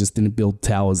machines just didn't build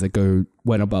towers that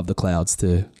went above the clouds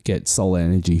to get solar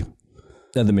energy?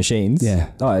 The machines? Yeah.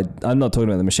 Oh, I'm not talking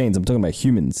about the machines. I'm talking about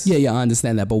humans. Yeah, I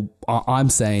understand that. But I'm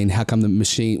saying, how come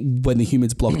when the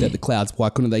humans blocked out the clouds, why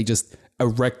couldn't they just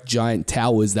erect giant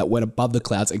towers that went above the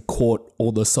clouds and caught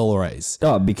all the solar rays?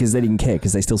 Oh, because they didn't care,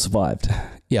 because they still survived.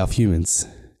 Yeah, of humans.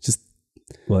 Just...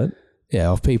 What? Yeah,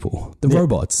 of people. The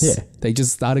robots. Yeah. They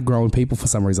just started growing people for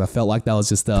some reason. I felt like that was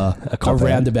just a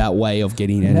roundabout way of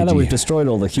getting energy. Now that we've destroyed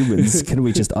all the humans, can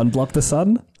we just unblock the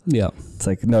sun? Yeah. It's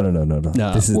like, no.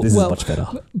 This is much better.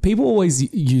 People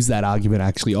always use that argument,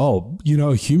 actually. Oh,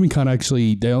 a human can't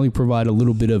actually, they only provide a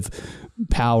little bit of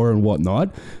power and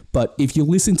whatnot. But if you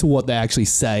listen to what they actually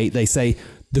say, they say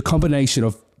the combination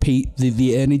of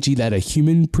the energy that a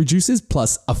human produces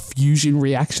plus a fusion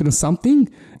reaction of something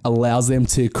allows them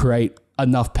to create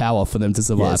enough power for them to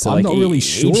survive. Yeah, so I'm not really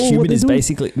sure. Each what human they're is doing.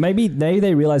 basically, maybe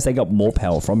they realize they got more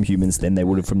power from humans than they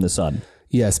would have from the sun.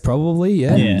 Yes, probably,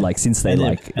 yeah. And like since they and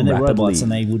like they're rapidly, robots, and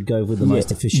they would go with the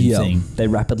most efficient thing. They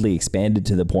rapidly expanded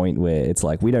to the point where it's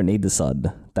like, we don't need the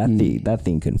sun. That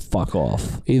thing can fuck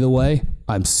off. Either way,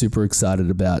 I'm super excited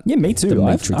about me too. The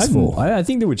Matrix 4. I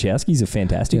think the Wachowskis are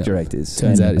fantastic directors.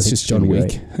 Turns and out it's I think just John gonna be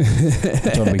Wick.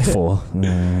 great. John Wick 4.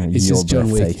 It's just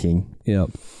John Wick. Breathtaking. Yep.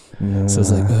 So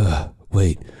it's like,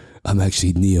 wait, I'm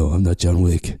actually Neo. I'm not John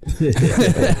Wick.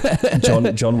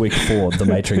 John Wick 4, The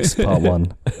Matrix Part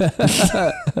 1.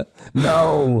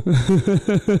 No.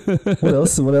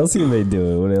 What else have you been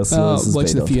doing? What else?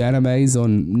 Watched a few animes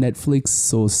on Netflix.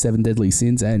 Saw 7 Deadly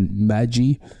Sins and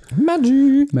Magi,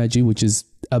 which is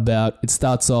about, it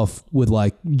starts off with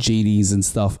like genies and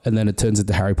stuff, and then it turns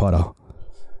into Harry Potter.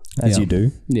 As you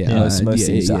do. Yeah. Most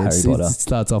things are Harry Potter. It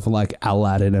starts off like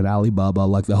Aladdin and Alibaba,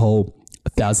 like the whole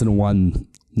 1001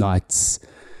 Nights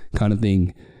kind of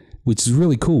thing, which is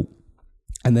really cool.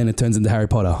 And then it turns into Harry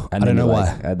Potter. And I don't know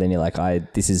why. And then you're like,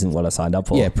 this isn't what I signed up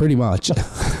for. Yeah, pretty much.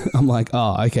 I'm like,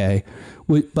 oh, okay.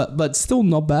 But still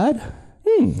not bad.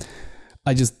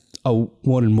 I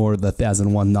wanted more of the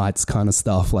 1001 Nights kind of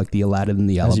stuff, like the Aladdin and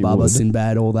the Alibaba,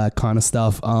 Sinbad, all that kind of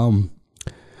stuff.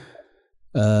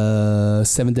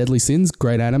 7 Deadly Sins,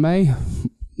 great anime.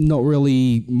 Not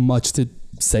really much to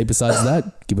say besides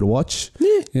that? Give it a watch.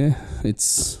 Yeah.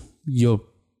 It's your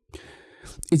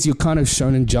kind of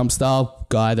shonen jump style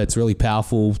guy that's really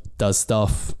powerful, does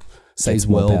stuff, saves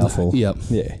more world. powerful. Yep.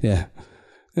 Yeah.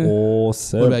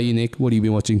 Awesome. What about you, Nick? What have you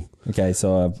been watching? Okay,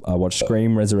 so I watched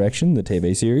Scream Resurrection, the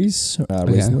TV series,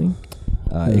 recently.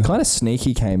 It kind of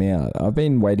sneaky came out. I've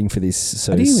been waiting for this.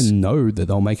 So I didn't even know that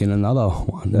they were making another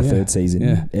one. The third season.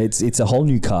 Yeah. It's a whole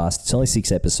new cast. It's only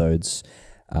 6 episodes.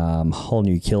 Whole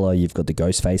new killer. You've got the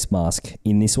Ghostface mask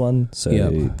in this one. So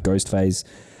Ghostface.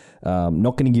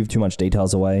 Not going to give too much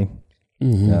details away.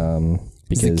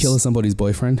 Is the killer somebody's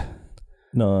boyfriend?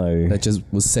 No. That just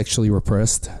was sexually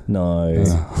repressed? No. Or a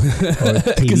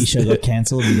TV show got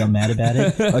cancelled and you got mad about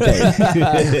it.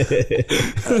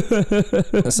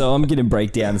 Okay. So I'm going to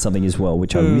break down something as well,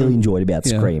 which I really enjoyed about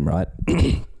Scream, right?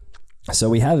 So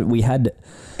we had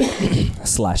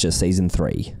Slasher season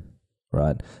 3,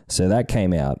 right? So that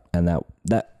came out, and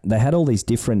that they had all these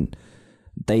different.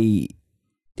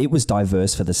 It was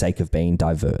diverse for the sake of being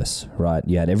diverse, right?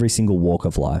 You had every single walk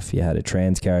of life. You had a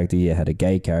trans character, you had a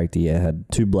gay character, you had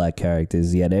 2 black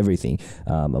characters, you had everything,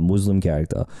 a Muslim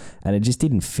character, and it just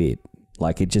didn't fit.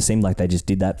 Like, it just seemed like they just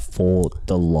did that for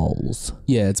the lols.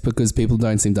 Yeah, it's because people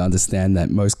don't seem to understand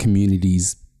that most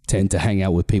communities tend to hang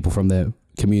out with people from their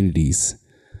communities.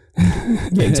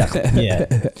 Yeah, exactly.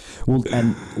 Yeah. Well,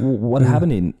 and what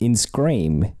happened in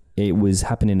Scream, it was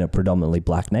happening in a predominantly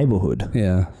black neighborhood.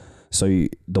 Yeah. So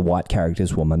the white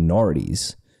characters were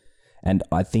minorities. And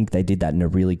I think they did that in a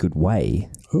really good way.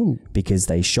 Ooh. Because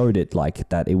they showed it like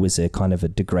that it was a kind of a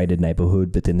degraded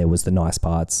neighborhood, but then there was the nice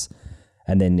parts.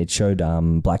 And then it showed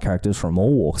black characters from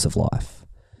all walks of life.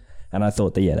 And I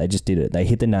thought that, they just did it. They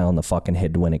hit the nail on the fucking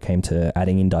head when it came to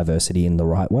adding in diversity in the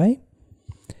right way.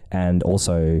 And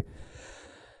also,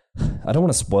 I don't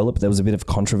want to spoil it, but there was a bit of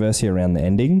controversy around the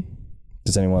ending.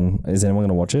 Is anyone going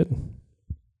to watch it?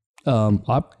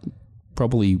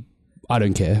 I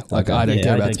don't care. Like, I don't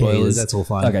care about spoilers. That's all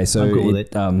fine. Okay, so I'm cool with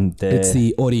it. It's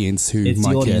the audience who It's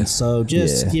might the audience, care. so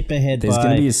just skip ahead. There's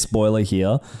going to be a spoiler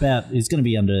here. It's going to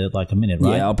be under like a minute,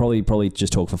 right? Yeah, I'll probably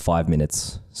just talk for 5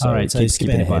 minutes. So all right, so keep skip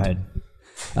skipping ahead.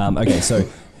 Okay, so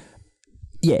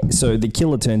so the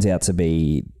killer turns out to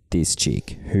be this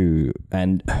chick who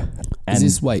and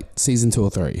Is this season 2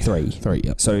 or 3? 3. 3.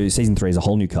 Yep. So season 3 is a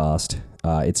whole new cast.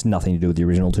 It's nothing to do with the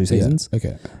original 2 seasons. Yeah,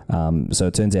 okay. So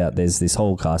it turns out there's this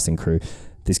whole casting crew.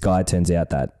 This guy turns out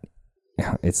that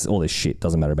it's all this shit.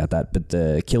 Doesn't matter about that. But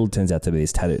the killer turns out to be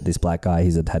this black guy.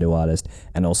 He's a tattoo artist,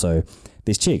 and also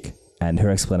this chick. And her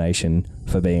explanation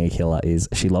for being a killer is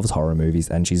she loves horror movies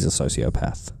and she's a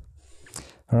sociopath.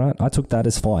 All right, I took that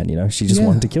as fine. She just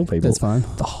wanted to kill people. That's fine.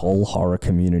 The whole horror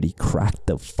community cracked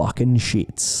the fucking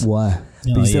shits. Why?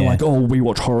 Because they're like, we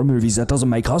watch horror movies. That doesn't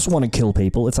make us want to kill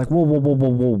people. It's like,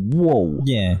 whoa.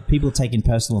 Yeah, people taking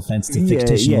personal offense to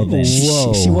fictional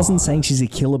events. She wasn't saying she's a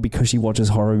killer because she watches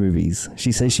horror movies.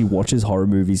 She says she watches horror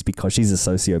movies because she's a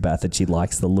sociopath and she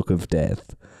likes the look of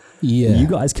death. Yeah. You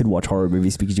guys could watch horror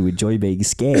movies because you enjoy being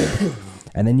scared.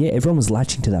 And then, everyone was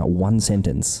latching to that one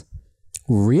sentence.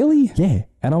 Really? Yeah.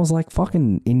 And I was like,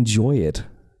 fucking enjoy it.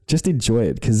 Just enjoy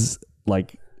it because,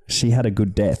 she had a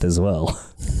good death as well.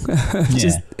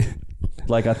 Just,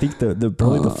 I think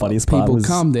probably the funniest part was...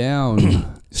 People, calm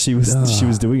down. She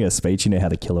was doing a speech. You know how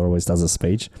the killer always does a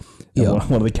speech? And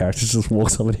one of the characters just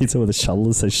walks up and hits her with a shovel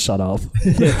and says, shut up.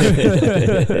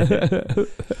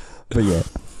 But yeah.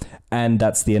 And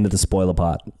that's the end of the spoiler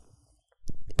part.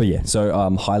 But yeah,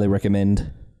 so highly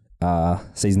recommend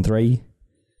season 3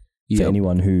 for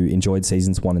anyone who enjoyed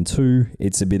seasons 1 and 2.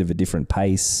 It's a bit of a different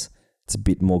pace. It's a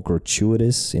bit more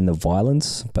gratuitous in the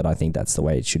violence, but I think that's the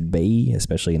way it should be,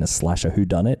 especially in a slasher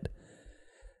whodunit.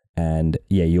 And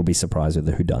you'll be surprised with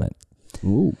the whodunit.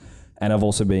 Ooh. And I've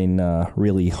also been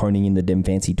really honing in the Dem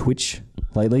Fancy Twitch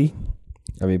lately.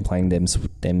 I've been playing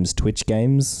Dem's Twitch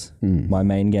games. My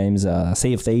main games are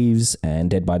Sea of Thieves and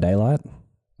Dead by Daylight.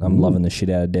 I'm loving the shit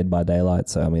out of Dead by Daylight,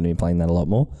 so I'm going to be playing that a lot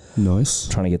more. Nice.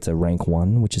 Trying to get to rank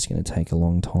 1, which is going to take a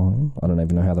long time. I don't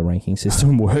even know how the ranking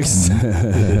system works,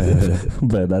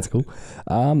 but that's cool.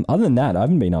 Other than that, I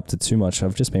haven't been up to too much.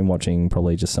 I've just been watching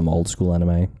probably just some old school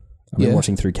anime. I've been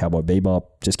watching through Cowboy Bebop,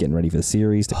 just getting ready for the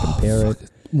series to compare it.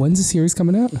 When's the series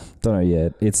coming out? Don't know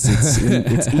yet.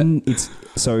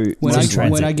 So when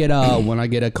I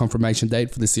get a confirmation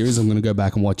date for the series, I'm going to go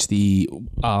back and watch the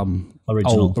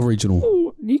original.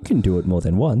 Oh, you can do it more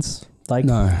than once.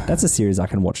 No, that's a series I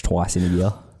can watch twice in a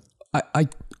year.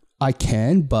 I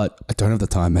can, but I don't have the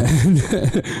time, man.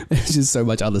 There's just so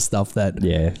much other stuff that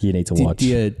you need to watch.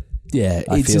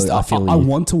 I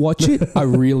want to watch it. I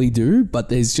really do, but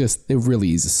there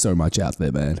really is so much out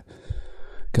there, man.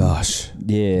 Gosh.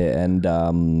 Yeah,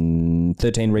 and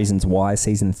 13 Reasons Why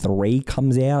season 3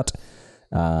 comes out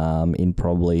in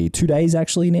probably 2 days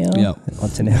actually now. Yeah.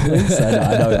 Onto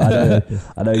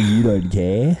Netflix. I know you don't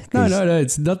care. No.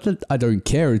 It's not that I don't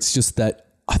care. It's just that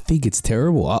I think it's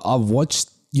terrible. I've watched,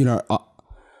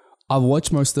 I've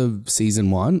watched most of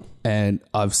season 1 and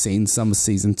I've seen some of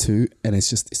season 2 and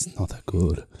it's not that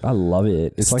good. I love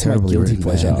it. It's like terribly my guilty written,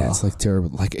 pleasure. man. It's like terrible.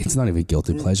 Like it's not even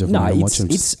guilty pleasure. For No, me to watch them.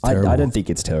 I don't think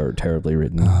it's terribly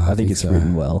written. I think it's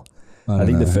written well. I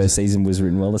think the first season was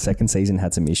written well. The second season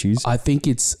had some issues. I think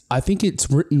it's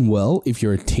written well if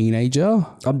you're a teenager.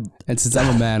 And since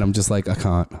I'm a man, I'm just like, I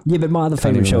can't. Yeah, but my other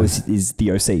favorite show is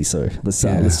The OC. So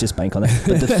let's just bank on that.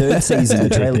 But the third season,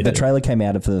 the trailer came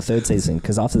out for the third season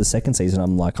because after the second season,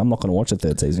 I'm like, I'm not going to watch the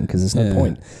third season because there's no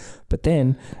point. But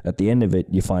then at the end of it,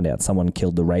 you find out someone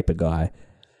killed the raper guy,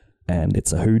 and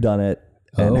it's a whodunit.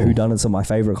 And whodunits are my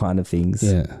favorite kind of things.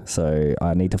 Yeah. So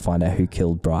I need to find out who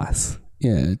killed Bryce.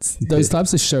 Yeah, it's those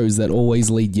types of shows that always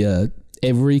lead you.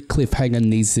 Every cliffhanger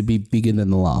needs to be bigger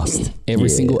than the last. Every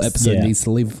single episode needs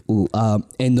to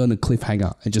end on a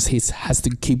cliffhanger. It just has to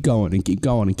keep going and keep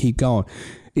going and keep going.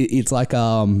 It's like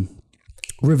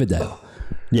Riverdale.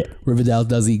 Yeah, Riverdale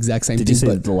does the exact same thing. Did you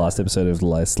see the last episode of the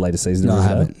latest season? No, of I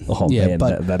haven't. Oh yeah, man,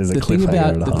 but that is a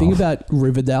cliffhanger. The thing about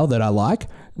Riverdale that I like,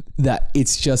 that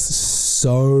it's just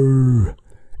so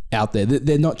out there.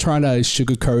 They're not trying to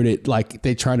sugarcoat it. Like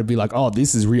they're trying to be like, oh,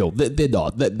 this is real. They're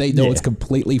not. They know it's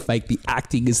completely fake. The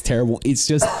acting is terrible. It's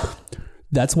just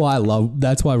that's why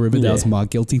Riverdale's my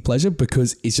guilty pleasure,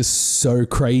 because it's just so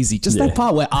crazy. Just that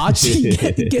part where Archie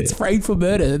gets framed for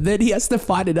murder and then he has to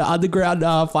fight in an underground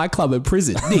fight club in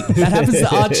prison. Nick, that happens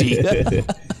to Archie.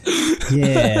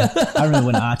 Yeah, I remember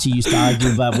when Archie used to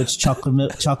argue about which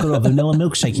chocolate or vanilla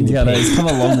milkshake he would pick. He's come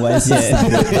a long way since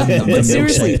But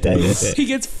seriously, he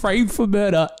gets framed for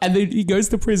murder and then he goes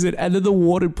to prison and then the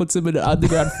warden puts him in an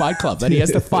underground fight club and he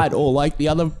has to fight all like the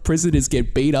other prisoners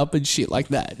get beat up and shit like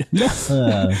that.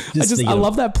 I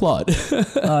love that plot.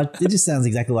 It just sounds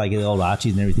exactly like the old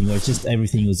Archies and everything, where it's just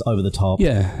everything was over the top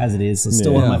as it is. So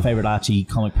still one of my favorite Archie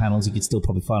comic panels you could still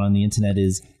probably find on the internet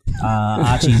is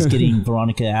Archie's getting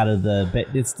Veronica out of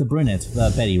it's the brunette,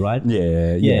 Betty, right?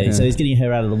 Yeah. So he's getting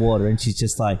her out of the water and she's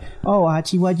just like, oh,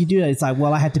 Archie, why'd you do that? It's like,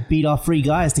 well, I had to beat off 3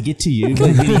 guys to get to you.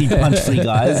 But he punched 3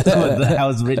 guys. That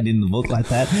was written in the book like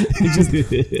that.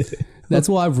 That's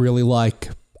why I really like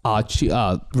Archie,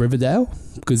 Riverdale,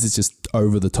 because it's just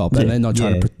over the top and they're not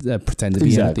trying to pretend to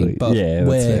be anything. But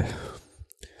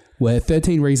where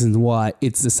 13 Reasons Why,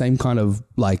 it's the same kind of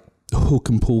like hook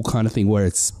and pull kind of thing where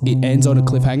it ends on a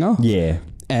cliffhanger. Yeah.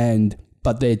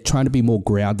 But they're trying to be more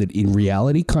grounded in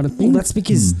reality kind of thing. Well, that's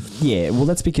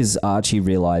because Archie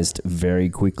realized very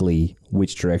quickly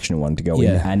which direction he wanted to go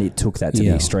in, and it took that to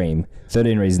the extreme.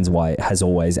 13 Reasons Why has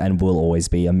always and will always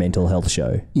be a mental health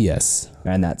show. Yes.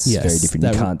 And that's very different.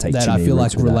 You can't take that. I feel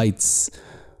like relates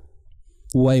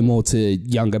way more to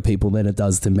younger people than it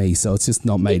does to me, so it's just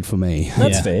not made for me.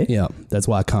 That's fair. Yeah, that's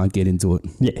why I can't get into it.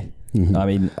 Yeah. Mm-hmm. I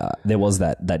mean, there was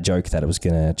that joke that it was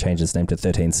going to change its name to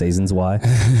 13 Seasons Why.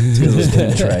 Because it was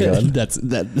going to drag on. That's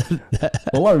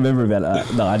All I remember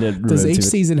about no, I didn't. Does each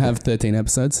season have 13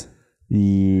 episodes?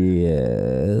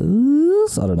 Yes,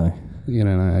 I don't know. You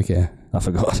don't know? Okay. I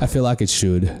forgot. I feel like it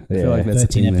should. I feel like that's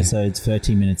 13 episodes,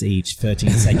 13 minutes each, 13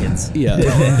 seconds. Yeah.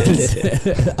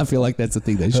 I feel like that's a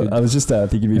thing they should. I was just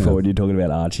thinking before when you're talking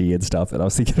about Archie and stuff, and I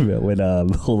was thinking about when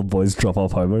all the boys drop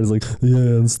off Homer. It's like,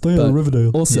 and stay on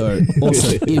Riverdale. Also,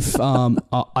 if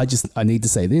I need to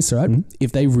say this, right? Mm-hmm.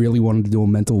 If they really wanted to do a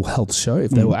mental health show,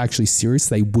 if they were actually serious,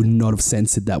 they would not have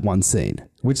censored that one scene.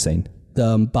 Which scene?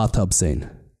 The bathtub scene.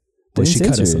 They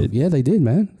censored it? Yeah, they did,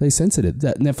 man. They censored it.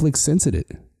 That Netflix censored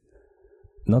it.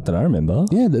 Not that I remember.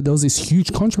 Yeah, there was this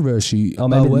huge controversy. Oh,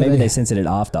 maybe they censored it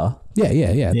after. Yeah.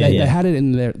 They had it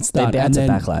in their start. They bounced a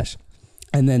backlash.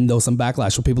 And then there was some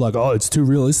backlash where people were like, oh, it's too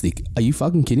realistic. Are you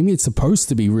fucking kidding me? It's supposed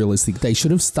to be realistic. They should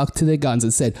have stuck to their guns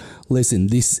and said, listen,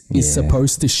 this is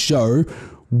supposed to show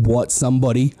what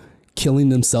somebody killing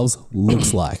themselves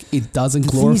looks like. It doesn't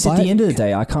glorify. At the end of the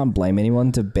day, I can't blame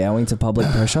anyone to bowing to public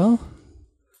pressure.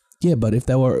 Yeah, but if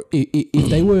they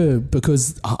were,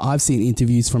 because I've seen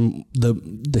interviews from the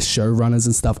showrunners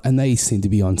and stuff, and they seem to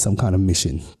be on some kind of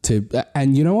mission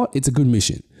and you know what? It's a good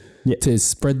mission to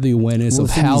spread the awareness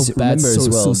of how bad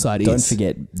suicide is. Don't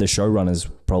forget, the showrunners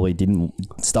probably didn't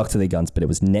stuck to their guns, but it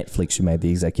was Netflix who made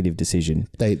the executive decision.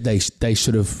 They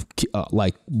should have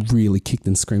really kicked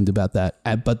and screamed about that,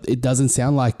 but it doesn't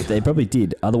sound like they probably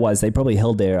did. Otherwise, they probably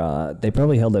held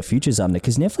their futures under,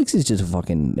 because Netflix is just a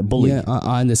fucking bully. Yeah,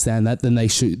 I understand that. Then they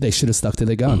should have stuck to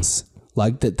their guns.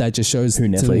 Like that just shows who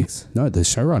Netflix? No, the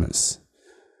showrunners.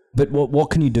 But what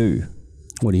can you do?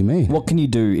 What do you mean? What can you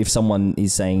do if someone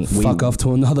is saying fuck off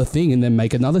to another thing and then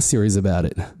make another series about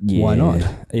it? Yeah, why not?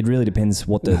 It really depends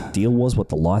what the deal was, what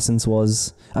the license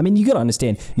was. I mean, you got to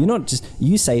understand, you're not just,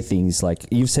 you say things like,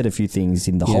 you've said a few things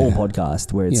in the whole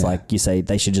podcast where it's like, you say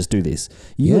they should just do this.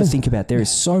 You got to think about, there is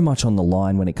so much on the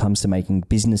line when it comes to making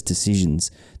business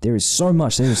decisions. There is so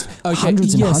much, there's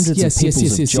hundreds and hundreds of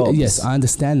people's jobs. Yes, I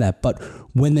understand that. But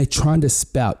when they're trying to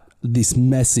spout this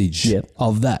message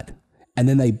of that, and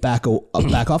then they back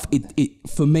off. It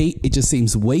for me, it just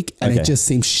seems weak and it just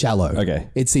seems shallow. Okay,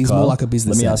 it seems Kyle, more like a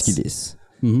business. Let me ask you this: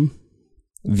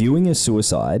 viewing a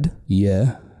suicide,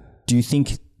 do you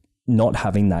think not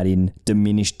having that in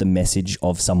diminished the message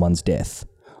of someone's death?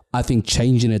 I think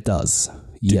changing it does.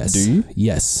 Yes. Do you?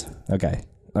 Yes. Okay,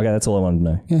 that's all I wanted to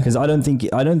know. Because I don't think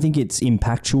it's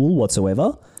impactful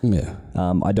whatsoever. Yeah.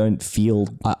 I don't feel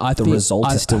the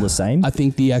result is still the same. I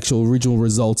think the actual original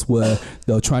results were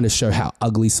they were trying to show how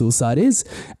ugly suicide is,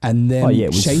 and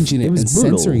then changing it and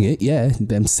censoring it. Yeah,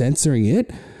 them censoring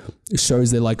it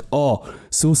shows they're like, oh,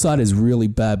 suicide is really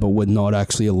bad, but we're not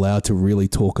actually allowed to really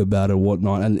talk about it or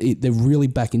whatnot, and they're really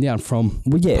backing down from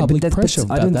public pressure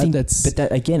about that. But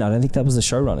that again, I don't think that was the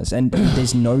showrunners, and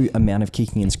there's no amount of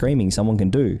kicking and screaming someone can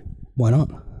do. Why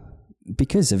not?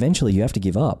 Because eventually you have to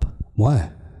give up. Why?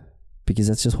 Because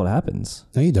that's just what happens.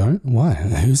 No, you don't. Why?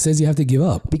 Who says you have to give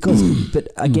up? Because, but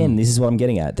again, this is what I'm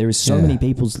getting at. There is so many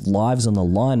people's lives on the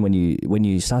line when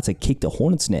you start to kick the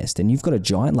hornet's nest, and you've got a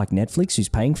giant like Netflix who's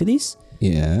paying for this.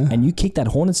 Yeah. And you kick that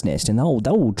hornet's nest, and they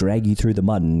will drag you through the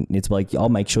mud, and it's like, I'll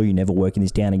make sure you never work in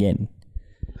this town again.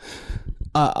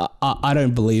 I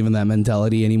don't believe in that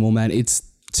mentality anymore, man. It's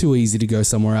too easy to go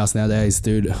somewhere else nowadays,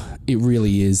 dude. It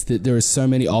really is. There are so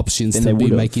many options to be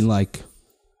making like.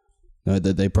 No,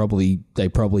 that they probably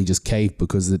just caved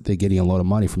because they're getting a lot of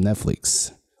money from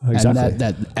Netflix.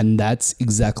 Exactly. And that's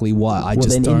exactly why I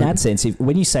then in that sense,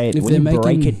 when you say it, when you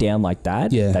break it down like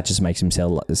that, that just makes them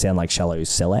sound like shallow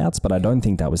sellouts. But I don't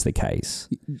think that was the case.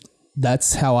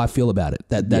 That's how I feel about it.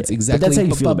 That's exactly. But that's how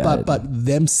you feel about it. But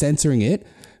them censoring it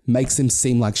makes them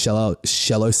seem like shallow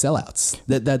sellouts.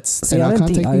 That's. See, I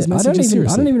can't take these messages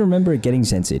seriously. I don't even remember it getting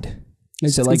censored.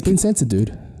 It's been censored,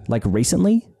 dude. Like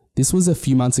recently. This was a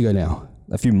few months ago now.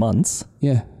 A few months?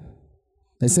 Yeah.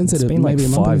 They censored it. It's been like maybe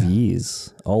 5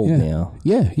 years old now.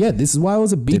 Yeah. This is why it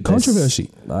was a big controversy.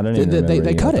 I don't even remember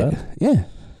they cut it. That.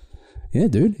 Yeah,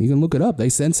 dude. You can look it up. They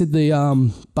censored the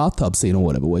bathtub scene or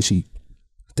whatever where she...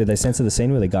 Did they censor the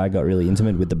scene where the guy got really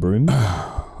intimate with the broom?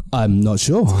 I'm not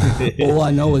sure. All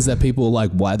I know is that people are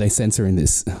like, why are they censoring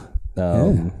this?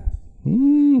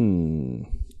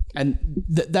 And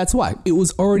that's why it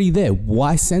was already there.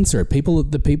 Why censor it?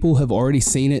 The people have already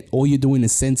seen it. All you're doing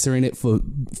is censoring it for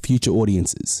future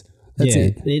audiences. That's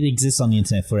it. It exists on the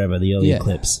internet forever. The earlier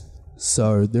clips.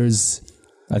 So there's.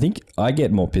 I think I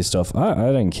get more pissed off.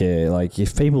 I don't care. Like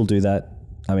if people do that,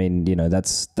 I mean,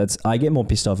 that's. I get more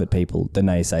pissed off at people, the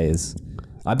naysayers.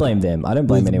 I blame them. I don't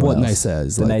blame anyone else. What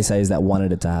naysayers? The naysayers that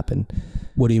wanted it to happen.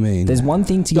 What do you mean? There's one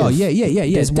thing to get... Oh, yeah.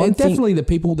 There's definitely the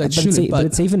people that shouldn't. But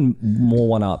it's even more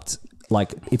one-upped.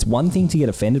 Like, it's one thing to get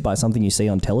offended by something you see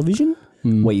on television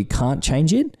where you can't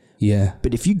change it. Yeah.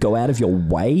 But if you go out of your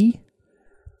way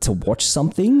to watch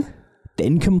something,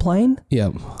 then complain,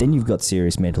 then you've got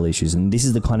serious mental issues. And this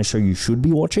is the kind of show you should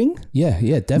be watching.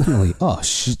 Yeah, definitely.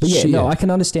 I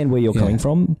can understand where you're coming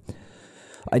from.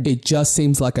 It just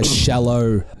seems like a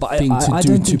shallow thing to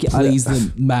do to please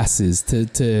the masses, to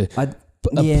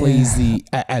please the,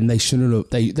 and they shouldn't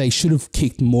have. They should have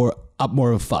kicked more of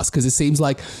a fuss because it seems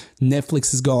like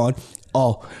Netflix has gone.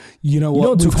 Oh, you know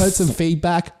what? We've heard some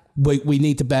feedback. We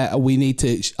need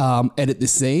to edit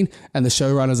this scene, and the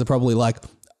showrunners are probably like,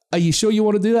 "Are you sure you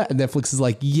want to do that?" And Netflix is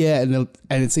like, "Yeah," and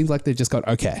it seems like they've just gone,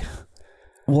 "Okay."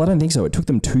 Well, I don't think so. It took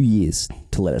them 2 years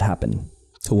to let it happen.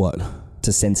 To what?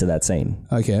 To censor that scene.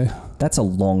 Okay. That's a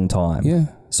long time. Yeah.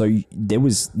 So you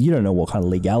don't know what kind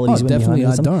of legalities. Definitely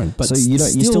I don't. But so you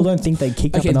still don't think they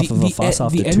kicked up enough of a fuss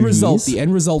after 2 years? The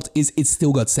end result is it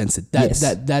still got censored.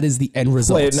 That is the end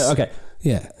result. Wait, no, okay.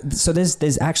 Yeah. So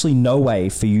there's actually no way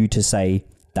for you to say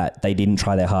that they didn't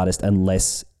try their hardest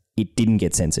unless it didn't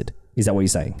get censored. Is that what you're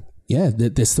saying? Yeah,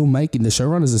 they're still making, the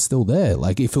showrunners are still there.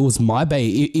 Like if it was my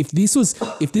baby, if this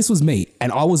was me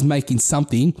and I was making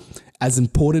something as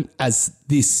important as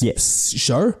this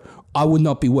show, I would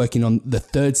not be working on the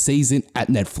 3rd season at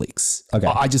Netflix. Okay.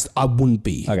 I wouldn't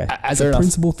be. Okay. As fair a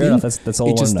principal thing. Fair enough. That's all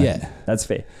I want to know. Yeah. That's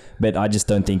fair. But I just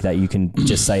don't think that you can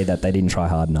just say that they didn't try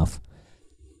hard enough.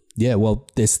 Yeah, well,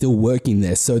 they're still working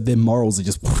there, so their morals are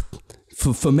just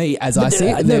For me, as I see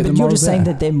it, but you're just saying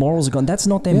there. that their morals are gone. That's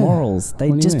not their morals. They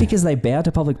What do you just mean? because they bow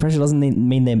to public pressure doesn't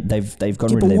mean they've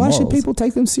gone rid of But their why morals. should people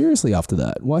take them seriously after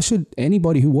that? Why should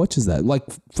anybody who watches that, like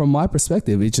from my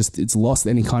perspective, it's lost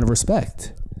any kind of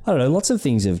respect. I don't know. Lots of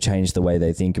things have changed the way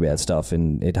they think about stuff,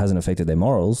 and it hasn't affected their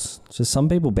morals. Just some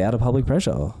people bow to public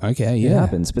pressure. Okay, yeah, it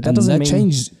happens, but that And doesn't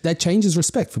mean that changes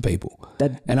respect for people.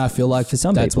 And I feel like for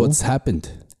some that's people, what's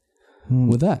happened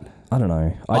with that. I don't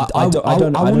know. I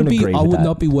wouldn't don't be. agree I with would that.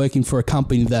 not be working for a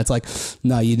company that's like,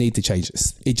 no, you need to change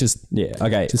this. It just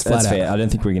okay. just That's flat fair. out. I don't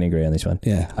think we're going to agree on this one.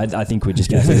 Yeah. I think we're just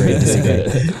going to agree and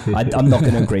disagree. I'm not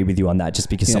going to agree with you on that just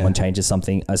because someone changes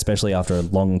something, especially after a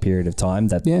long period of time.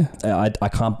 That I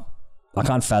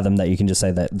can't fathom that you can just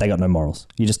say that they got no morals.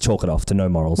 You just chalk it off to no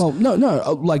morals. Well, no.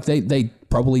 Like they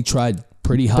probably tried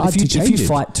pretty hard But to change if you it.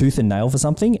 fight tooth and nail for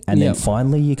something and then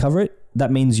finally you cover it, that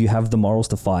means you have the morals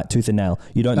to fight tooth and nail.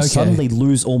 You don't suddenly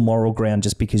lose all moral ground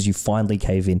just because you finally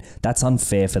cave in. That's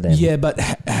unfair for them. Yeah, but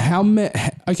how many?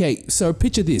 Okay, so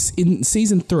picture this: in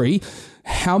season 3,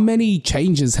 how many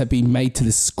changes have been made to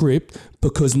the script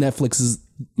because Netflix has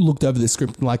looked over the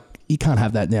script and like, you can't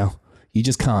have that now. You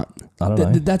just can't. I don't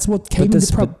know. That's what caving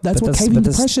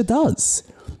the pressure does.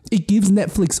 It gives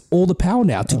Netflix all the power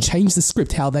now to change the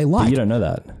script how they like. But you don't know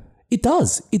that. It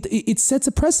does. It sets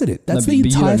a precedent. That's the but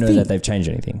entire you don't know thing. that they've changed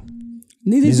anything.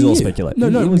 Neither This do is all you. speculation.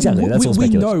 No, Exactly. That's all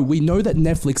speculation. We know that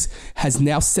Netflix has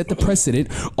now set the precedent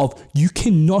of you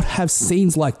cannot have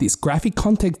scenes like this, graphic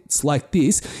contents like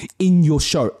this in your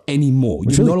show anymore.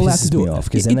 Which You're really not allowed to pisses do me it. off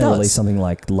because then they release something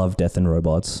like Love, Death and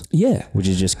Robots. Yeah. Which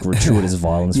is just gratuitous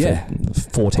violence Yeah. for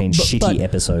 14 shitty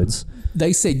episodes.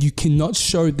 They said you cannot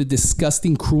show the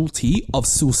disgusting cruelty of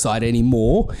suicide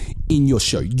anymore in your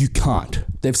show. You can't.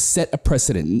 They've set a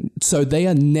precedent. So they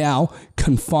are now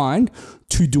confined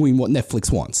to doing what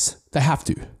Netflix wants. They have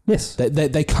to. Yes.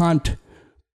 They can't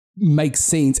make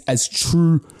scenes as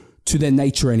true to their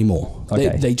nature anymore.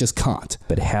 Okay. They just can't.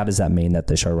 But how does that mean that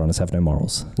the showrunners have no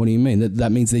morals? What do you mean?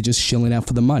 That means they're just shilling out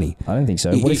for the money. I don't think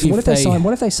so. What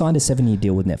if they signed a 7-year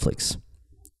deal with Netflix?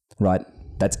 Right?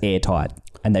 That's airtight.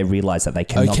 And they realize that they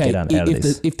cannot get out of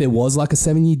this. If there was like a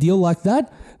 7-year deal like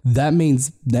that, that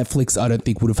means Netflix, I don't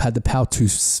think, would have had the power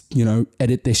to,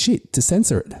 edit their shit, to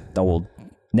censor it. Oh, well,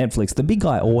 Netflix, the big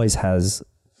guy always has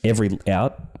every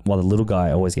out, while the little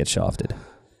guy always gets shafted.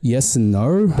 Yes and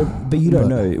no. But you don't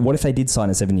know. What if they did sign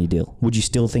a 7-year deal? Would you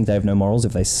still think they have no morals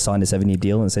if they signed a 7-year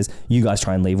deal and it says, you guys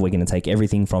try and leave, we're going to take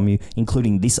everything from you,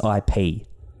 including this IP,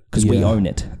 because we own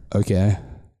it. Okay.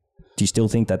 Do you still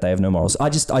think that they have no morals? I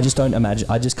just don't imagine.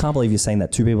 I just can't believe you're saying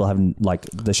that two people have, like,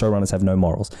 the showrunners have no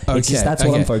morals. It's just, that's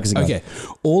what I'm focusing on. Okay.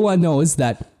 All I know is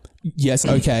that, yes,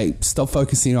 okay, stop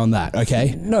focusing on that,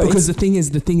 okay? No, because the thing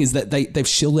is that they've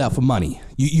shilled out for money.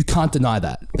 You can't deny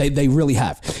that. They really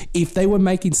have. If they were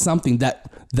making something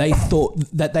that they thought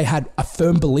that they had a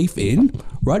firm belief in,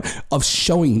 right, of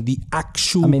showing the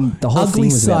actual the whole ugly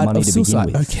thing was about side money of to begin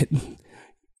suicide. with. Okay.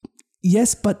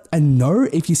 Yes, but no,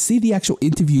 if you see the actual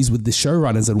interviews with the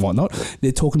showrunners and whatnot,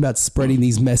 they're talking about spreading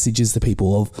these messages to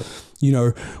people of,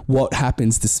 what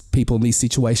happens to people in these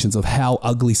situations, of how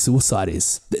ugly suicide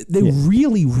is. They're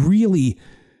really, really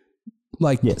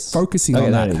focusing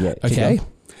on that. Okay.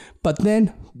 But then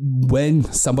when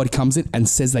somebody comes in and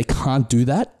says they can't do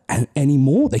that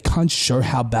anymore, they can't show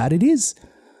how bad it is,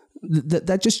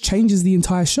 that just changes the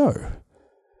entire show.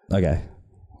 Okay.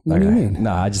 What do you mean?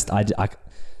 No,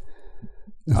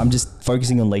 I'm just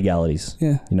focusing on legalities.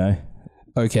 Yeah.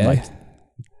 Okay. Like,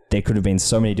 there could have been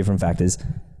so many different factors.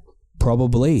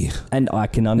 Probably. And I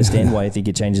can understand why I think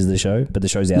it changes the show, but the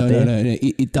show's out there. No.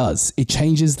 It does. It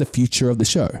changes the future of the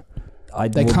show.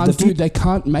 They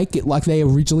can't make it like they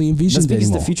originally envisioned That's because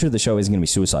anymore. the future of the show isn't going to be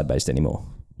suicide based anymore.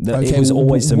 Okay, it was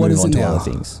always to what move is on it to now?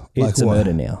 other things. Like It's a what?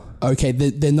 murder now. Okay,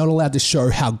 they're not allowed to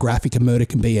show how graphic a murder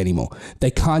can be anymore.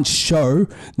 They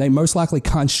most likely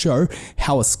can't show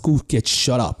how a school gets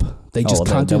shut up. They just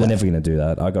can't do They were that. never going to do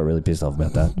that. I got really pissed off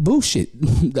about that. Bullshit.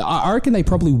 I reckon they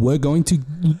probably were going to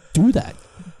do that.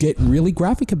 Get really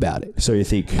graphic about it. So you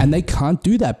think? And they can't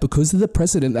do that because of the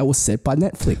precedent that was set by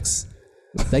Netflix.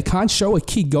 They can't show a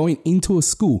kid going into a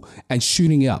school and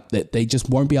shooting up. That they just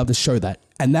won't be able to show that.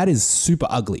 And that is super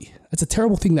ugly. That's a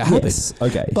terrible thing that happens. Yes.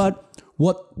 Okay. But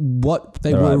what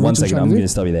they All were right, originally one second. trying I'm to going do- to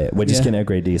stop you there. We're just going to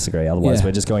agree to disagree. Otherwise, Yeah.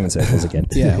 we're just going in circles again.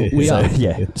 Yeah, we are.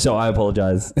 Yeah. So I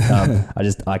apologize.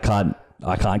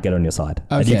 I can't get on your side.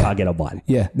 And you Okay. can't get on mine.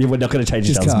 Yeah. We're not going to change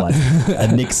each Just other's mind.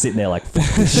 And Nick's sitting there like, fuck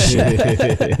this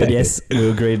shit. But yes, we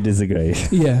agree to disagree.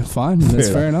 Yeah, fine. That's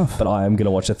fair enough. But I am going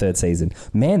to watch the third season.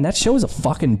 Man, that show is a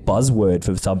fucking buzzword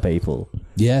for some people.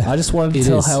 Yeah. I just wanted to It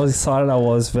tell is. how excited I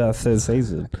was for our third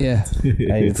season. Yeah.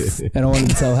 And I wanted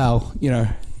to tell how,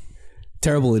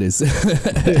 terrible it is.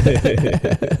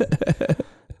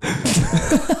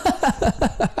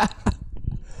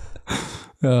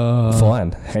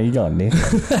 Fine. How you going, Nick?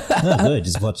 No, good.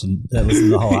 Just listening to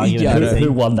the whole argument.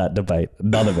 Who won that debate?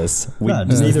 None of us. Just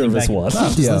Neither of listening us back- won.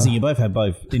 No, just listening. You both have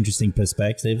both interesting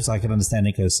perspectives. I can understand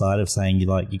Nico's side of saying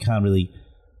you can't really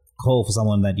call for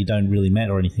someone that you don't really met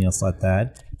or anything else like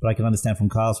that. But I can understand from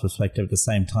Carl's perspective at the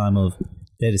same time of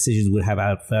their decisions would have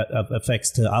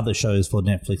effects to other shows for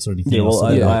Netflix or anything else.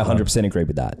 I 100% agree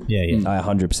with that. Yeah. I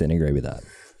 100% agree with that.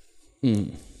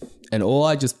 And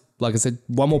like I said,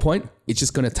 one more point, it's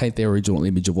just going to taint the original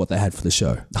image of what they had for the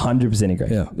show. 100% agree.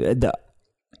 Yeah.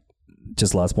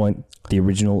 Just last point, the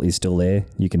original is still there.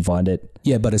 You can find it.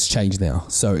 Yeah, but it's changed now.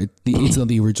 So it's not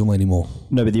the original anymore.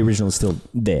 No, but the original is still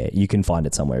there. You can find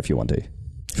it somewhere if you want to.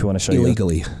 If you want to show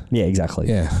illegally. Yeah, exactly.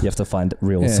 Yeah. You have to find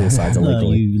real suicides No,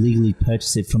 illegally. you legally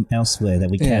purchase it from elsewhere that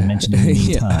we can't mention in the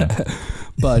meantime.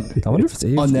 But I wonder if it's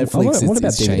on Netflix, what about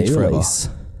it's changed DVD forever. release?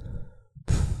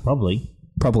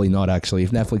 Probably not, actually.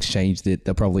 If Netflix changed it,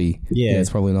 they'll probably... Yeah, it's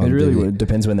probably not. It really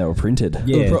depends when they were printed.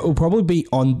 Yeah. It'll probably be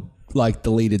on,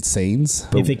 deleted scenes.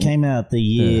 If it came out the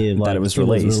year that it was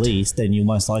released, then you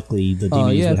most likely the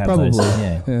DVDs would have those.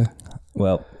 Yeah.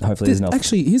 Well, hopefully there's enough.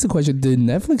 Actually, here's a question. Did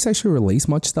Netflix actually release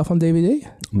much stuff on DVD?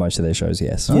 Most of their shows,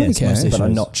 yes. Oh, okay. most of But their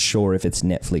I'm shows. not sure if it's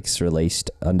Netflix released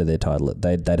under their title.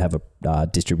 They'd have a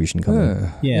distribution company.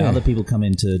 Yeah, other people come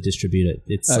in to distribute it.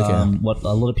 It's what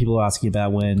a lot of people are asking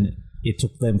about when it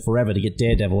took them forever to get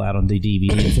Daredevil out on the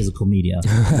DVD and physical media.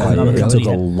 It took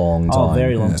a long time. Oh,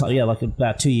 very long time. Yeah, like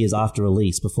about 2 years after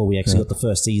release before we actually got the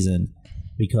first season.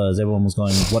 Because everyone was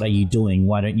going, what are you doing?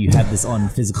 Why don't you have this on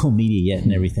physical media yet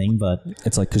and everything? But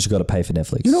it's like, because you got to pay for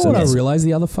Netflix. You know what I realized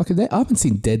the other fucking day? I haven't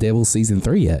seen Daredevil season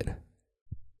 3 yet.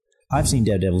 I've seen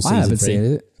Daredevil season 3. I haven't seen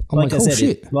it. I'm like, oh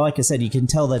shit. Like I said, you can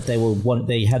tell that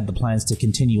they had the plans to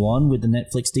continue on with the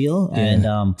Netflix deal, and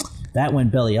that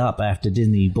went belly up after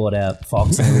Disney bought out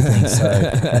Fox and everything. So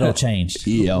that all changed.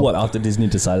 Yeah. What, after Disney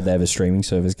decided they have a streaming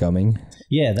service coming?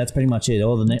 Yeah, that's pretty much it.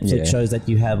 All the Netflix shows that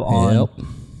you have on,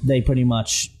 they pretty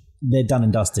much they're done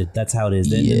and dusted. That's how it is.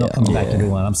 They're not coming back,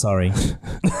 everyone. I'm sorry.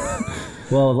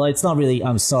 Well, it's not really.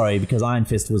 I'm sorry, because Iron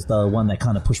Fist was the one that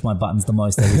kind of pushed my buttons the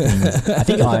most. Everything. I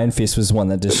think Iron Fist was one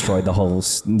that destroyed the whole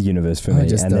universe for me,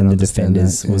 and then the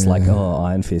Defenders was like, "Oh,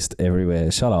 Iron Fist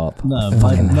everywhere." Shut up. No,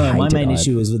 my main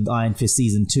issue is with Iron Fist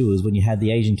season 2 is when you had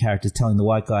the Asian characters telling the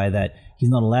white guy that he's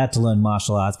not allowed to learn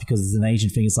martial arts because it's an Asian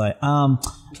thing. It's like,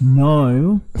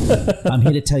 no, I'm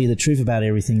here to tell you the truth about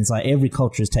everything. It's like every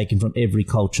culture is taken from every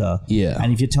culture. Yeah,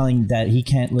 and if you're telling that he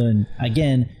can't learn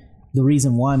again. The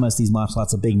reason why most of these martial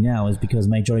arts are big now is because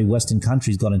majority of Western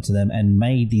countries got into them and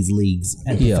made these leagues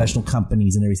and professional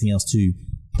companies and everything else to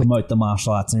promote the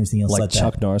martial arts and everything else like that.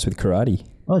 Like Chuck Norris with karate.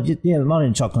 Oh, yeah, not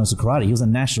in Chuck Norris with karate. He was a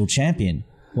national champion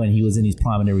when he was in his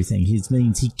prime and everything. He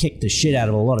means he kicked the shit out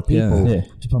of a lot of people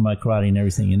to promote karate and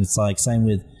everything. And it's like same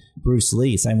with Bruce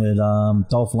Lee, same with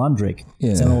Dolph Lundgren,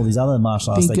 same with all these other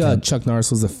martial arts. I think Chuck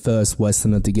Norris was the first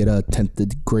Westerner to get a 10th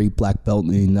degree black belt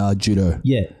in judo.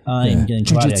 Yeah, in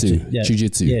jiu-jitsu.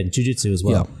 Jiu-jitsu. Yeah, jiu-jitsu as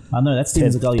well. I know that's Steven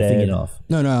Seagal you're thinking of.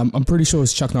 No, I'm pretty sure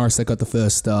it's Chuck Norris that got the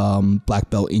first black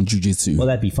belt in jiu-jitsu. Well,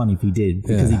 that'd be funny if he did,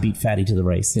 because he beat Fatty to the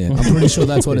race. Yeah, I'm pretty sure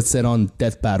that's what it said on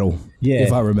Death Battle. Yeah,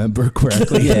 if I remember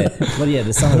correctly. But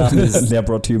to sum it up is now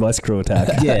brought to you by Screw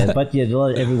Attack. But to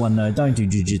let everyone know, don't do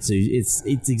jiu-jitsu.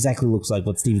 It's exactly looks like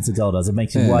what Steven Seagal does. It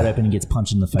makes him wide open and gets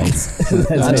punched in the face.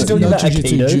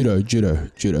 Judo.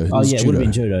 Oh yeah, it would have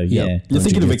been judo. Yeah, you're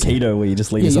thinking of Aikido where you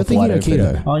just leave yourself wide open.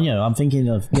 Aikido. Oh yeah, I'm thinking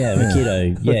of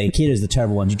Aikido. Yeah, Aikido is the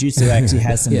terrible one. Jiu-jitsu actually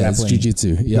has some grappling.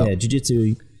 Jiu-jitsu. Yeah,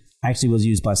 jiu-jitsu actually was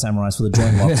used by samurais for the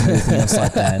joint locks and everything else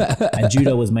like that. And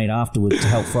judo was made afterward to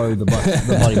help throw the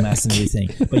body mass and everything.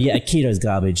 But Aikido's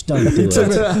garbage. Don't do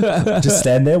it. Just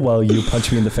stand there while you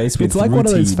punch me in the face with It's like routine. one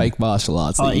of those fake martial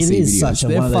arts that you see it is videos. such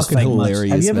They're one of those fucking fake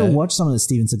hilarious, Have you ever man. watched some of the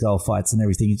Steven Seagal fights and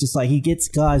everything? It's just like he gets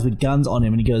guys with guns on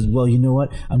him and he goes, well, you know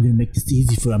what? I'm going to make this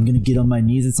easy for you. I'm going to get on my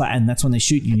knees. It's like, and that's when they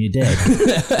shoot you and you're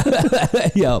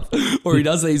dead. Yeah. Or he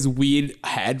does these weird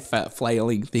hand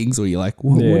flailing things where you're like,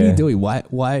 what are you doing? Why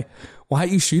are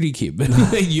you shooting him?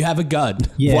 You have a gun.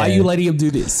 Yeah. Why are you letting him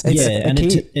do this? And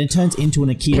it turns into an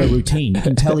Aikido routine. You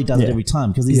can tell he does it every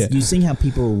time because you've seen how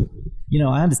people...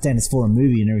 I understand it's for a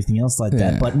movie and everything else like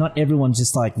that, but not everyone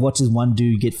just like watches one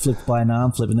dude get flipped by an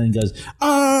arm flip and then goes,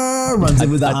 runs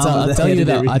in with the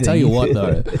arm. I tell you what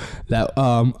though, that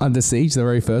Under Siege, the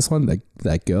very first one,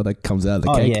 that girl that comes out of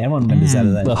the cake. Yeah, everyone remembers out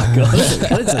of that.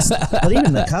 Oh, but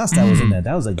even the cast that was in there,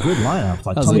 that was a good lineup.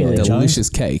 Like that was Tommy like a Lee delicious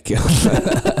Jones. cake.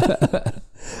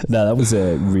 No, that was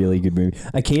a really good movie.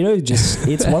 Aikido,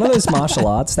 it's one of those martial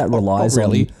arts that relies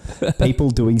on people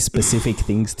doing specific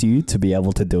things to you to be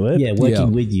able to do it. Yeah,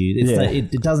 working with you. It's like,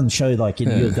 it doesn't show like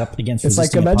you're up against. It's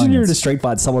like imagine you're in a street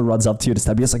fight, someone runs up to you to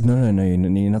stab you. It's like no,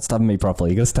 you're not stabbing me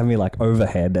properly. You got to stab me like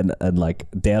overhead and like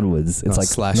downwards. It's like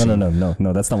slashing.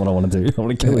 No, that's not what I want to do. I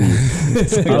want to kill you.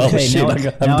 It's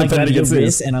like, now I got your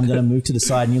wrist, and I'm going to move to the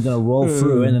side, and you're going to roll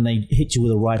through, and then they hit you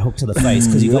with a right hook to the face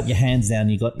because you got your hands down,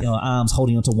 you got your arms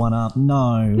holding onto one arm.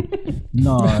 No.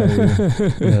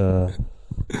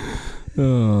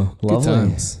 Good Lovely.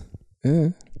 times. Yeah.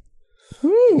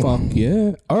 Fuck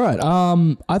yeah. All right.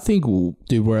 I think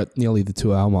we're at nearly the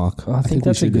 2 hour mark. I think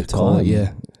that's we a should good call time. it,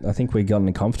 yeah. I think we've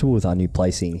gotten comfortable with our new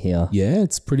placing here. Yeah,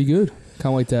 it's pretty good.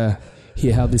 Can't wait to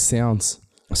hear how this sounds.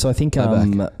 So I think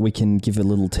we can give a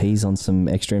little tease on some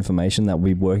extra information that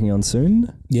we'll be working on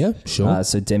soon. Yeah, sure.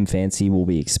 So Dem Fancy will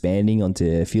be expanding onto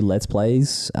a few Let's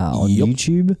Plays on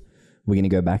YouTube. We're going to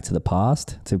go back to the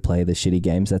past to play the shitty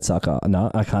games that suck. No,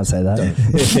 I can't say that.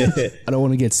 I don't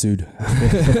want to get sued.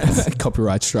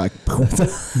 Copyright strike.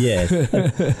 Yeah.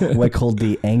 We're called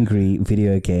the Angry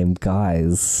Video Game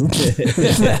Guys.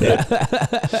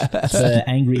 The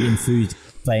angry, enthused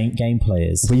game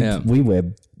players. We wear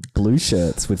blue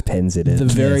shirts with pens in it. The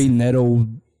very nettle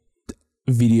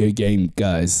video game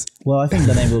guys. Well, I think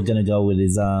the name we're going to go with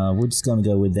is we're just going to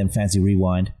go with Dem Fancy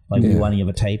Rewind, like rewinding of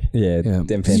a tape. Yeah,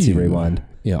 Dem Fancy Rewind.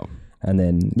 Yeah. And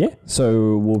then,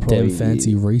 so we'll probably... Dem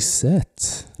Fancy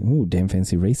Reset. Ooh, Dem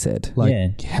Fancy Reset.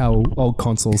 Like how old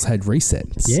consoles had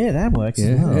resets. Yeah, that works.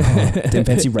 Yeah. Dem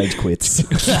Fancy Rage Quits.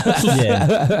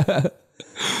 Yeah.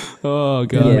 Oh,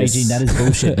 God. Yeah, Raging, that is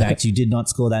bullshit, Max. You did not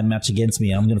score that match against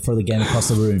me. I'm going to throw the game across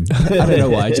the room. I don't know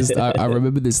why. I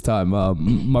remember this time.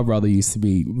 My brother used to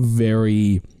be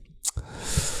very...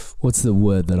 What's the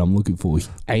word that I'm looking for?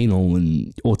 Anal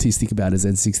and autistic about his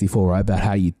N64, right? About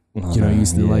how you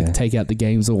used to like take out the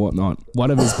games or whatnot.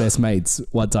 One of his best mates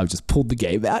one time just pulled the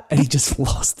game out and he just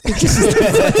lost it.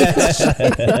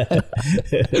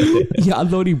 Yeah, I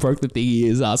thought he broke the thing. He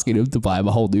is asking him to buy him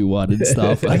a whole new one and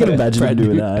stuff. I can imagine him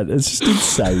doing that. It's just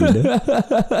insane.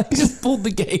 He just pulled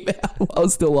the game out while I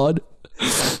was still on.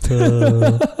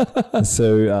 So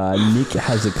Nick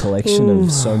has a collection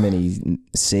of so many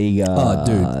Sega. Oh,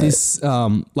 dude, this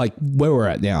like where we're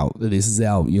at now. This is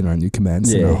our new command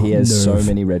center. Yeah, he has so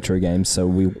many retro games. So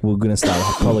we're going to start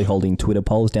probably holding Twitter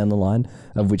polls down the line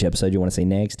of which episode you want to see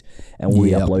next, and we'll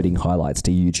be uploading highlights to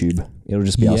YouTube. It'll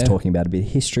just be us talking about a bit of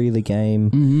history of the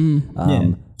game.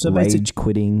 So rage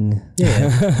quitting. Yeah.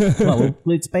 Well,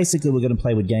 it's basically we're going to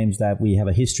play with games that we have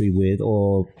a history with,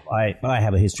 or I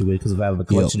have a history with because of our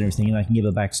collection and everything, and I can give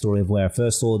a backstory of where I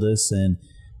first saw this and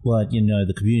what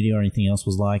the community or anything else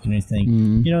was like and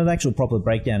everything. The actual proper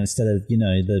breakdown instead of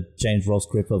the James Ross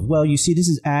script of you see this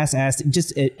is ass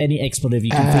just any expletive you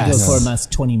can think of for a nice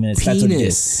 20 minutes. Penis. That's what it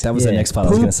is. That was the next part I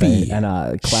was going to say, and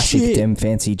classic Dem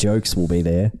Fancy jokes will be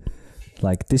there.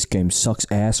 Like, this game sucks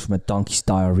ass from a donkey's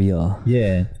diarrhea.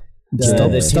 Yeah.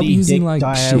 Stop using like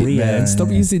diarrhea. shit, man. Stop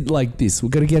using like this. We're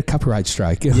gonna get a copyright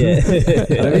strike. Yeah. I don't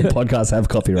think podcasts have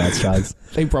copyright strikes.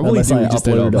 They probably unless do. I Just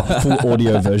uploaded a full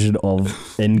audio version of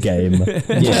Endgame.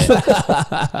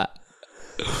 Yeah.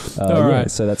 All right.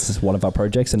 So that's just one of our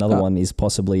projects. Another one is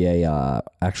possibly a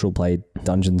actual play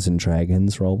Dungeons and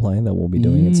Dragons role play that we'll be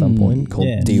doing at some point called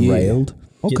Derailed.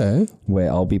 Okay. Where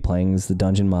I'll be playing as the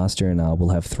Dungeon Master, and we'll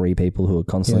have 3 people who are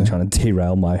constantly trying to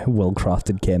derail my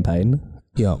well-crafted campaign.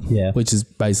 Yeah. Which is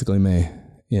basically me.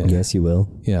 Yeah. Yes, you will.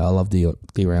 Yeah, I love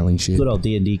derailing shit. Good old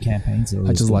D&D campaigns.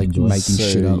 I just like making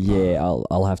shit up. Yeah,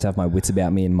 I'll have to have my wits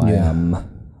about me and my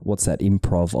what's that,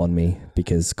 improv on me,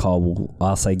 because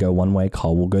I'll say go one way,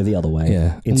 Carl will go the other way.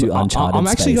 Yeah. Into uncharted I'm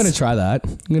actually space. going to try that.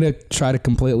 I'm going to try to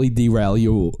completely derail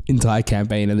your entire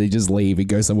campaign and then just leave and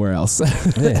go somewhere else.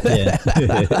 Because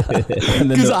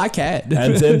I can.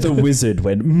 And then the wizard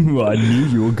went, I knew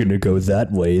you were going to go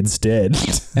that way instead.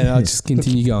 And I'll just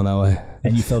continue going that way.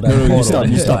 And you fell down the portal.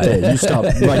 You stop there. You stop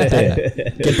right there.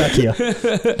 Get back here.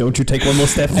 Don't you take one more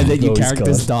step. And then your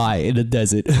characters die in the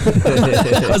desert.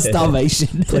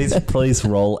 Starvation. Please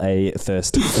roll a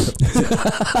thirst.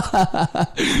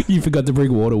 You forgot to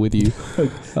bring water with you.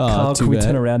 Carl, can we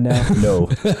turn around now? No.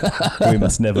 We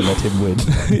must never let him win.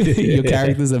 Your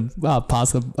characters have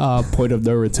passed the point of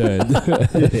no return.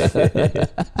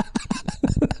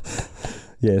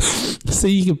 Yes. So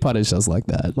you can punish us like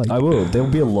that. Like I will. There will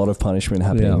be a lot of punishment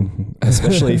happening,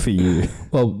 especially for you.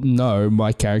 Well, no,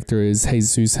 my character is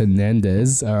Jesus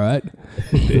Hernandez, all right?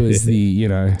 Who is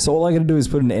the, So all I got to do is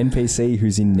put an NPC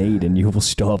who's in need and you will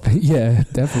stop. Yeah,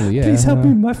 definitely, yeah. Please help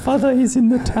me. My father is in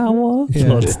the tower.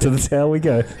 Yeah. Lots to the tower we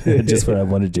go. Just where I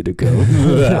wanted you to go.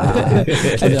 And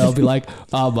then I'll be like,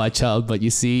 my child, but you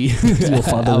see... Your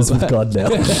father is with God now.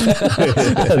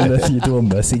 And then you do a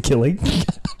mercy killing.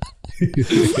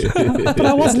 But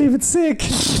I wasn't even sick.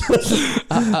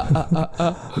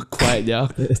 Quiet now.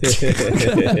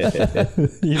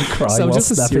 You cry. So I'm while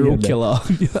just a snapping serial at me. killer.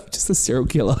 Just a serial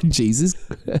killer. Jesus.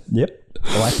 Yep.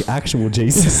 Like the actual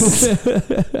Jesus.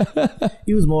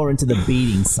 He was more into the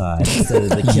beating side instead of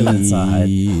the killing side.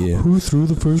 Who threw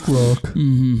the first rock?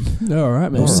 Mm-hmm. All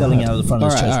right, man. Or selling out of the front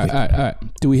of his church. All right.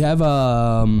 Do we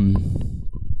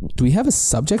have a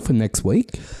subject for next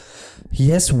week?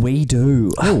 Yes, we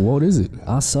do. Oh, what is it?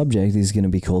 Our subject is going to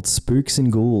be called Spooks and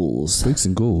Ghouls. Spooks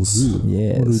and Ghouls.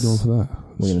 Yes. What are we doing for that?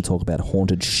 We're going to talk about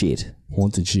haunted shit.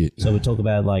 Haunted shit. So we talk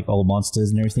about like old monsters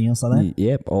and everything else like that?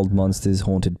 Yep, old monsters,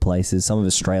 haunted places, some of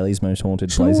Australia's most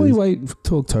haunted Shall places. we wait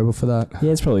till October for that?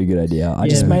 Yeah, it's probably a good idea. I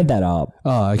just made that up.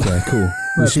 Oh, okay, cool.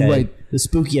 We should wait. The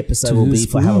spooky episode will be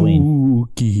for Halloween.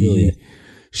 Spooky.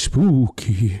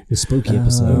 Spooky. The spooky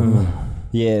episode.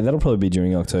 Yeah, that'll probably be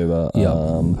during October.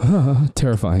 Yeah.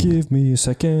 Terrifying. Give me a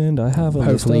second. I have a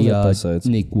Hopefully, list of episodes.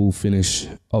 Nick will finish.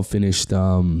 I've finished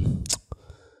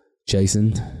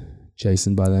Jason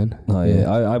by then. Oh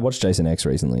yeah, I watched Jason X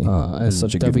recently. And It's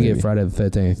such a don't good forget movie. Friday the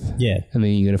 13th. Yeah. And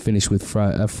then you're going to finish with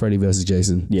Freddy versus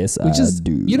Jason. Yes, Which is,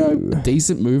 do.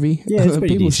 decent movie. Yeah, it's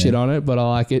pretty People decent. shit on it, but I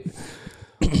like it.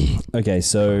 Okay,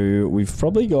 so we've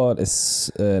probably got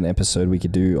an episode we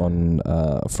could do on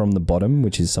From the Bottom,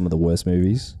 which is some of the worst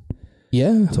movies.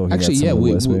 Yeah. Talking Actually, about some of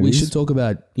the worst we movies. should talk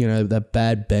about, that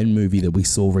Bad Ben movie that we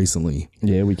saw recently.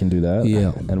 Yeah, we can do that.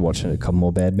 Yeah. And watch a couple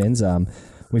more Bad Bens.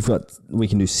 We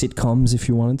can do sitcoms if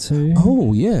you wanted to.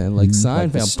 Oh, yeah. Like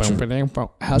Seinfeld.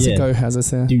 How's it go? How's it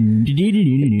sound? It's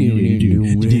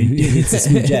a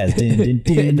smooth jazz.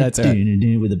 That's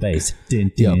right. With the bass.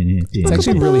 It's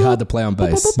actually really hard to play on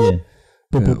bass. Yeah.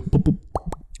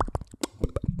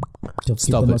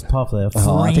 Stop the it. most popular.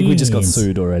 I think we just got Friends.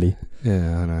 sued already.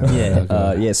 Yeah, I know.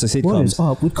 Yeah. So What is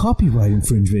sitcoms. up with copyright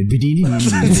infringement?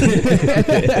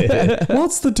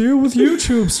 What's the deal with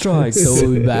YouTube strikes? So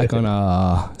we'll be back on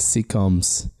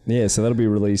sitcoms. Yeah, so that'll be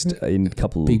released in a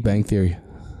couple. Big Bang Theory.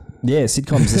 Yeah,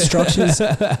 sitcoms. The structures.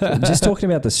 Just talking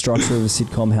about the structure of a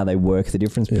sitcom, how they work, the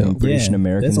difference between British and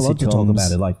American There's a lot sitcoms. to talk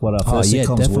about it, like what our first yeah,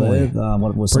 sitcoms definitely. were,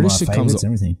 what was some British of our sitcoms favorites, are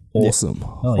everything. Awesome.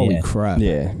 Oh, Holy yeah. crap.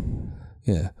 Yeah.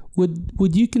 Yeah.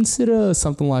 Would you consider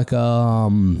something like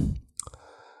what's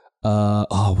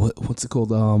it called?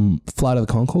 Flight of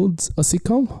the Conchords a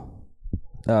sitcom?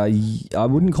 I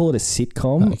wouldn't call it a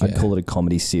sitcom. Okay. I'd call it a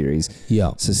comedy series.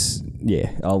 Yeah. So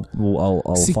yeah, I'll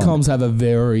Sitcoms have a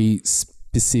very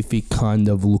specific kind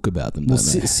of look about them. Well,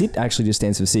 Don't they? sit actually just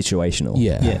stands for situational.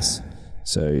 Yeah. Yes.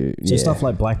 So So stuff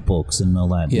like Black Books and all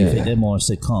that. Yeah. They're more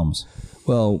sitcoms.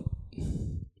 Well,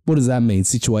 what does that mean?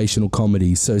 Situational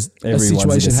comedy. So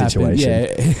Everyone's a situation in a happened. situation.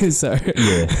 Yeah. So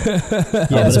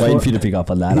I was waiting for you to pick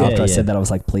up on that. Yeah, After I yeah. said that, I was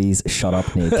like, please shut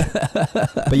up, Nick.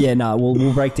 But yeah, no,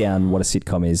 we'll break down what a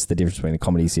sitcom is, the difference between a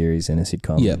comedy series and a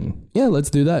sitcom. yeah,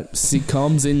 let's do that.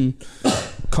 Sitcoms and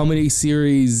comedy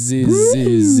series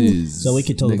is So we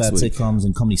could talk next about week. sitcoms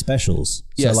and comedy specials.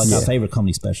 Yes. So like our Yeah. favorite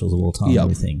comedy specials of all time Yeah. and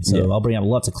everything. So Yeah. I'll bring up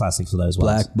lots of classics for those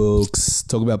ones. Black Books.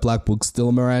 Talk about Black Books.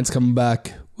 Dylan Moran's coming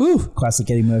back. Woo! Classic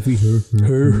Eddie Murphy.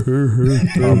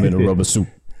 I'm in a rubber suit.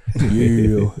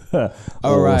 Yeah.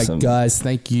 All right, Awesome. guys.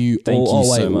 Thank you. Thank you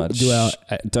so wait, much. Do our,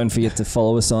 Don't forget to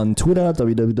follow us on Twitter,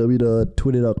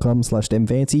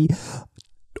 www.twitter.com/demfancy,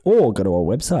 or go to our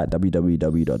website,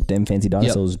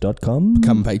 www.demfancydinosaurs.com.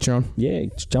 become a Patreon. Yeah,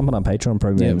 just jump on our Patreon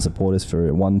program and support us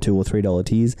for $1, $2, or $3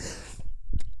 tiers.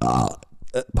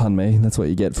 Pardon me, that's what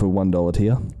you get for $1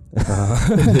 tier.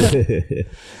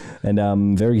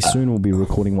 And very soon we'll be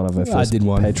recording one of our first did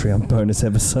one. Patreon bonus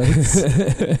episodes.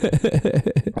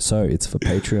 So it's for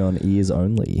Patreon ears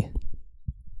only.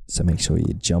 So make sure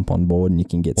you jump on board and you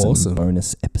can get some Awesome.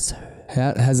 bonus episodes.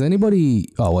 Has anybody?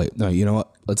 Oh wait, no. You know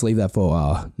what? Let's leave that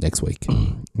for next week.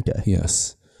 Okay.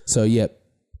 Yes. So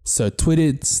So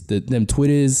Twitters, them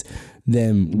Twitters,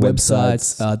 them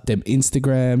websites, them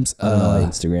Instagrams. I don't know my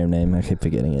Instagram name. I keep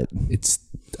forgetting it. It's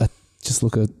just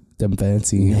look at them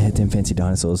fancy. Yeah, Dem Fancy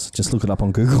Dinosaurs. Just look it up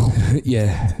on Google.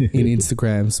 Yeah, in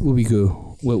Instagrams, we'll be good.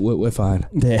 We're fine.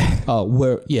 Yeah. Oh,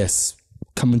 we're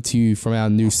coming to you from our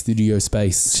new studio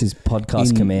space. Which is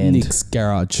Podcast in Command. Nick's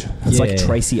garage. It's like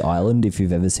Tracy Island if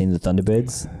you've ever seen the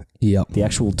Thunderbirds. Yep. The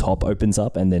actual top opens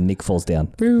up and then Nick falls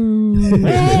down.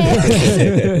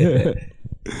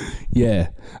 Yeah.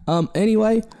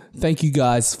 Anyway, thank you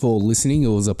guys for listening. It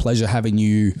was a pleasure having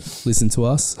you listen to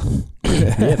us.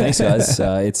 Yeah, thanks guys.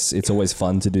 It's always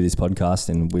fun to do this podcast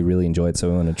and we really enjoy it, so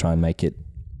we want to try and make it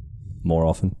more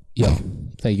often. Yeah.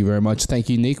 Thank you very much. Thank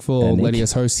you, Nick, for letting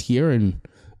us host here and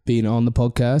being on the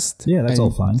podcast. Yeah, that's all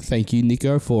fine. Thank you,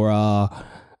 Nico, for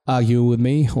arguing with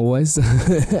me always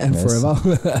and forever.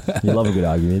 You love a good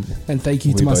argument. And thank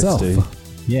you to myself.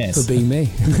 Yes. For being me.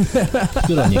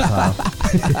 Good on you, Carl.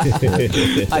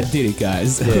 I did it,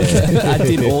 guys. Yeah. I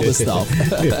did all the stuff.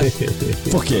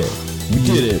 Fuck yeah. We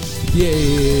did it.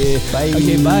 Yeah. Bye.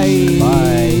 Okay, bye.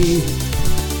 Bye.